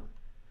got one.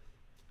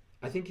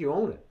 I think you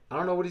own it. I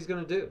don't know what he's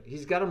going to do.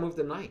 He's got to move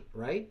the knight,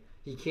 right?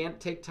 He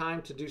can't take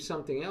time to do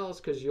something else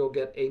because you'll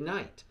get a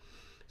knight.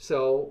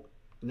 So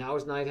now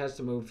his knight has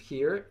to move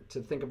here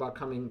to think about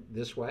coming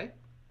this way.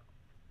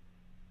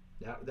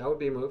 That would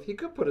be a move. He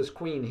could put his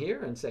queen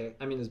here and say,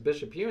 his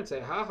bishop here and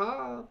say, ha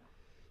ha,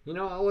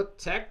 I'll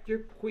attack your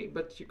queen,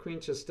 but your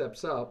queen just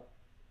steps up.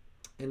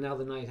 And now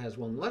the knight has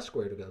one less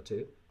square to go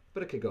to,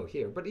 but it could go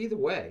here. But either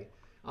way,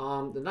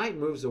 the knight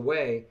moves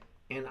away,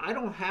 and I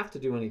don't have to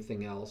do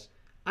anything else.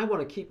 I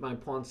want to keep my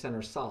pawn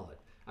center solid.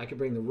 I could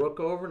bring the rook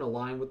over and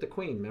align with the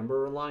queen.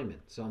 Remember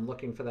alignment. So I'm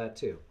looking for that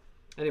too.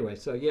 Anyway,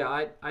 so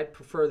yeah, I'd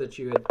prefer that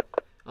you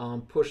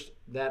had pushed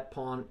that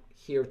pawn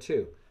here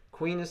too.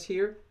 Queen is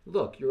here.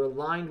 Look, you're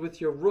aligned with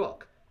your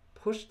rook.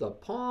 Push the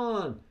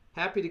pawn.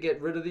 Happy to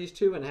get rid of these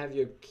two and have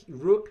your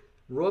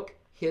rook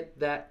hit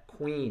that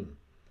queen.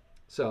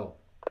 So,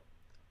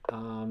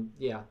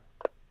 yeah.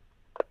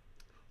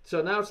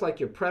 So now it's like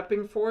you're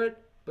prepping for it,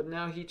 but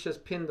now he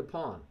just pinned the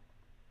pawn.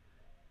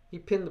 He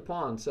pinned the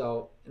pawn,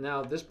 so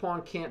now this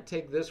pawn can't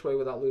take this way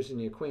without losing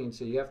your queen,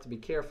 so you have to be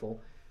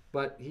careful.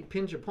 But he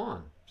pinned your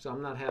pawn, so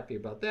I'm not happy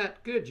about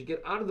that. Good, you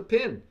get out of the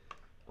pin.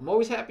 I'm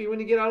always happy when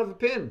you get out of a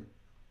pin,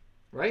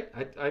 right?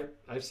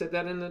 I've said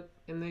that in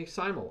the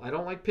Simul. I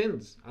don't like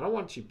pins. I don't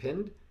want you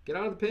pinned. Get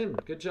out of the pin.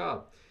 Good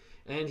job.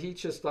 And he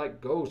just like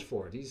goes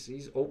for it.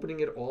 He's opening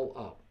it all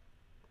up.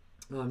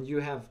 You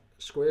have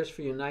squares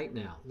for your knight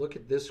now. Look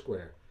at this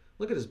square.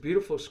 Look at this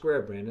beautiful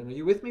square, Brandon. Are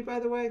you with me, by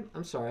the way?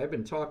 I'm sorry, I've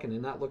been talking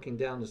and not looking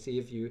down to see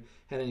if you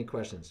had any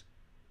questions.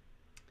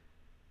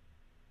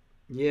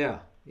 Yeah.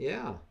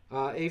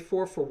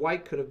 A4 for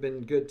white could have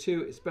been good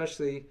too,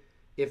 especially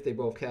if they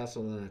both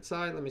castled on that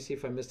side. Let me see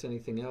if I missed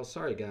anything else.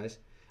 Sorry, guys.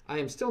 I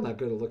am still not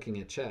good at looking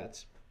at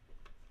chats.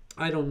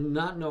 I do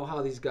not know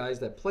how these guys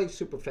that play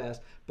super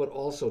fast, but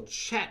also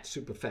chat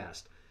super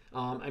fast.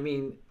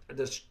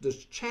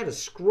 The chat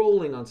is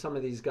scrolling on some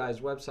of these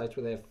guys' websites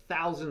where they have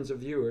thousands of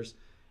viewers,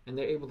 and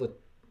they're able to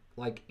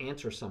like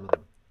answer some of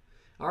them.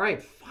 All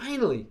right,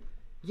 finally,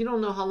 You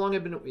don't know how long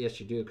I've been, yes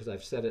you do because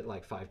I've said it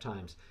like 5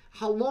 times.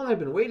 How long I've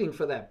been waiting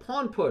for that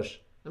pawn push.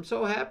 I'm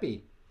so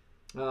happy.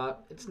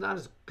 It's not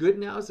as good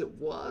now as it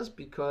was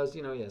because,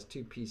 you know, he has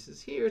 2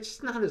 pieces here. It's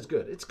just not as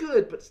good. It's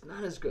good, but it's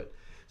not as good.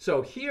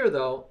 So here,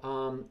 though,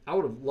 I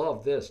would have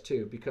loved this,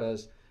 too,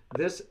 because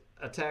this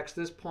attacks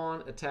this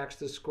pawn, attacks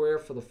this square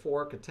for the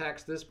fork,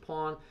 attacks this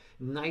pawn.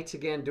 Knight's,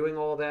 again, doing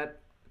all that,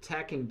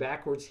 attacking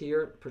backwards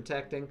here,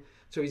 protecting.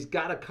 So he's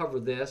got to cover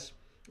this.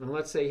 And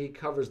let's say he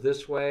covers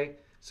this way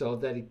so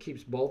that he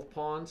keeps both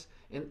pawns.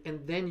 And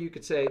then you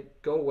could say,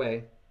 go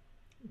away,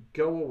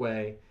 go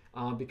away.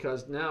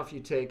 Because now if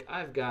you take,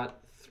 I've got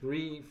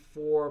 3,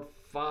 4,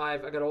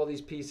 5, I got all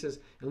these pieces,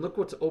 and look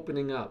what's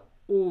opening up.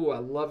 Ooh,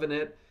 I'm loving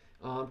it.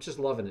 Just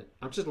loving it.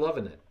 I'm just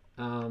loving it.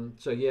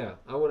 So yeah,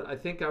 I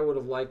think I would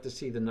have liked to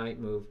see the knight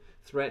move,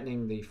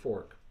 threatening the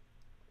fork.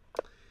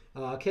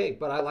 Okay,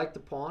 but I like the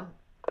pawn,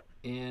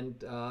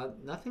 and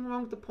nothing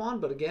wrong with the pawn.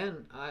 But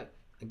again,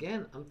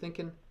 I'm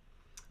thinking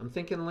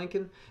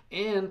Lincoln,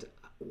 and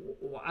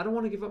I don't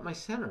want to give up my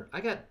center. I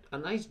got a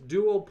nice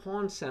dual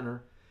pawn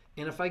center.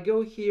 And if I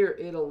go here,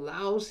 it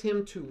allows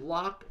him to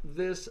lock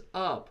this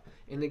up.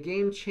 And the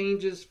game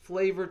changes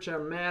flavor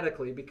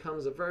dramatically. It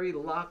becomes a very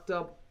locked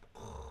up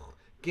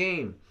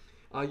game.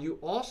 You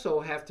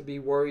also have to be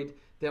worried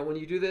that when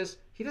you do this,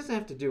 he doesn't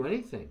have to do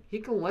anything. He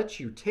can let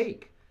you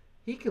take.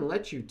 He can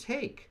let you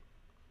take.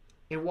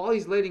 And while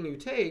he's letting you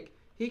take,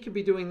 he could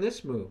be doing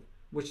this move,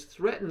 which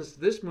threatens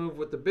this move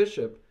with the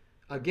bishop.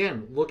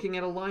 Again, looking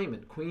at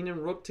alignment. Queen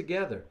and rook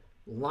together.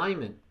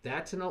 Alignment.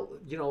 That's an,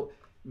 you know,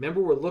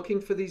 remember, we're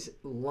looking for these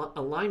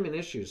alignment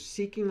issues,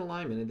 seeking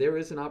alignment, and there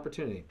is an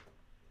opportunity.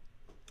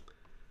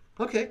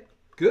 Okay,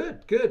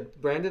 good,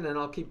 Brandon, and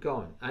I'll keep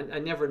going. I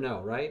never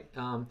know, right?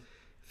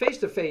 Face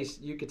to face,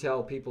 you could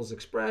tell people's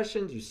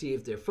expressions. You see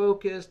if they're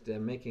focused, they're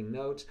making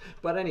notes.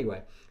 But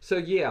anyway, so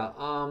yeah,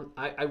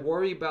 I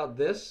worry about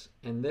this,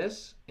 and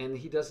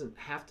he doesn't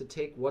have to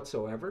take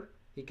whatsoever.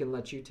 He can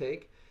let you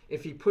take.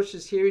 If he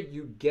pushes here,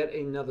 you get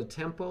another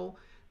tempo,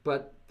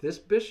 but this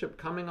bishop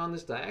coming on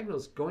this diagonal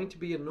is going to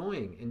be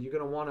annoying, and you're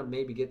going to want to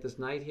maybe get this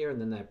knight here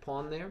and then that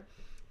pawn there,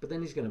 but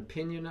then he's going to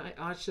pin your knight.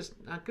 Oh, it's just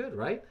not good,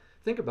 right?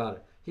 Think about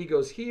it. He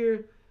goes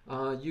here,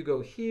 you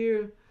go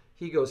here,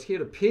 he goes here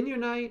to pin your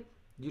knight.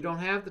 You don't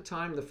have the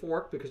time to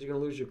fork because you're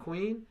going to lose your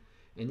queen,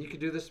 and you could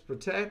do this to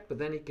protect, but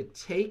then he could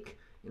take,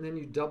 and then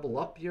you double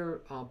up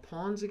your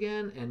pawns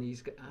again, and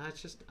he's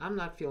it's just, I'm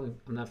not feeling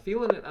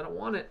it. I don't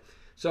want it.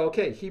 So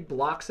okay, he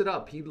blocks it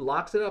up. He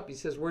locks it up. He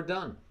says, we're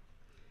done.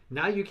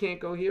 Now you can't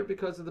go here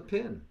because of the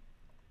pin.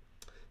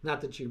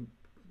 Not that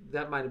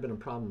that might have been a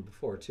problem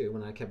before too,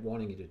 when I kept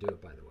wanting you to do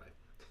it, by the way.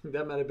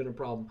 That might have been a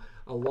problem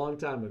a long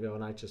time ago,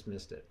 and I just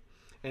missed it.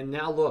 And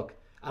now look,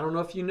 I don't know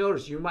if you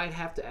noticed, you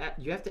have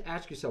to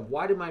ask yourself,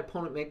 why did my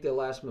opponent make their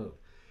last move?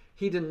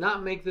 He did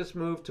not make this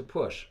move to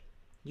push.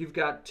 You've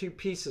got 2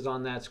 pieces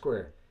on that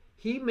square.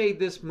 He made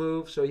this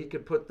move so he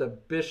could put the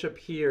bishop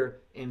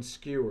here and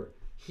skewer.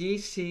 He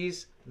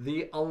sees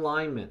the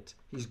alignment.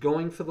 He's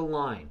going for the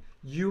line.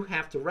 You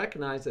have to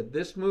recognize that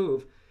this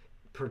move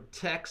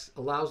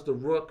allows the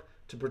rook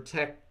to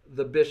protect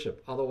the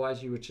bishop.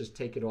 Otherwise, you would just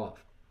take it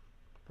off,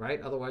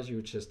 right? Otherwise, you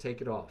would just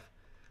take it off.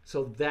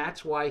 So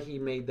that's why he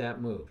made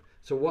that move.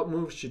 So what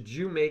move should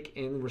you make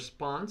in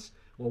response?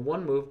 Well,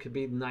 one move could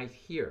be knight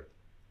here.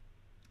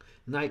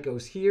 Knight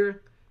goes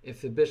here.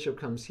 If the bishop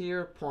comes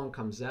here, pawn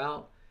comes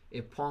out.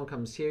 If pawn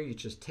comes here, you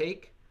just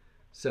take.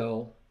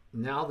 So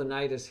now the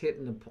knight is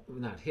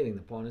not hitting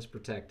the pawn, is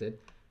protected.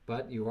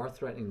 But you are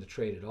threatening to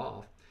trade it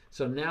off.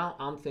 So now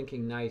I'm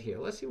thinking knight here.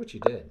 Let's see what you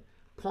did.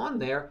 Pawn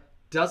there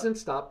doesn't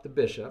stop the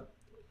bishop,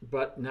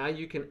 but now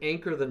you can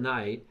anchor the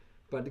knight.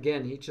 But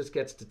again, he just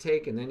gets to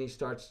take, and then he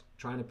starts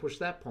trying to push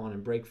that pawn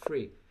and break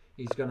free.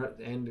 He's going to,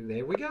 and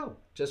there we go.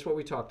 Just what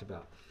we talked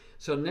about.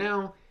 So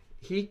now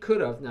he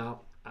could have,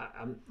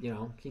 you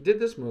know, he did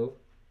this move.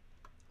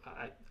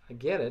 I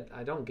get it.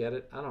 I don't get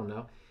it. I don't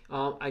know.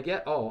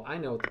 I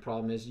know what the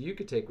problem is. You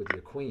could take with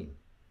your queen.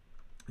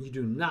 You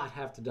do not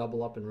have to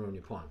double up and ruin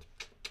your pawns.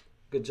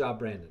 Good job,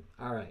 Brandon.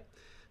 All right.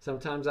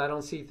 Sometimes I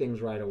don't see things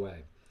right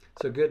away.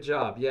 So good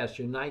job. Yes,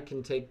 your knight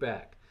can take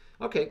back.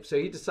 Okay, so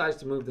he decides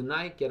to move the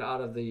knight, get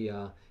out of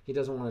the, he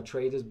doesn't want to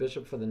trade his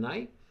bishop for the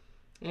knight.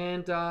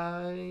 And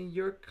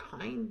you're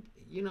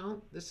you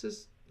know, this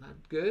is not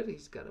good.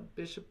 He's got a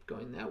bishop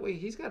going that way.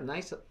 He's got a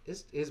nice,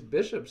 his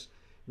bishops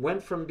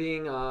went from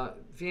being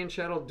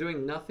fianchetto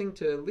doing nothing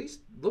to at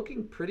least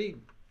looking pretty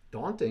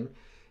daunting.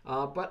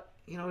 But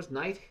you know, his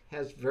knight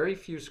has very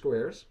few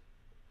squares,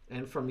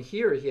 and from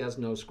here he has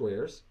no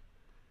squares.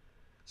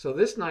 So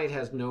this knight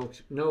has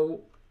no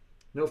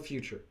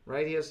future,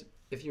 right? He has,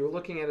 if you're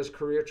looking at his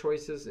career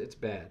choices, it's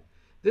bad.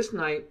 This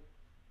knight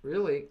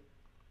really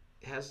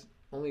has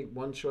only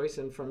one choice,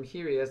 and from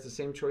here he has the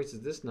same choice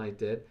as this knight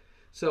did.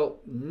 So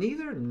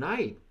neither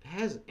knight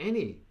has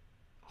any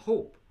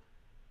hope.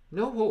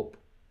 No hope.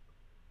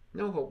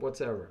 No hope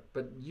whatsoever.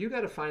 But you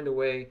got to find a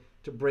way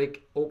to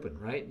break open,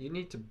 right? You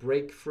need to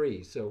break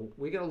free. So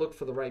we got to look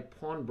for the right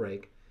pawn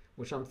break,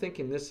 which I'm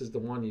thinking this is the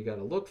one you got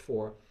to look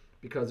for,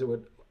 because it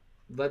would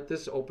let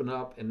this open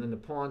up, and then the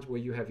pawns where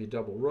you have your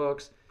double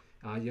rooks.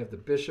 You have the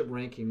bishop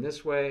ranking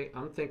this way.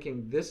 I'm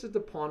thinking this is the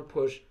pawn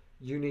push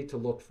you need to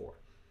look for.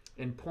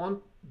 And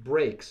pawn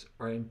breaks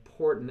are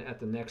important at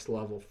the next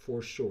level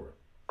for sure.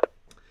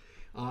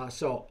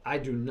 So I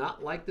do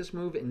not like this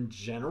move in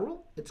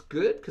general. It's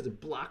good because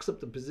it blocks up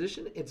the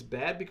position. It's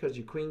bad because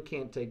your queen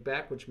can't take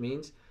back, which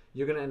means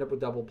you're going to end up with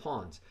double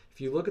pawns.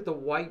 If you look at the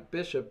white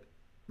bishop,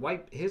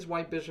 his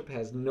white bishop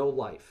has no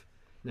life.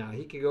 Now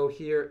he could go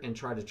here and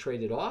try to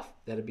trade it off.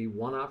 That'd be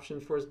one option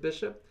for his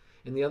bishop.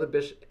 And the other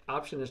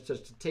option is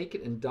just to take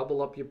it and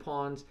double up your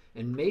pawns.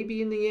 And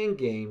maybe in the end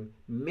game,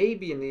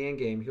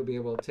 he'll be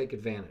able to take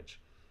advantage.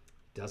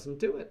 Doesn't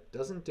do it.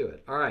 Doesn't do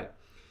it. All right.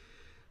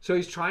 So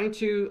he's trying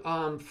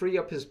to free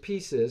up his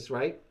pieces,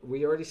 right?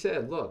 We already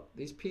said, look,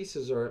 these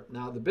pieces are,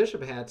 now the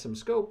bishop had some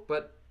scope,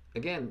 but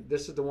again,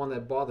 this is the one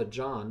that bothered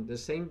John. The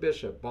same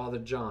bishop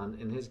bothered John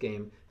in his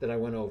game that I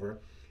went over.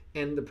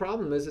 And the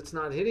problem is it's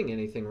not hitting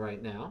anything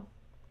right now.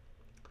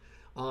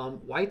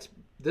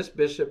 This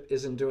bishop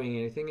isn't doing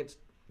anything. It's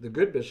the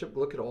good bishop.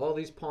 Look at all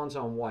these pawns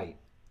on white.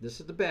 This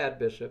is the bad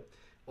bishop.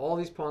 All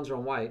these pawns are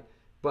on white,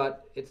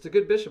 but it's the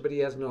good bishop, but he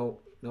has no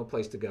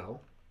place to go.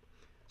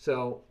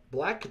 So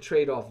black could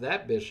trade off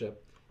that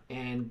bishop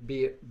and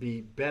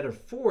be better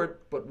for it,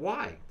 but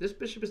why? This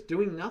bishop is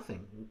doing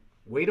nothing.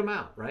 Wait him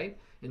out, right?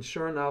 And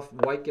sure enough,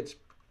 white gets,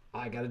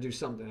 I got to do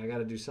something. I got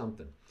to do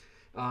something.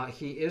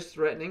 He is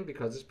threatening,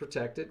 because it's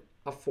protected,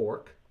 a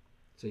fork.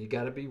 So you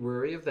got to be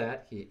wary of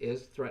that. He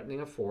is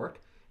threatening a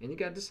fork, and you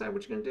got to decide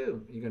what you're going to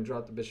do. You're going to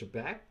drop the bishop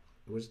back.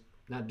 It was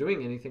not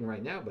doing anything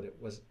right now, but it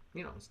was,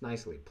 it's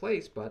nicely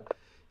placed, but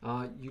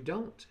you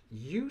don't.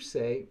 You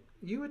say,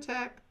 you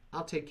attack,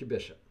 I'll take your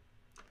bishop.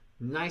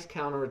 Nice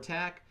counter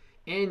attack,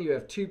 and you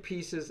have two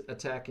pieces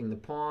attacking the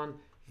pawn.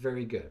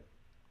 Very good.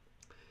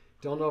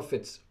 Don't know if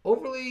it's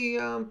overly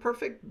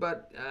perfect,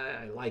 but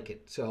I like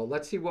it. So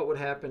let's see what would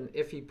happen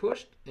if he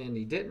pushed, and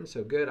he didn't.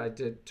 So good. I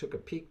took a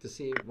peek to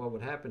see what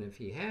would happen if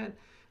he had.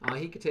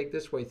 He could take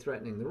this way,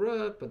 threatening the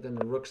rook, but then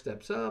the rook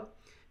steps up.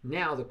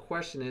 Now the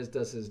question is,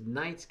 does his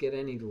knights get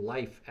any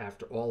life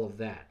after all of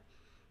that?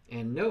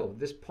 And no,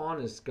 this pawn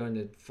is going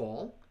to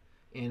fall.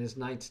 And his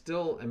knights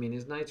still,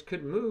 his knights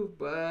could move,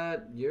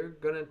 but you're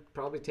going to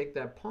probably take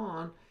that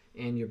pawn,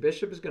 and your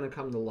bishop is going to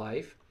come to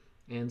life.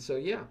 And so,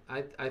 yeah,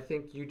 I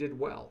think you did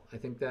well. I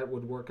think that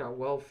would work out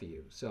well for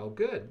you. So,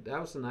 good.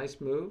 That was a nice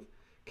move.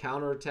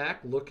 Counterattack,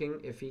 looking,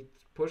 if he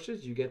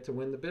pushes, you get to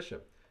win the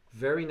bishop.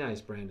 Very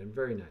nice, Brandon.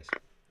 Very nice.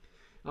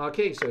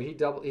 Okay, so he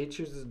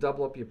chooses to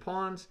double up your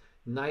pawns.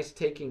 Nice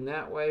taking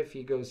that way. If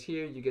he goes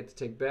here, you get to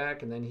take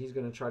back, and then he's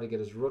going to try to get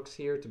his rooks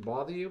here to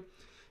bother you.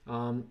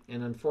 And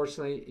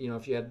unfortunately,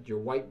 if you had your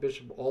white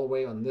bishop all the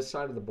way on this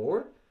side of the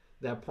board,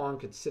 that pawn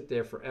could sit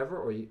there forever,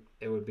 or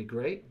it would be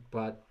great,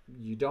 but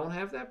you don't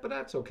have that, but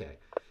that's okay.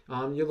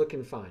 You're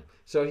looking fine.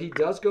 So he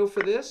does go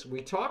for this.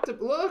 We talked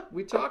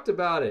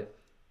about it,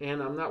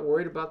 and I'm not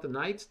worried about the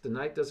knights. The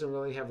knight doesn't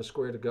really have a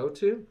square to go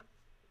to.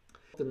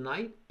 The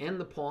knight and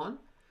the pawn,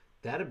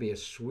 that'd be a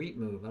sweet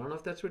move. I don't know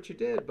if that's what you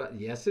did, but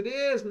yes, it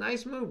is.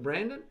 Nice move,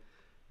 Brandon.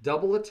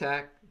 Double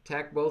attack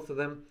both of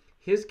them.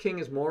 His king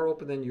is more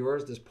open than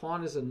yours. This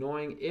pawn is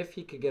annoying if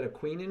he could get a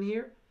queen in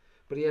here,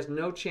 but he has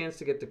no chance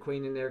to get the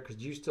queen in there because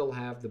you still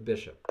have the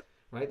bishop,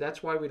 right?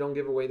 That's why we don't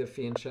give away the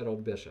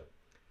fianchetto bishop.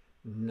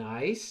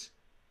 Nice,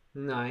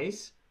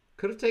 nice.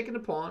 Could have taken the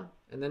pawn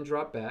and then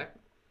dropped back.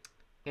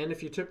 And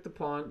if you took the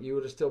pawn, you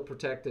would have still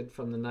protected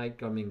from the knight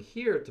coming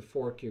here to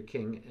fork your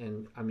king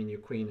and, your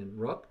queen and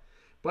rook.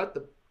 But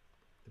the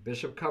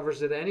bishop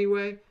covers it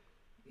anyway.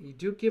 You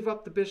do give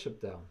up the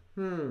bishop, though.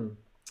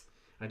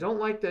 I don't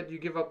like that you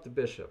give up the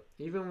bishop.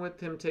 Even with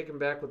him taking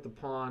back with the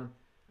pawn,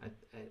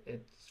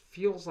 it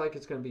feels like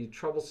it's going to be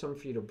troublesome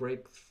for you to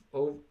break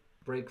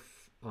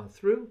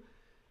through.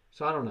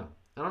 So I don't know.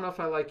 I don't know if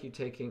I like you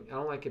taking, I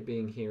don't like it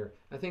being here.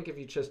 I think if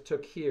you just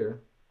took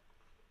here,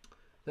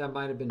 that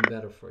might have been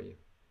better for you.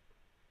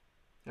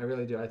 I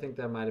really do. I think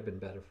that might have been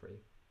better for you.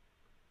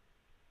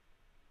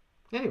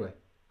 Anyway,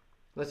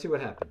 let's see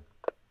what happened.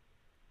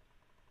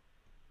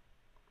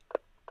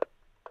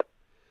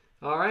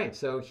 All right,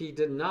 so he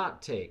did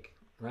not take,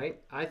 right?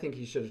 I think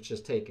he should have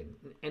just taken.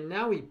 And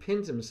now he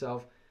pins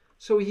himself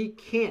so he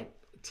can't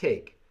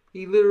take.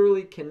 He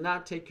literally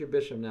cannot take your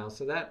bishop now.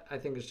 So that, I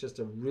think, is just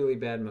a really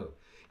bad move.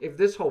 If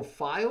this whole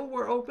file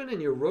were open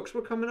and your rooks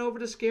were coming over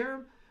to scare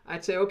him,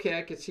 I'd say, okay,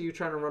 I could see you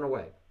trying to run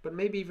away. But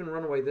maybe even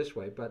run away this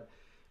way. But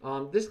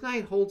this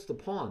knight holds the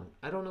pawn.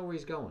 I don't know where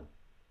he's going.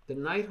 The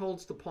knight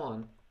holds the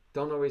pawn.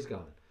 Don't know where he's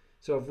going.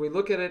 So if we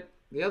look at it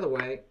the other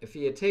way, if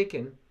he had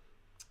taken,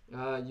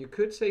 you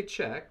could say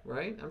check,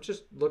 right? I'm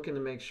just looking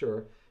to make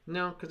sure.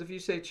 No, because if you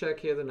say check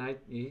here, the knight,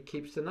 he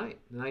keeps the knight.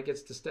 The knight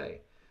gets to stay.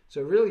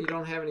 So really, you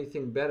don't have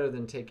anything better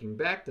than taking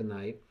back the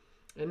knight.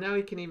 And now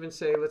he can even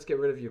say, let's get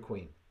rid of your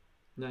queen.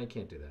 No, you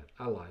can't do that.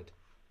 I lied.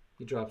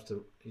 He drops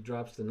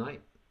the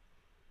knight.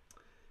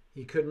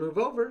 He could move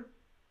over.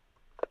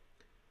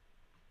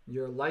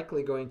 You're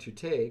likely going to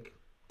take,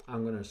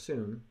 I'm going to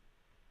assume,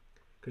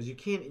 because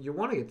you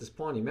want to get this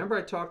pawn. Remember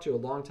I talked to you a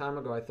long time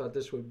ago, I thought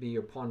this would be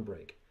your pawn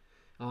break.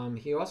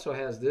 He also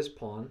has this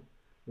pawn,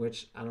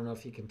 which I don't know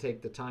if he can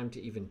take the time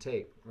to even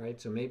take, right?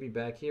 So maybe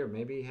back here,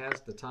 maybe he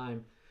has the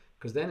time,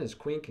 because then his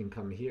queen can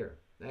come here.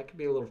 That could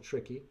be a little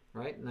tricky,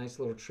 right? Nice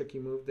little tricky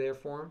move there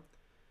for him.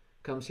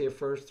 Comes here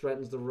first,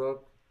 threatens the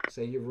rook.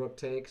 Say your rook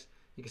takes.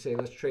 You can say,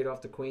 let's trade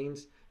off the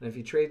queens. And if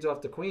he trades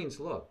off the queens,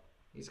 look,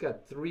 he's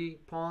got 3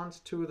 pawns.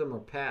 2 of them are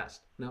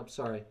passed. Nope,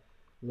 sorry.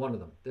 1 of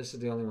them. This is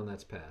the only one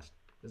that's passed.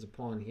 There's a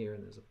pawn here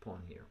and there's a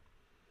pawn here.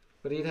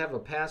 But he'd have a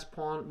passed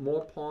pawn,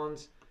 more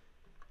pawns.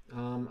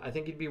 I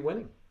think he'd be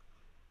winning.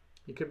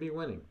 He could be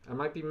winning. I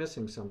might be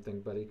missing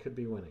something, but he could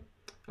be winning.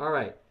 All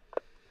right.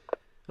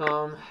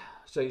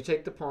 So you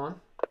take the pawn.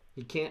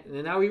 He can't,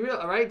 and now he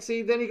all right,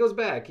 see, then he goes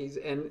back.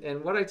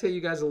 And what I tell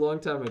you guys a long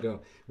time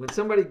ago, when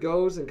somebody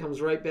goes and comes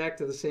right back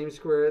to the same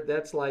square,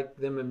 that's like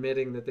them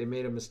admitting that they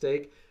made a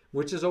mistake,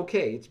 which is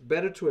okay. It's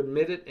better to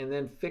admit it and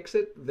then fix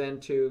it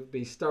than to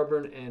be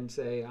stubborn and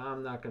say,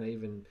 I'm not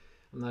even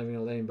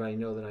gonna let anybody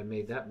know that I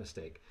made that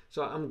mistake.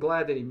 So I'm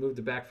glad that he moved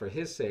it back for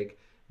his sake,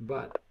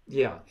 but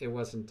yeah, it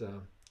wasn't,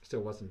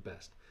 still wasn't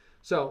best.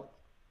 So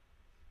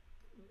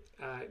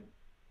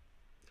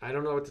I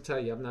don't know what to tell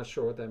you. I'm not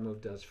sure what that move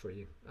does for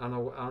you. I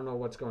don't know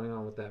what's going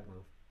on with that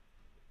move.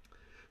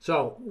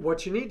 So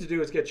what you need to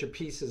do is get your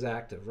pieces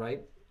active,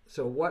 right?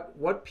 So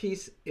what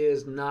piece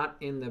is not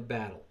in the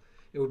battle?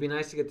 It would be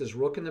nice to get this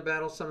rook in the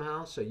battle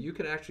somehow, so you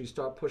could actually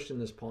start pushing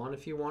this pawn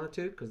if you wanted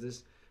to, because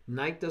this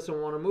knight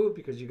doesn't want to move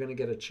because you're going to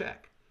get a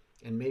check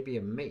and maybe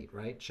a mate,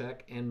 right?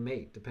 Check and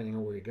mate, depending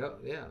on where you go.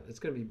 Yeah, it's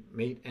going to be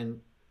mate and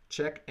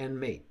check and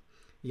mate.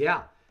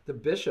 Yeah. The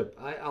bishop,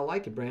 I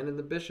like it, Brandon,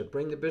 the bishop.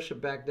 Bring the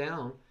bishop back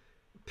down,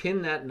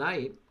 pin that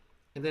knight,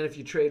 and then if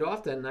you trade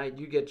off that knight,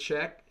 you get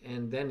check,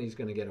 and then he's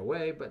going to get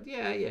away. But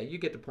yeah, you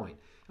get the point.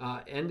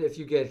 And if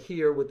you get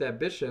here with that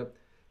bishop,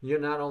 you're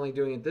not only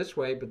doing it this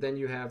way, but then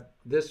you have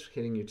this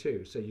hitting you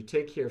too. So you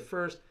take here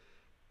first.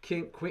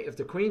 King, queen. If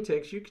the queen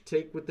takes, you could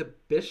take with the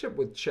bishop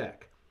with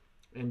check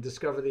and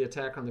discover the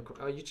attack on the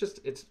queen.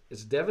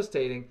 It's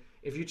devastating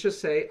if you just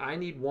say, I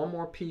need one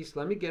more piece.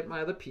 Let me get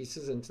my other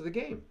pieces into the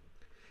game.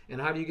 And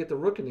how do you get the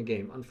rook in the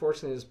game?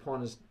 Unfortunately, this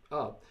pawn is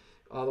up.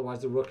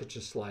 Otherwise, the rook could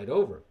just slide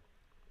over.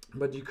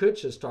 But you could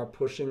just start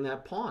pushing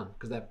that pawn,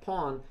 because that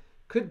pawn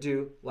could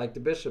do like the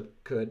bishop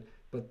could,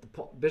 but the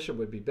bishop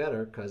would be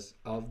better because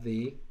of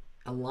the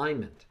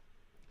alignment.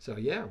 So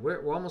yeah,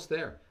 we're almost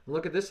there. And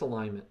look at this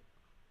alignment.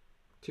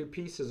 2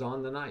 pieces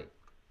on the knight.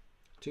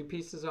 2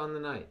 pieces on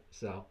the knight.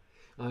 So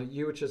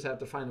you would just have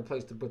to find a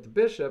place to put the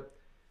bishop,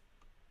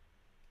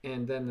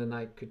 and then the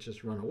knight could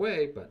just run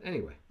away. But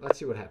anyway, let's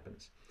see what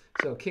happens.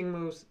 So king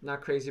moves,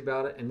 not crazy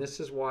about it, and this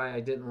is why I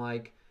didn't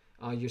like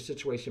your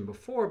situation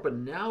before, but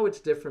now it's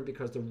different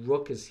because the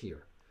rook is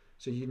here.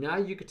 So now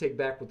you could take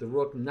back with the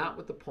rook, not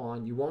with the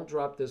pawn. You won't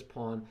drop this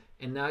pawn,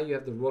 and now you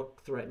have the rook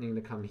threatening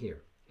to come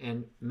here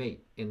and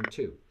mate in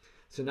 2.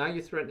 So now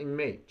you're threatening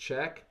mate.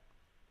 Check,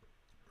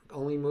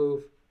 only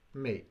move,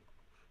 mate.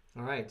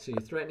 All right, so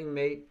you're threatening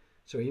mate,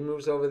 so he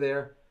moves over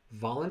there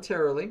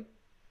voluntarily,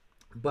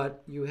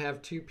 but you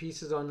have 2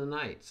 pieces on the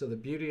knight. So the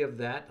beauty of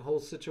that whole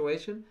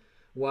situation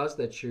was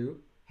that you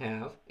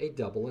have a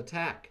double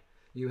attack.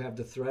 You have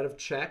the threat of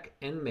check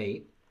and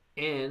mate,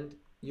 and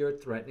you're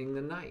threatening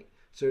the knight.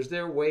 So is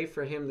there a way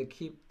for him to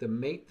keep the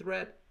mate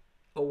threat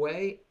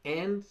away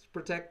and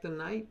protect the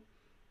knight?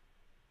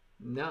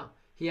 No.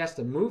 He has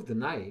to move the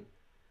knight,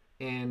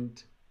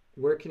 and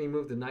where can he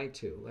move the knight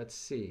to? Let's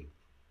see.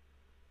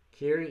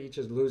 Here he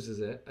just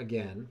loses it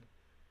again.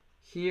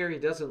 Here he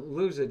doesn't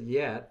lose it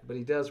yet, but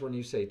he does when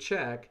you say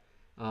check.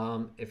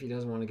 If he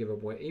doesn't want to give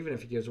away, even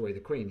if he gives away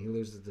the queen, he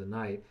loses the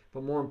knight.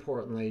 But more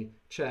importantly,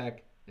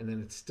 check, and then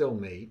it's still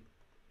mate.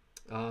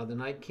 The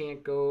knight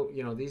can't go,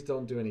 these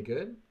don't do any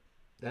good.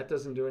 That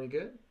doesn't do any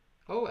good.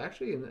 Oh,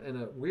 actually, in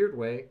a weird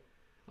way,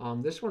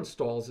 this one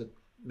stalls it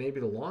maybe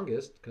the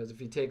longest, because if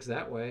he takes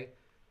that way,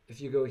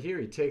 if you go here,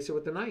 he takes it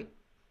with the knight.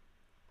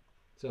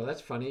 So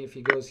that's funny. If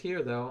he goes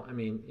here, though,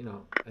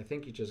 I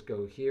think you just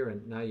go here,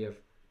 and now you're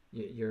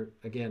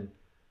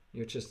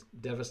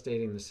just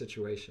devastating the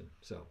situation.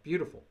 So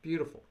beautiful,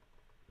 beautiful.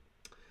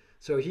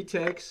 So he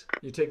takes,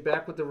 you take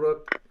back with the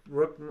rook,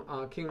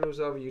 king moves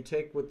over, you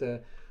take with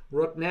the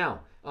rook.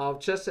 Now,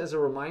 just as a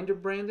reminder,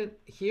 Brandon,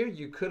 here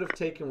you could have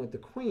taken with the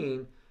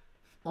queen,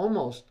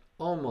 almost,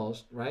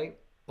 right?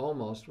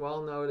 Almost.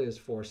 Well, no, it is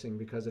forcing,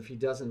 because if he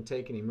doesn't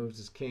take and he moves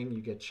his king,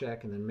 you get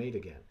check and then mate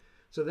again.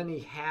 So then he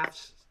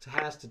has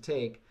to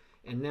take,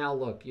 and now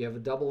look, you have a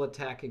double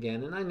attack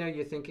again. And I know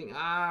you're thinking,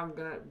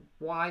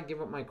 why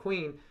give up my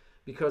queen?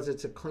 Because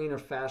it's a cleaner,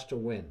 faster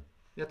win.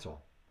 That's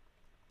all.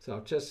 So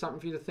just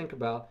something for you to think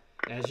about.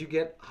 As you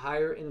get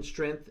higher in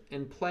strength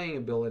and playing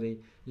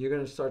ability, you're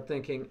going to start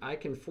thinking, I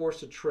can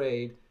force a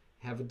trade,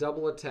 have a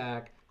double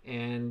attack,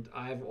 and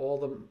I have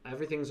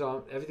everything's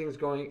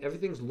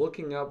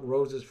looking up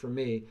roses for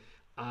me.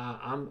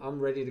 I'm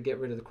ready to get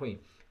rid of the queen.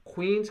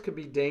 Queens could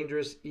be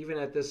dangerous even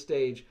at this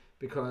stage,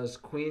 because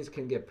queens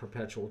can get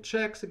perpetual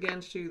checks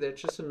against you. They're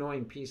just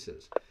annoying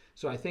pieces.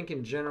 So I think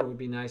in general it would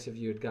be nice if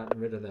you had gotten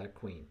rid of that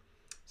queen.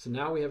 So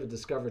now we have a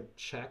discovered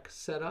check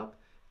set up.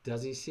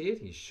 Does he see it?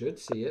 He should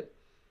see it.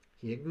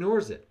 He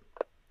ignores it.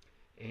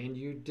 And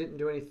you didn't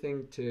do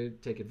anything to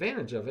take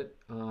advantage of it,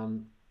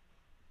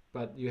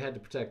 but you had to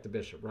protect the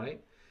bishop,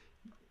 right?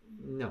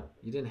 No,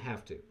 you didn't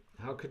have to.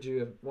 How could you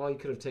have? Well, you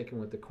could have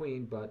taken with the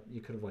queen, but you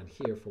could have went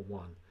here for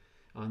one.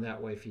 On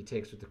that way, if he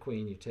takes with the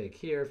queen, you take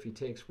here. If he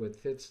takes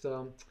with its,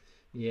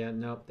 yeah,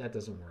 no, that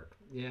doesn't work.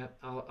 Yeah,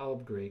 I'll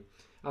agree.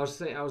 I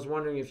was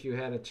wondering if you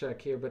had a check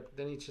here, but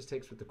then he just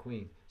takes with the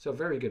queen. So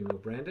very good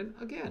move, Brandon.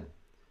 Again,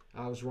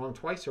 I was wrong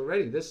twice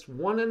already. This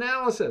one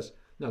analysis.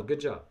 No, good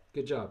job.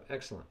 Good job.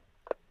 Excellent.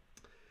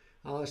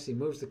 Let's see.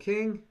 Moves the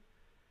king,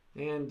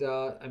 and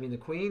I mean the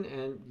queen,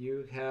 and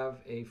you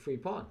have a free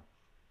pawn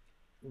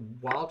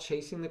while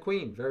chasing the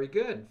queen. Very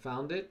good.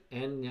 Found it,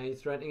 and now you're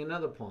threatening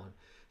another pawn.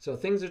 So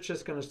things are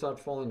just going to start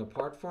falling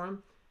apart for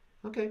him.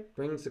 Okay,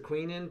 brings the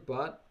queen in,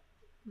 but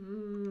I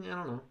don't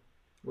know.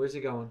 Where's he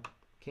going?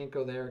 Can't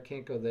go there,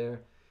 can't go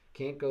there,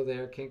 can't go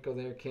there, can't go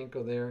there, can't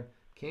go there,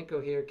 can't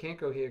go here, can't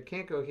go here,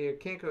 can't go here,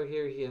 can't go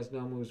here. He has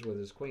no moves with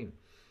his queen.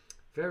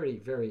 Very,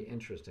 very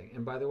interesting.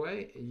 And by the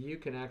way, you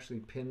can actually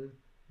pin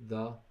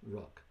the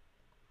rook.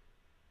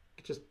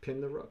 You can just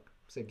pin the rook.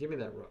 Say, give me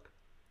that rook.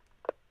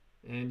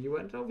 And you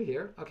went over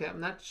here. Okay, I'm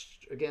not,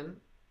 again,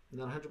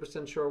 not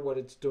 100% sure what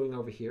it's doing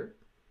over here.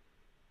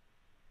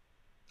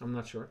 I'm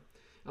not sure.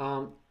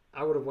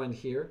 I would have went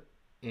here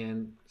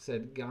and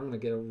said, I'm going to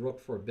get a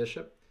rook for a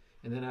bishop.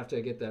 And then after I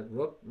get that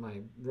rook,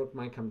 my rook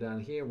might come down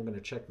here and we're going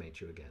to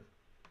checkmate you again.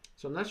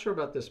 So I'm not sure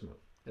about this move.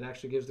 It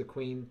actually gives the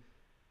queen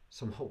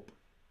some hope.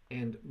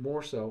 And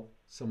more so,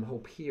 some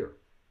hope here,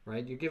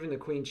 right? You're giving the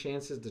queen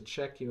chances to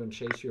check you and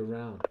chase you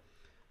around.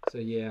 So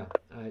yeah,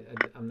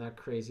 I'm not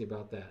crazy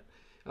about that.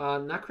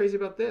 Not crazy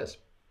about this.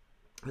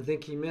 I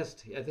think he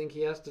missed. I think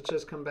he has to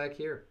just come back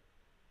here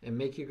and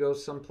make you go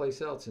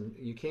someplace else. And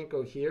you can't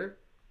go here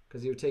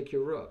because he would take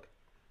your rook.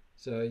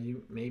 So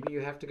maybe you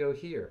have to go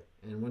here.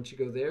 And once you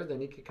go there, then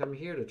he could come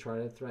here to try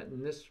to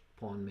threaten this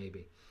pawn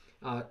maybe.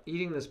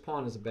 Eating this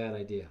pawn is a bad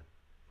idea.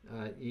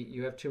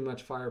 You have too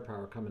much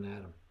firepower coming at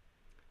him.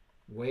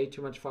 Way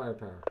too much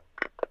firepower.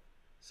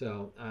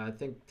 So I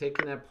think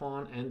taking that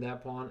pawn and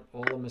that pawn,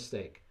 all a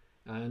mistake.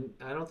 And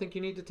I don't think you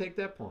need to take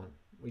that pawn.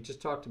 We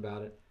just talked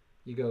about it.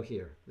 You go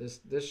here.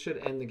 This should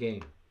end the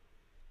game.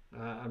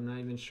 I'm not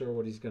even sure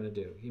what he's going to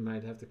do. He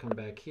might have to come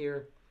back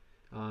here.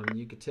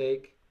 You could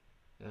take.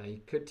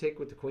 You could take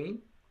with the queen,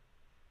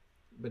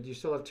 but you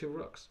still have two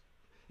rooks.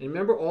 And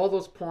remember all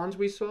those pawns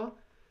we saw?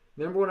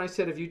 Remember when I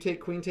said if you take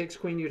queen takes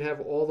queen, you'd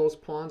have all those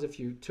pawns if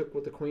you took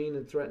with the queen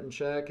and threatened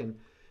check. And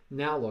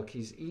now look,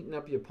 he's eating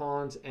up your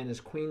pawns, and his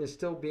queen is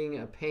still being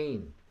a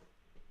pain.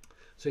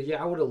 So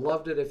yeah, I would have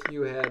loved it if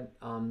you had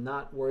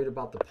not worried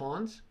about the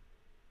pawns.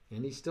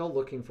 And he's still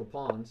looking for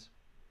pawns.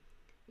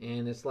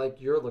 And it's like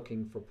you're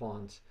looking for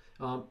pawns.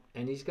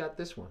 And he's got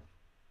this one.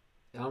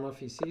 I don't know if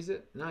he sees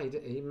it. No,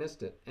 he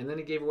missed it. And then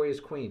he gave away his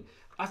queen.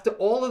 After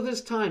all of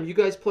this time, you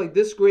guys played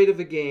this great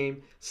of a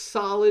game.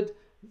 Solid.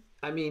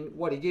 I mean,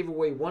 what? He gave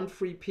away one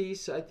free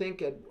piece, I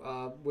think,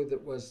 with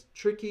it was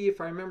tricky,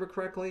 if I remember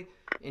correctly.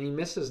 And he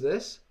misses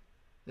this.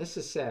 This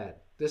is sad.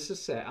 This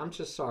is sad. I'm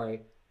just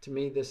sorry. To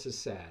me, this is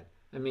sad.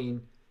 I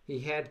mean, he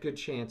had good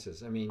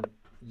chances. I mean,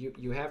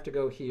 you have to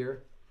go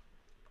here.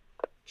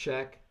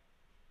 Check.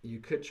 You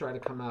could try to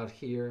come out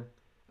here.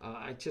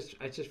 I just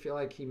feel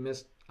like he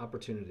missed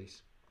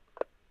opportunities.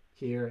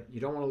 Here, you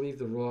don't want to leave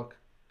the rook,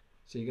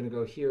 so you're going to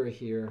go here or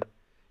here,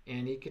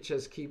 and he could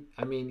just keep.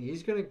 I mean,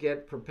 he's going to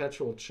get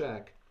perpetual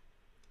check.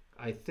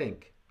 I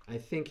think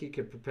he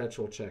could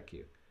perpetual check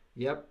you.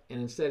 Yep,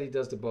 and instead he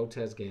does the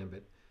Botez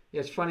Gambit.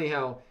 Yeah, it's funny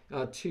how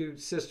two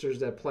sisters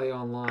that play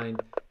online,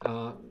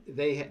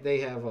 they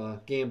have a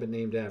gambit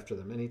named after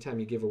them. Anytime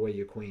you give away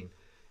your queen.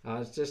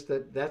 It's just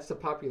that's the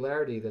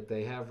popularity that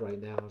they have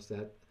right now. Is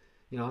that,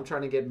 I'm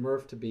trying to get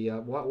Murph to be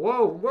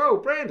whoa,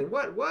 Brandon,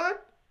 what,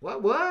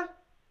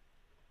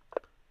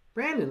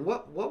 Brandon,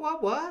 what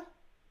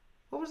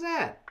was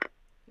that?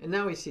 And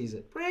now he sees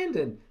it.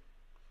 Brandon,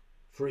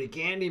 free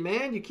candy,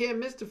 man, you can't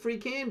miss the free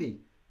candy.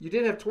 You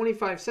did have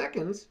 25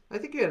 seconds. I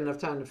think you had enough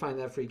time to find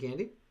that free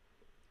candy.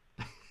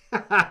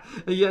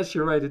 Yes,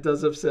 you're right. It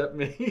does upset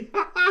me.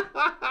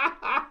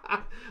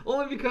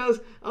 Only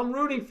because I'm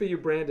rooting for you,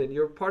 Brandon.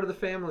 You're part of the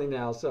family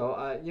now. So,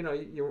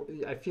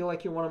 I feel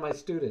like you're one of my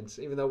students,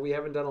 even though we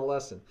haven't done a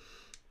lesson.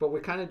 But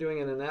we're kind of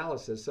doing an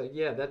analysis. So,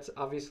 yeah, that's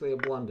obviously a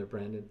blunder,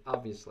 Brandon,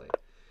 obviously.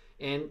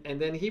 And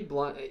then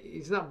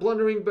he's not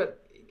blundering,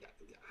 but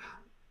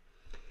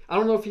I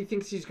don't know if he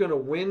thinks he's going to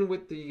win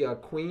with the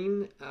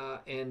queen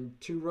and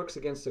two rooks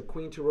against a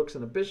queen, two rooks,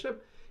 and a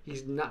bishop.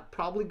 He's not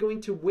probably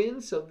going to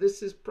win, so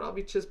this is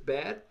probably just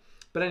bad.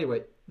 But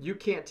anyway, you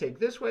can't take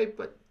this way,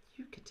 but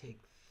you could take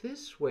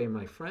this way,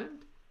 my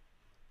friend.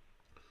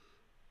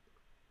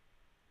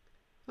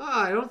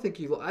 I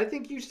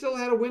think you still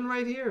had a win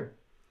right here.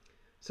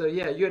 So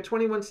yeah, you had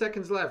 21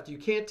 seconds left. You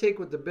can't take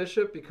with the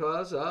bishop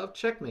because of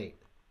checkmate.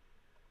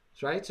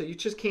 Right? So you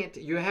just can't.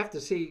 You have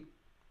to see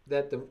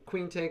that the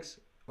queen takes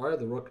or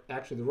the rook,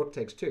 actually the rook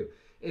takes 2.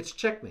 It's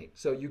checkmate.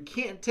 So you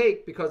can't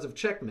take because of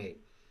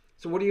checkmate.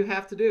 So what do you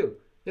have to do?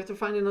 You have to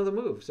find another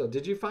move. So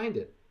did you find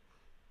it?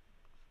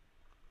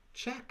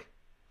 Check.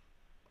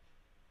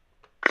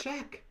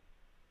 Check.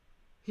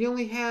 He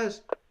only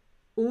has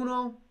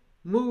uno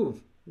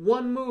move.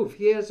 One move.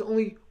 He has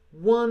only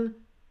one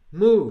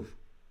move.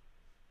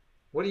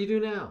 What do you do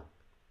now?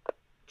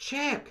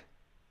 Check.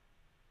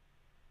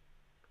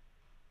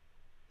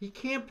 He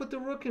can't put the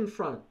rook in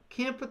front.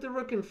 Can't put the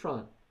rook in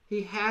front.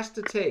 He has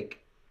to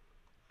take.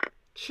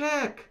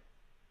 Check.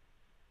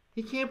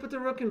 He can't put the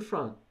rook in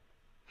front.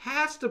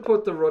 Has to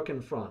put the rook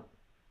in front.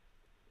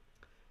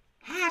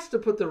 Has to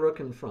put the rook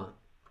in front.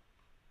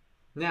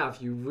 Now,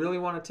 if you really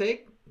want to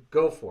take,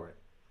 go for it.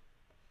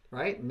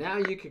 Right? Now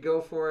you could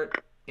go for it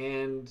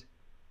and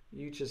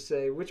you just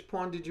say, which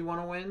pawn did you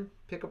want to win?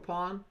 Pick a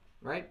pawn,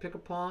 right? Pick a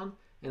pawn.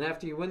 And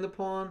after you win the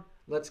pawn,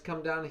 let's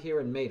come down here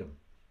and mate him.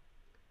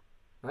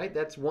 Right?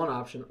 That's one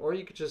option. Or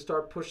you could just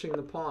start pushing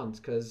the pawns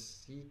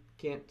because he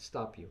can't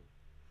stop you.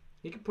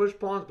 He can push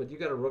pawns, but you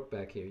got a rook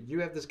back here. You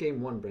have this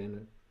game won,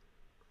 Brandon.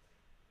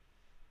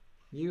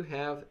 You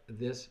have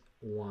this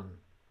won.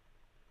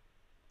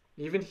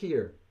 Even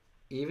here,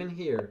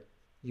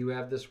 you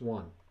have this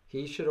won.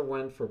 He should have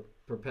went for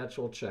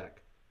perpetual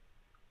check.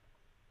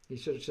 He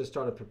should have just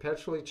started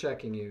perpetually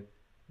checking you.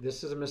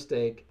 This is a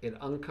mistake. It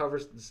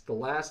uncovers, this is the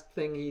last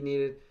thing he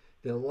needed.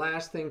 The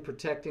last thing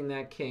protecting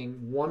that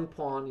king. One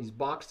pawn. He's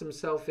boxed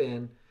himself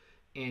in,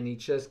 and he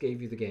just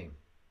gave you the game.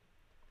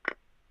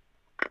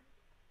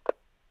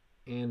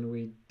 And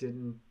we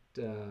didn't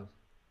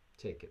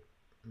take it.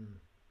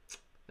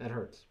 That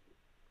hurts.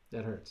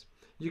 That hurts.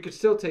 You could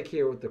still take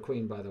here with the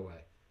queen, by the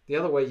way. The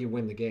other way, you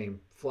win the game.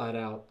 Flat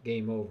out,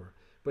 game over.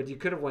 But you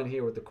could have went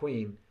here with the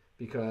queen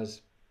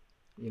because,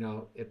 you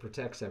know, it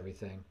protects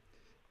everything.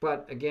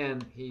 But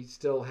again, he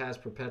still has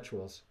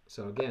perpetuals.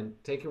 So again,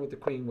 taking with the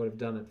queen would have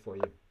done it for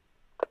you.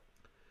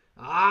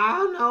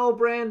 Oh, no,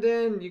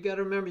 Brandon. You got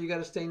to remember, you got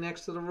to stay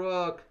next to the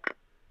rook.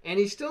 And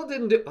he still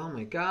didn't do, oh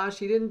my gosh,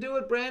 he didn't do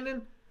it,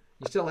 Brandon.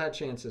 You still had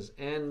chances.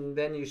 And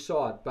then you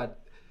saw it.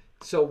 But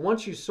so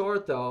once you saw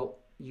it, though,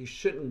 you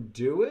shouldn't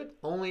do it.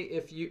 Only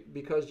if you,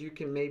 because you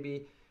can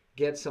maybe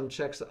get some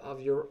checks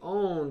of your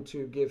own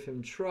to give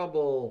him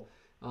trouble.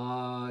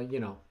 You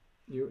know.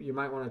 You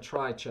might want to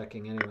try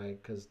checking anyway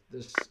because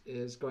this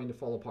is going to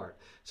fall apart.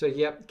 So,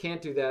 yep,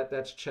 can't do that.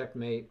 That's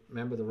checkmate.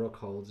 Remember, the rook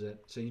holds it.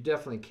 So you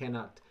definitely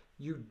cannot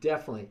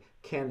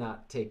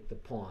take the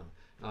pawn.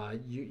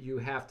 You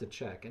have to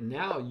check. And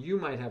now you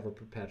might have a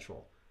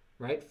perpetual,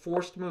 right?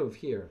 Forced move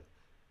here.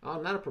 Oh,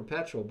 not a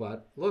perpetual,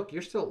 but look,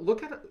 you're still,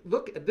 look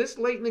at this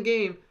late in the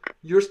game,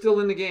 you're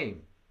still in the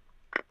game.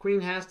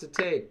 Queen has to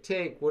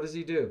take. What does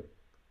he do?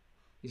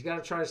 He's got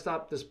to try to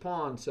stop this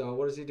pawn. So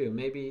what does he do?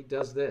 Maybe he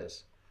does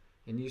this.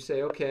 And you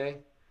say, okay.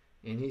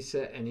 And he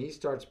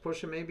starts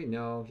pushing maybe.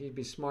 No, he'd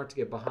be smart to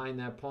get behind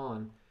that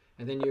pawn.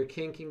 And then your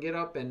king can get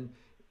up, and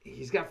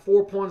he's got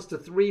 4 pawns to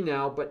 3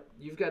 now, but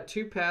you've got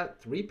 3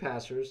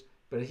 passers,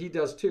 but he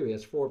does too. He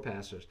has 4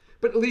 passers.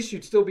 But at least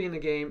you'd still be in the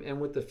game,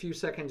 and with the few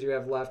seconds you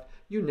have left,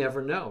 you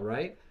never know,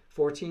 right?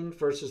 14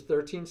 versus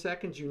 13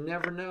 seconds, you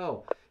never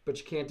know. But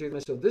you can't do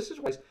this. So this is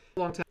why a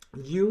long time.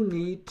 You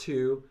need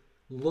to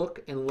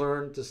look and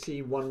learn to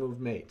see one move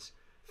mates.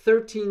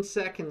 13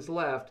 seconds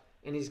left,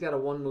 and he's got a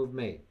one move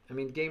mate. I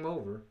mean, game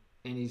over,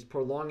 and he's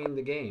prolonging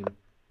the game,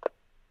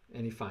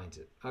 and he finds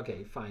it. Okay,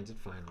 he finds it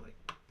finally.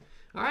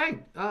 All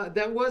right,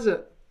 that was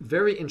a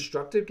very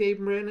instructive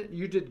game, Brandon.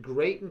 You did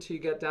great until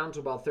you got down to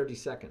about 30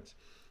 seconds.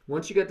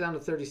 Once you got down to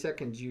 30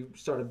 seconds, you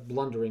started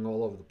blundering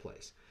all over the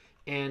place.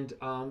 And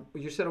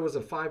you said it was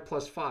a 5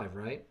 plus 5,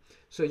 right?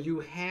 So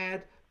you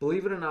had,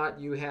 believe it or not,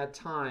 you had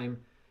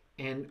time.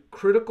 And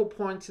critical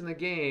points in the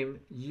game,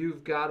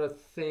 you've got to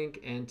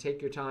think and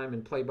take your time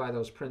and play by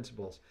those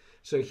principles.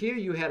 So here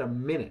you had a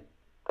minute.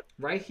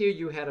 Right here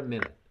you had a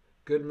minute.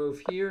 Good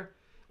move here.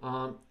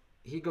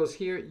 He goes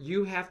here.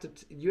 You have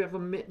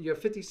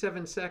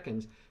 57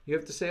 seconds. You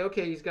have to say,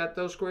 okay, he's got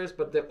those squares,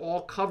 but they're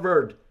all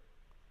covered.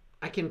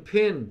 I can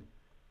pin.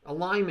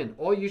 Alignment.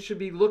 All you should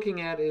be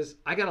looking at is,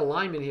 I got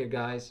alignment here,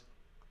 guys.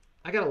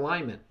 I got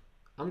alignment.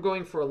 I'm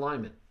going for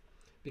alignment.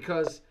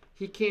 Because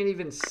he can't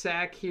even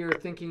sack here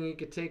thinking he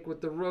could take with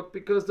the rook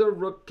because the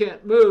rook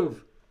can't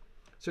move.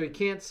 So he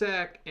can't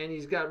sack, and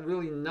he's got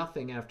really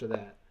nothing after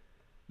that.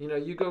 You know,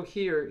 you go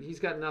here, he's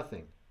got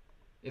nothing.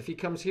 If he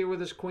comes here with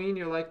his queen,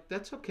 you're like,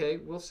 that's okay.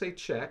 We'll say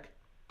check.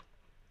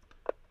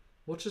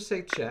 We'll just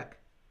say check.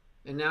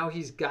 And now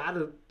he's got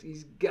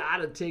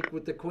to take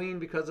with the queen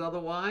because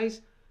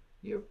otherwise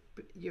your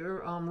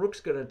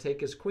rook's going to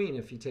take his queen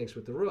if he takes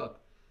with the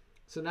rook.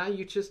 So now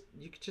you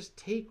could just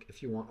take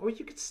if you want, or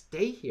you could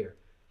stay here.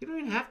 You don't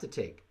even have to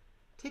take.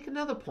 Take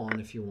another pawn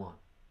if you want.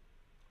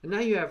 And now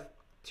you have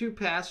 2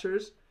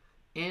 passers,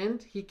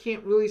 and he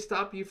can't really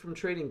stop you from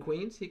trading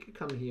queens. He could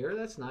come here.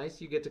 That's nice.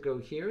 You get to go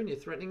here, and you're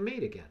threatening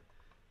mate again.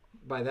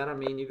 By that I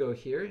mean you go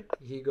here,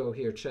 he go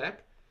here,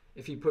 check.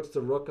 If he puts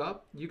the rook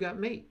up, you got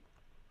mate.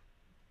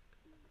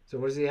 So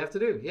what does he have to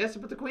do? He has to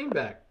put the queen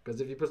back,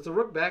 because if he puts the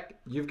rook back,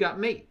 you've got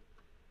mate.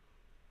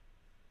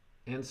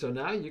 And so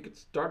now you could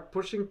start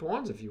pushing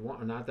pawns if you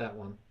want, or not that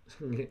one.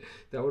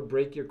 That would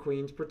break your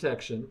queen's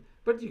protection.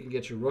 But you can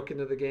get your rook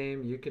into the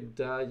game. You could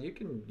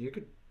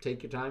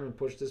take your time and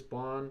push this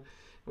pawn,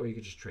 or you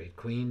could just trade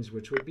queens,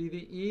 which would be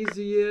the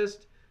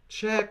easiest.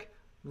 Check.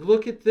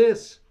 Look at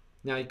this.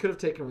 Now he could have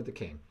taken with the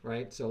king,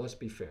 right? So let's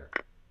be fair.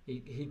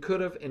 He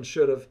could have and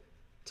should have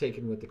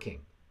taken with the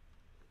king.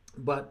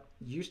 But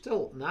you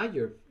still now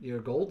you're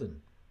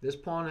golden. This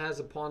pawn has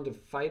a pawn to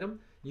fight him.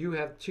 You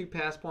have two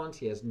pass pawns.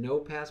 He has no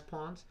pass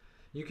pawns.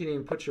 You can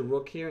even put your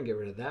rook here and get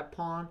rid of that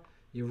pawn.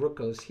 Your rook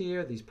goes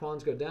here. These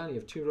pawns go down. You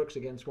have two rooks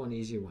against one.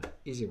 Easy win.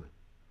 Easy win.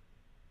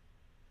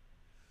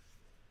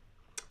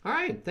 All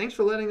right. Thanks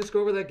for letting us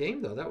go over that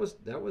game, though. That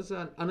was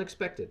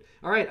unexpected.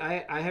 All right.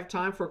 I have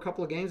time for a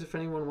couple of games if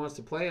anyone wants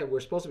to play.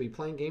 We're supposed to be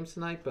playing games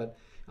tonight, but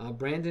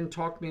Brandon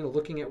talked me into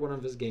looking at one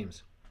of his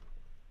games.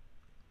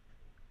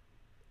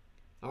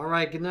 All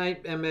right. Good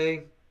night,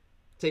 MA.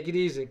 Take it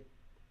easy.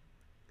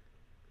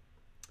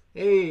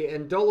 Hey,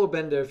 and Dolo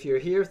Bender, if you're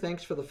here,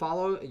 thanks for the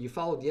follow. You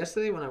followed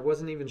yesterday when I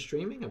wasn't even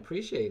streaming. I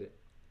appreciate it.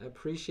 I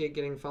appreciate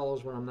getting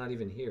follows when I'm not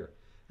even here.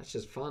 That's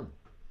just fun.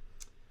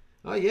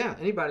 Oh yeah,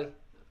 anybody,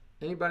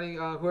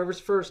 whoever's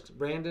first,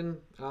 Brandon,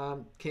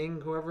 King,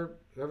 whoever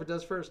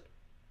does first.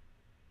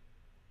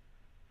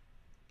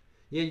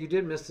 Yeah, you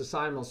did miss the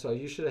Simul, so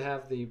you should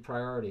have the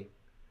priority.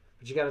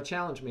 But you got to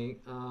challenge me.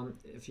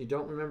 If you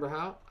don't remember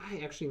how,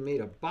 I actually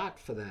made a bot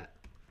for that.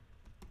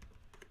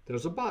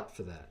 There's a bot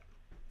for that.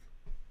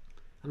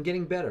 I'm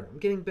getting better. I'm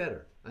getting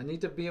better. I need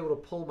to be able to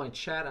pull my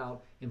chat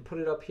out and put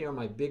it up here on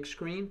my big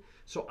screen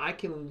so I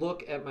can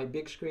look at my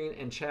big screen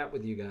and chat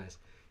with you guys.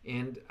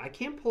 And I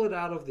can't pull it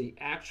out of the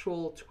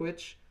actual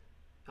Twitch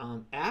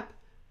app,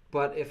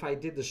 but if I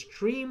did the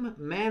stream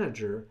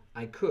manager,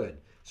 I could.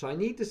 So I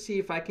need to see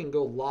if I can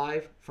go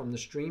live from the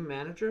stream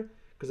manager,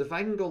 because if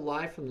I can go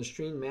live from the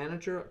stream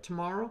manager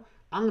tomorrow,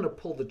 I'm going to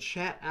pull the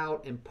chat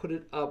out and put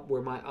it up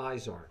where my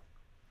eyes are.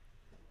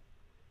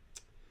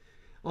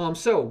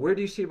 So where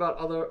do you see about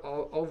other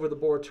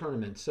over-the-board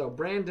tournaments? So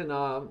Brandon,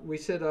 we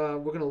said we're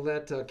going to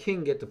let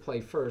King get to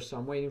play first, so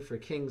I'm waiting for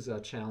King's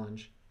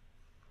challenge,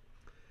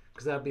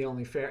 because that'd be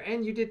only fair.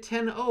 And you did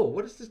 10-0.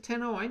 What is this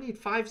 10-0? I need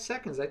 5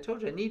 seconds. I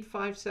told you I need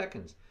 5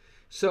 seconds.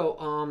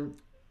 So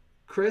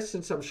Chris,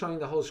 since I'm showing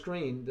the whole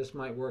screen, this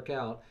might work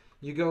out.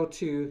 You go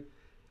to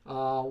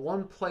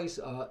one place,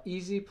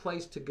 easy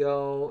place to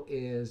go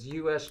is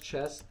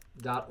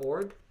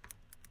uschess.org.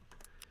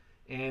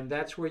 And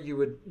that's where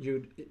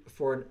you'd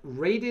for a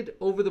rated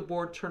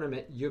over-the-board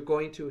tournament, you're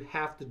going to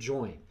have to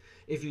join.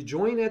 If you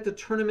join at the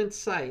tournament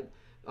site,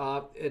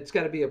 it's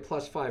got to be a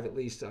 +5 at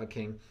least,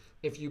 King.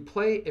 If you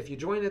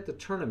join at the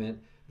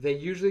tournament, they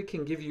usually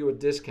can give you a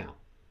discount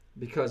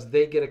because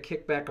they get a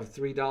kickback of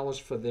 $3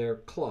 for their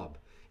club.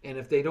 And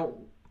if they don't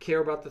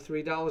care about the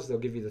 $3, they'll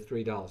give you the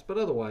 $3. But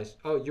otherwise,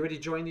 oh, you already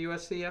joined the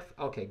USCF?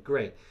 Okay,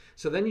 great.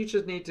 So then you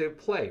just need to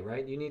play,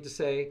 right? You need to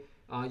say,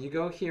 you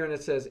go here and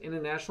it says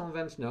international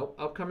events, no.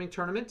 Upcoming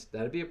tournaments,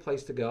 that'd be a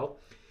place to go.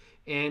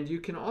 And you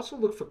can also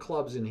look for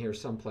clubs in here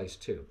someplace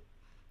too.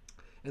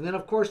 And then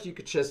of course you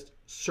could just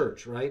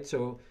search, right?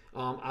 So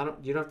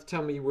you don't have to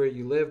tell me where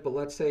you live, but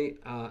let's say,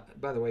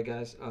 by the way,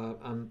 guys,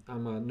 I'm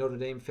a Notre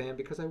Dame fan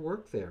because I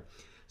work there.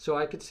 So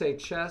I could say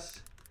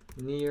chess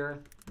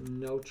near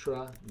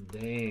Notre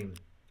Dame.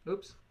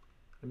 Oops,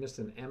 I missed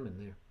an M in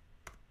there.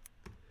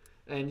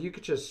 And you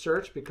could just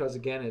search because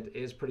again, it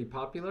is pretty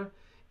popular.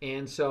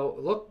 And so,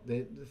 look,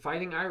 the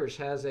Fighting Irish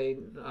has a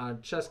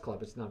chess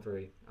club. It's not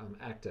very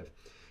active.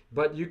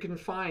 But you can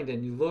find,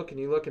 and you look,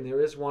 and there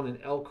is one in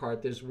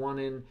Elkhart. There's one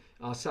in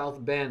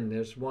South Bend.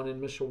 There's one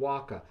in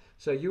Mishawaka.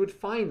 So you would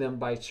find them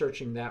by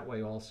searching that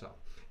way also.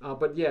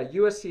 But yeah,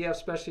 USCF,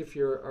 especially if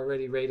you're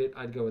already rated,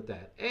 I'd go with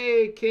that.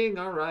 Hey, King,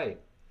 all right.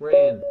 We're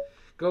in.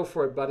 Go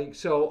for it, buddy.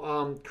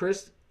 So,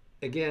 Chris,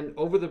 again,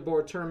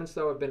 over-the-board tournaments,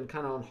 though, have been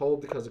kind of on hold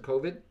because of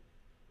COVID.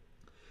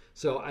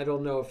 So I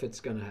don't know if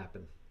it's going to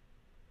happen.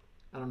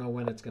 I don't know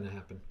when it's going to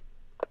happen.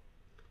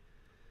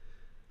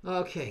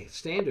 Okay,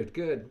 standard.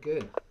 Good,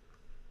 good.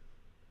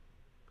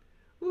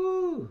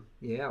 Ooh,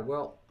 yeah,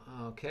 well,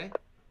 okay.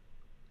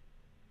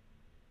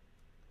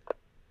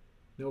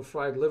 No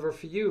fried liver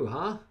for you,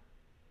 huh?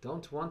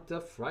 Don't want the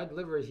fried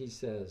liver, he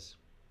says.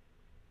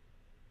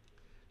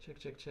 Check,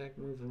 check, check.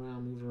 Move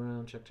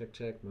around. Check, check,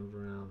 check. Move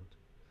around.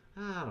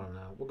 I don't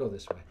know. We'll go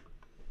this way.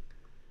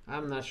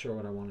 I'm not sure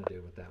what I want to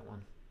do with that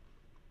one.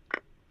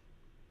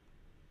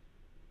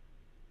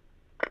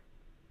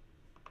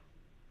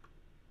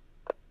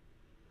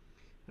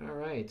 All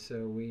right,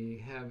 so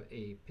we have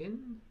a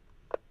pin.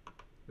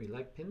 We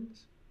like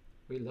pins.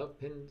 We love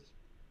pins.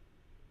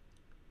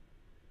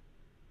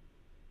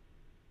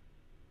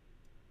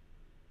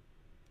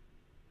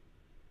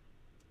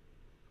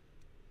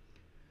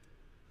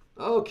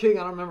 Oh, King,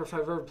 I don't remember if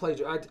I've ever played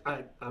you.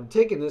 I'm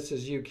taking this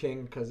as you,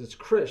 King, because it's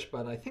Krish,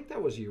 but I think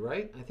that was you,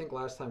 right? I think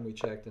last time we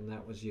checked and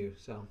that was you.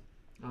 So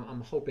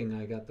I'm hoping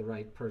I got the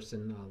right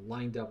person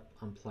lined up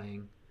on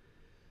playing.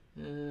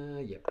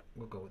 Yep,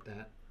 we'll go with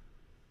that.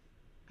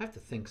 I have to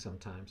think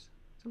sometimes.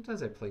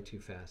 Sometimes I play too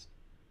fast.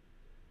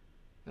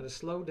 Gotta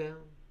slow down.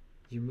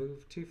 You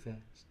move too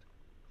fast.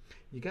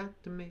 You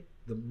got to make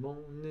the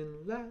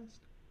morning last.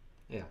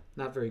 Yeah,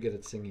 not very good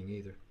at singing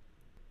either.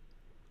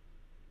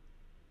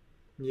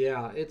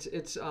 Yeah,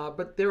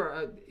 but there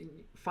are,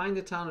 find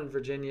a town in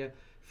Virginia,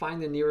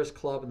 find the nearest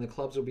club, and the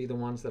clubs will be the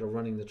ones that are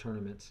running the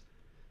tournaments.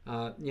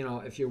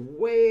 If you're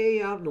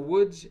way out in the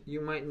woods,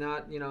 you might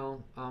not,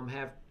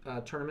 have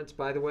tournaments.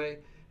 By the way,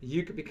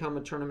 you could become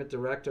a tournament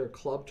director.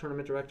 Club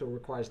tournament director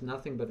requires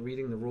nothing but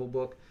reading the rule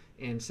book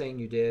and saying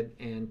you did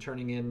and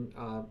turning in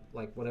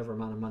like whatever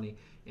amount of money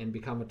and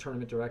become a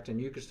tournament director. And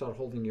you could start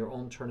holding your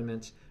own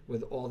tournaments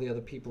with all the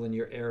other people in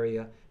your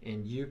area.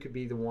 And you could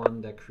be the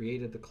one that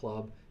created the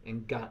club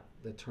and got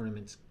the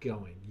tournaments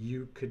going.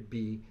 You could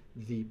be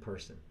the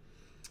person.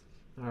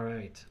 All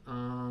right.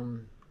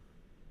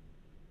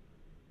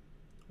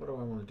 What do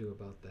I want to do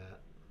about that?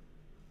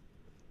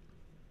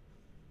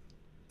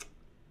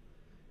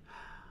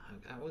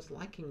 I was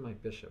liking my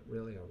bishop,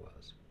 really I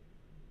was.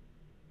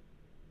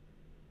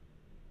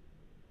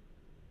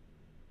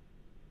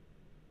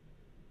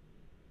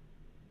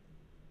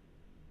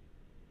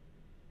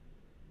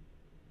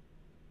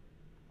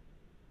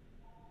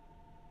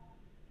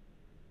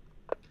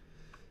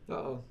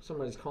 Uh-oh,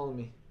 somebody's calling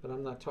me, but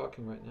I'm not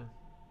talking right now.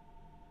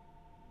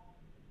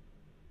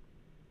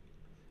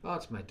 Oh,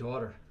 it's my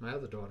daughter, my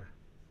other daughter.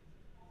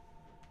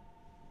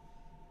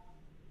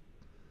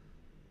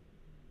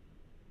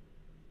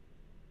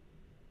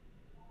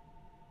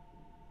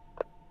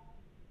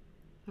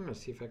 I'm going to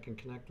see if I can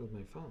connect with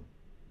my phone.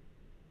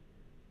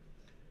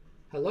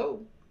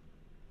 Hello?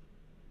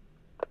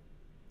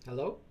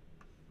 Hello?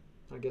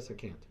 I guess I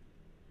can't.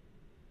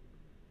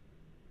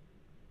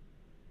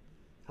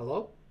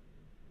 Hello?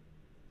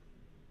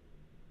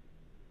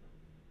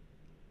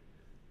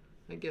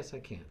 I guess I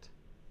can't.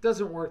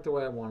 Doesn't work the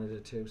way I wanted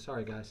it to.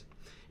 Sorry, guys.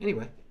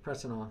 Anyway,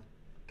 pressing on.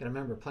 Gotta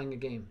remember, playing a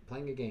game.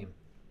 Playing a game.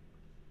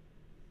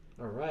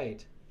 All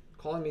right.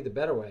 Calling me the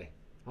better way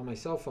on my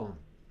cell phone.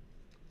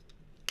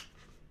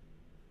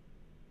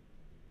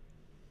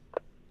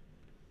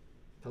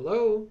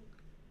 Hello?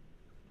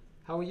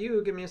 How are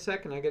you? Give me a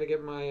second. I gotta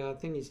get my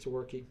thingies to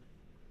worky.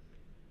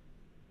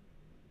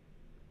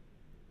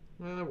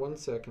 1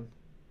 second.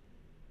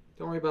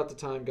 Don't worry about the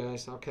time,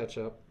 guys. I'll catch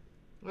up.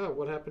 Oh,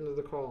 what happened to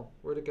the call?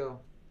 Where'd it go?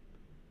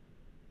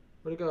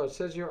 Where'd it go? It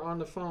says you're on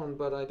the phone,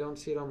 but I don't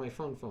see it on my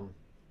phone.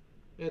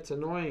 It's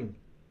annoying.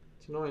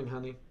 It's annoying,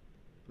 honey.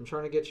 I'm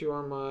trying to get you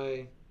on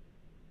my...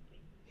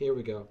 Here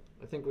we go.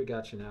 I think we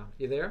got you now.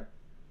 You there?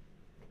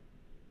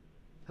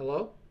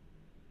 Hello?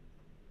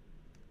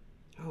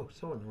 Oh,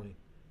 so annoying.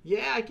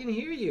 Yeah, I can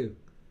hear you.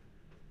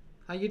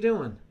 How you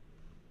doing?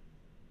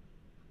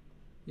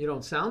 You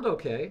don't sound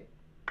okay.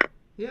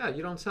 Yeah,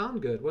 you don't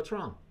sound good. What's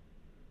wrong?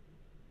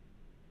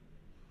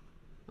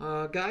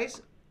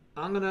 Guys,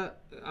 I'm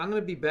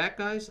gonna be back,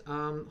 guys.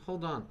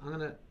 Hold on. I'm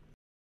gonna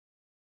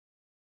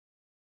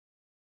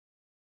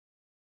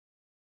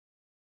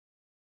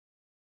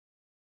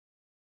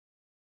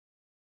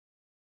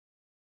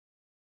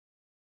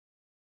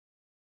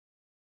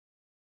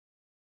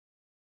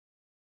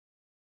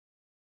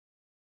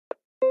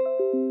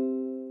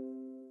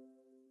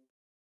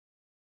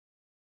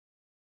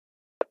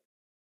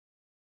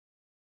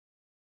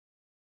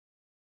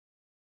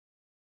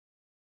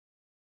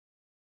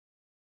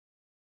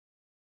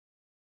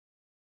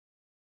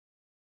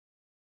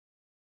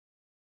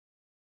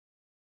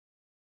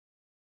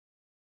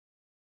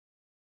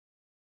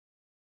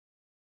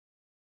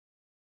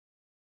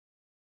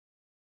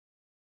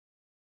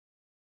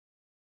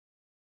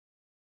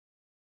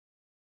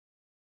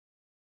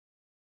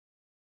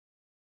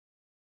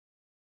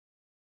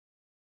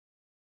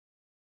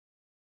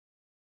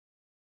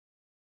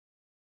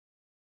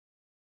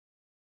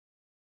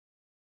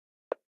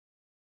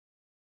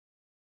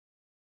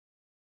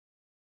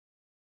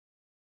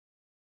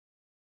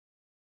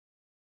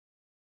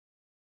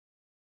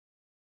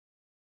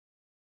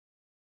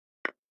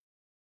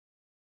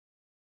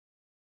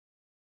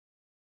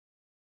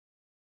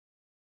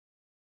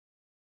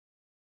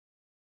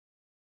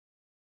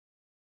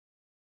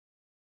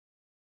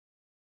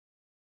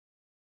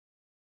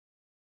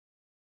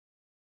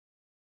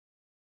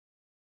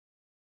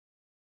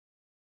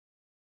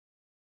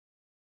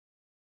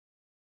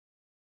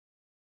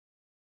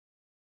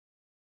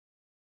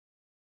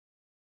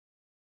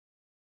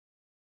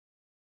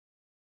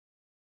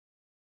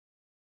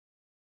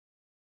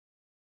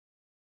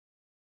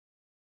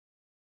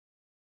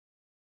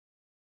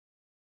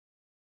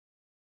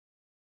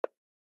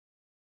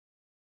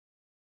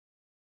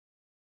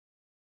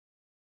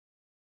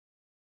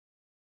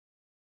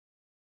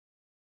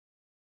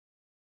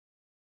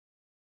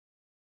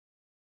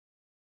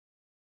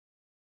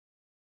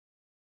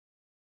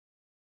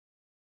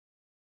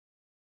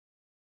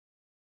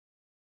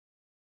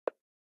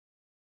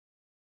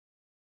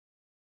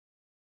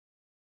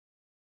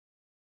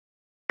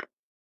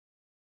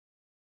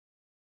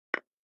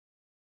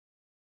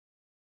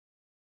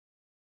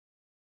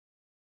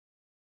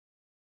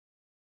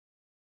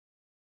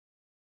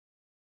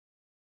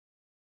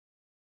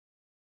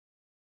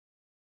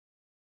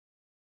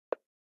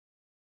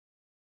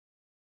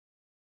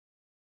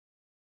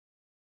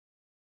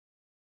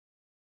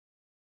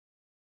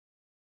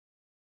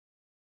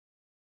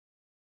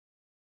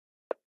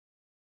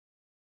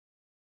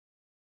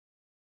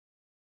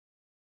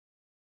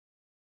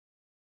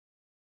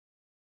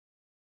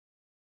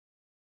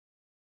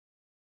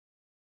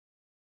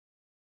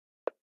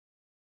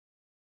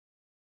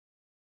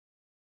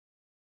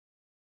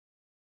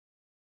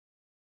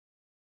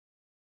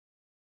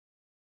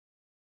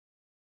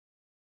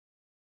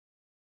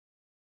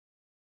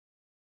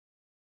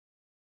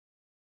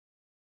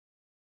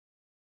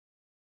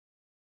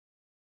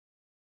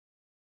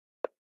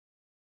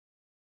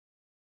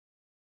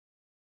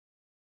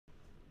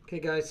Okay,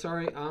 guys,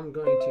 sorry. I'm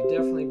going to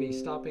definitely be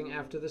stopping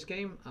after this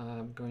game.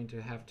 I'm going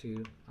to have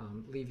to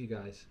leave you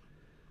guys.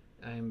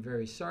 I'm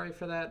very sorry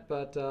for that,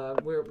 but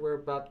we're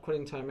about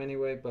quitting time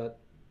anyway, but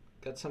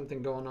got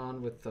something going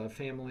on with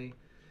family.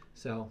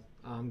 So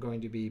I'm going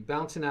to be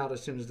bouncing out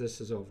as soon as this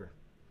is over,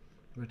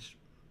 which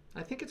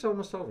I think it's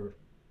almost over.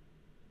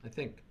 I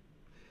think.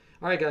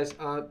 All right, guys.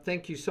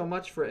 Thank you so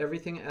much for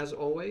everything, as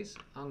always.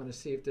 I'm going to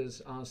see if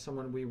there's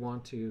someone we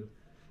want to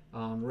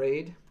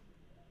raid.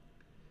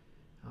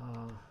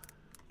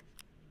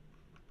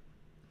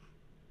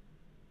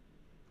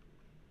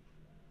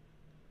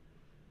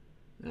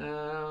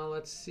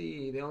 Let's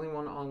see. The only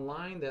one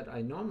online that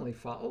I normally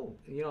follow. Oh,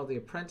 you know, The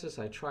Apprentice.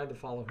 I tried to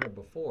follow her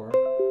before.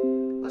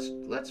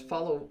 Let's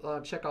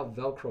follow. Check out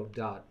Velcro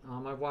Dot.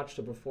 I've watched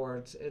her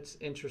before. It's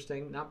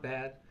interesting. Not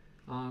bad.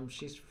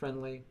 She's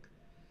friendly.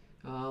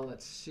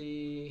 Let's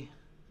see.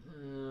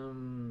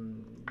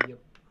 Yep.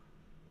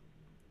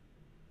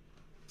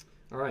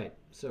 All right.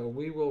 So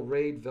we will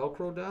raid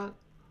Velcro Dot.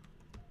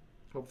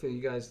 Hopefully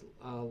you guys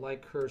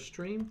like her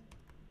stream.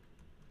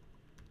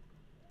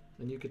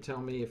 And you could tell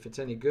me if it's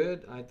any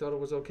good. I thought it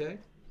was okay.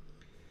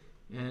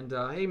 And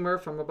hey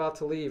Murph, I'm about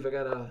to leave. I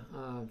got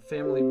a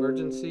family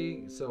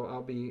emergency, so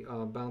I'll be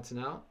bouncing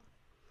out.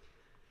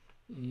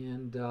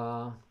 And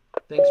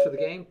thanks for the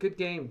game. Good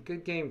game.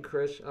 Good game,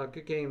 Chris.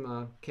 Good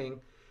game,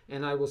 King.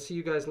 And I will see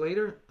you guys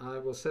later. I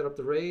will set up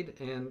the raid.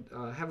 And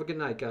have a good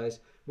night, guys.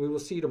 We will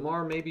see you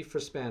tomorrow, maybe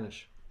for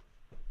Spanish.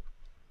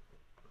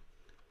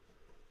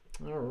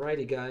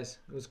 Alrighty, guys.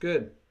 It was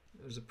good.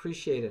 It was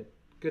appreciated.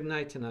 Good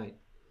night tonight.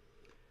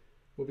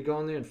 We'll be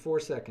going there in 4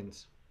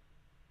 seconds.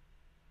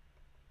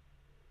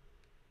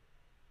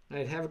 All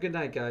right, have a good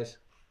night, guys.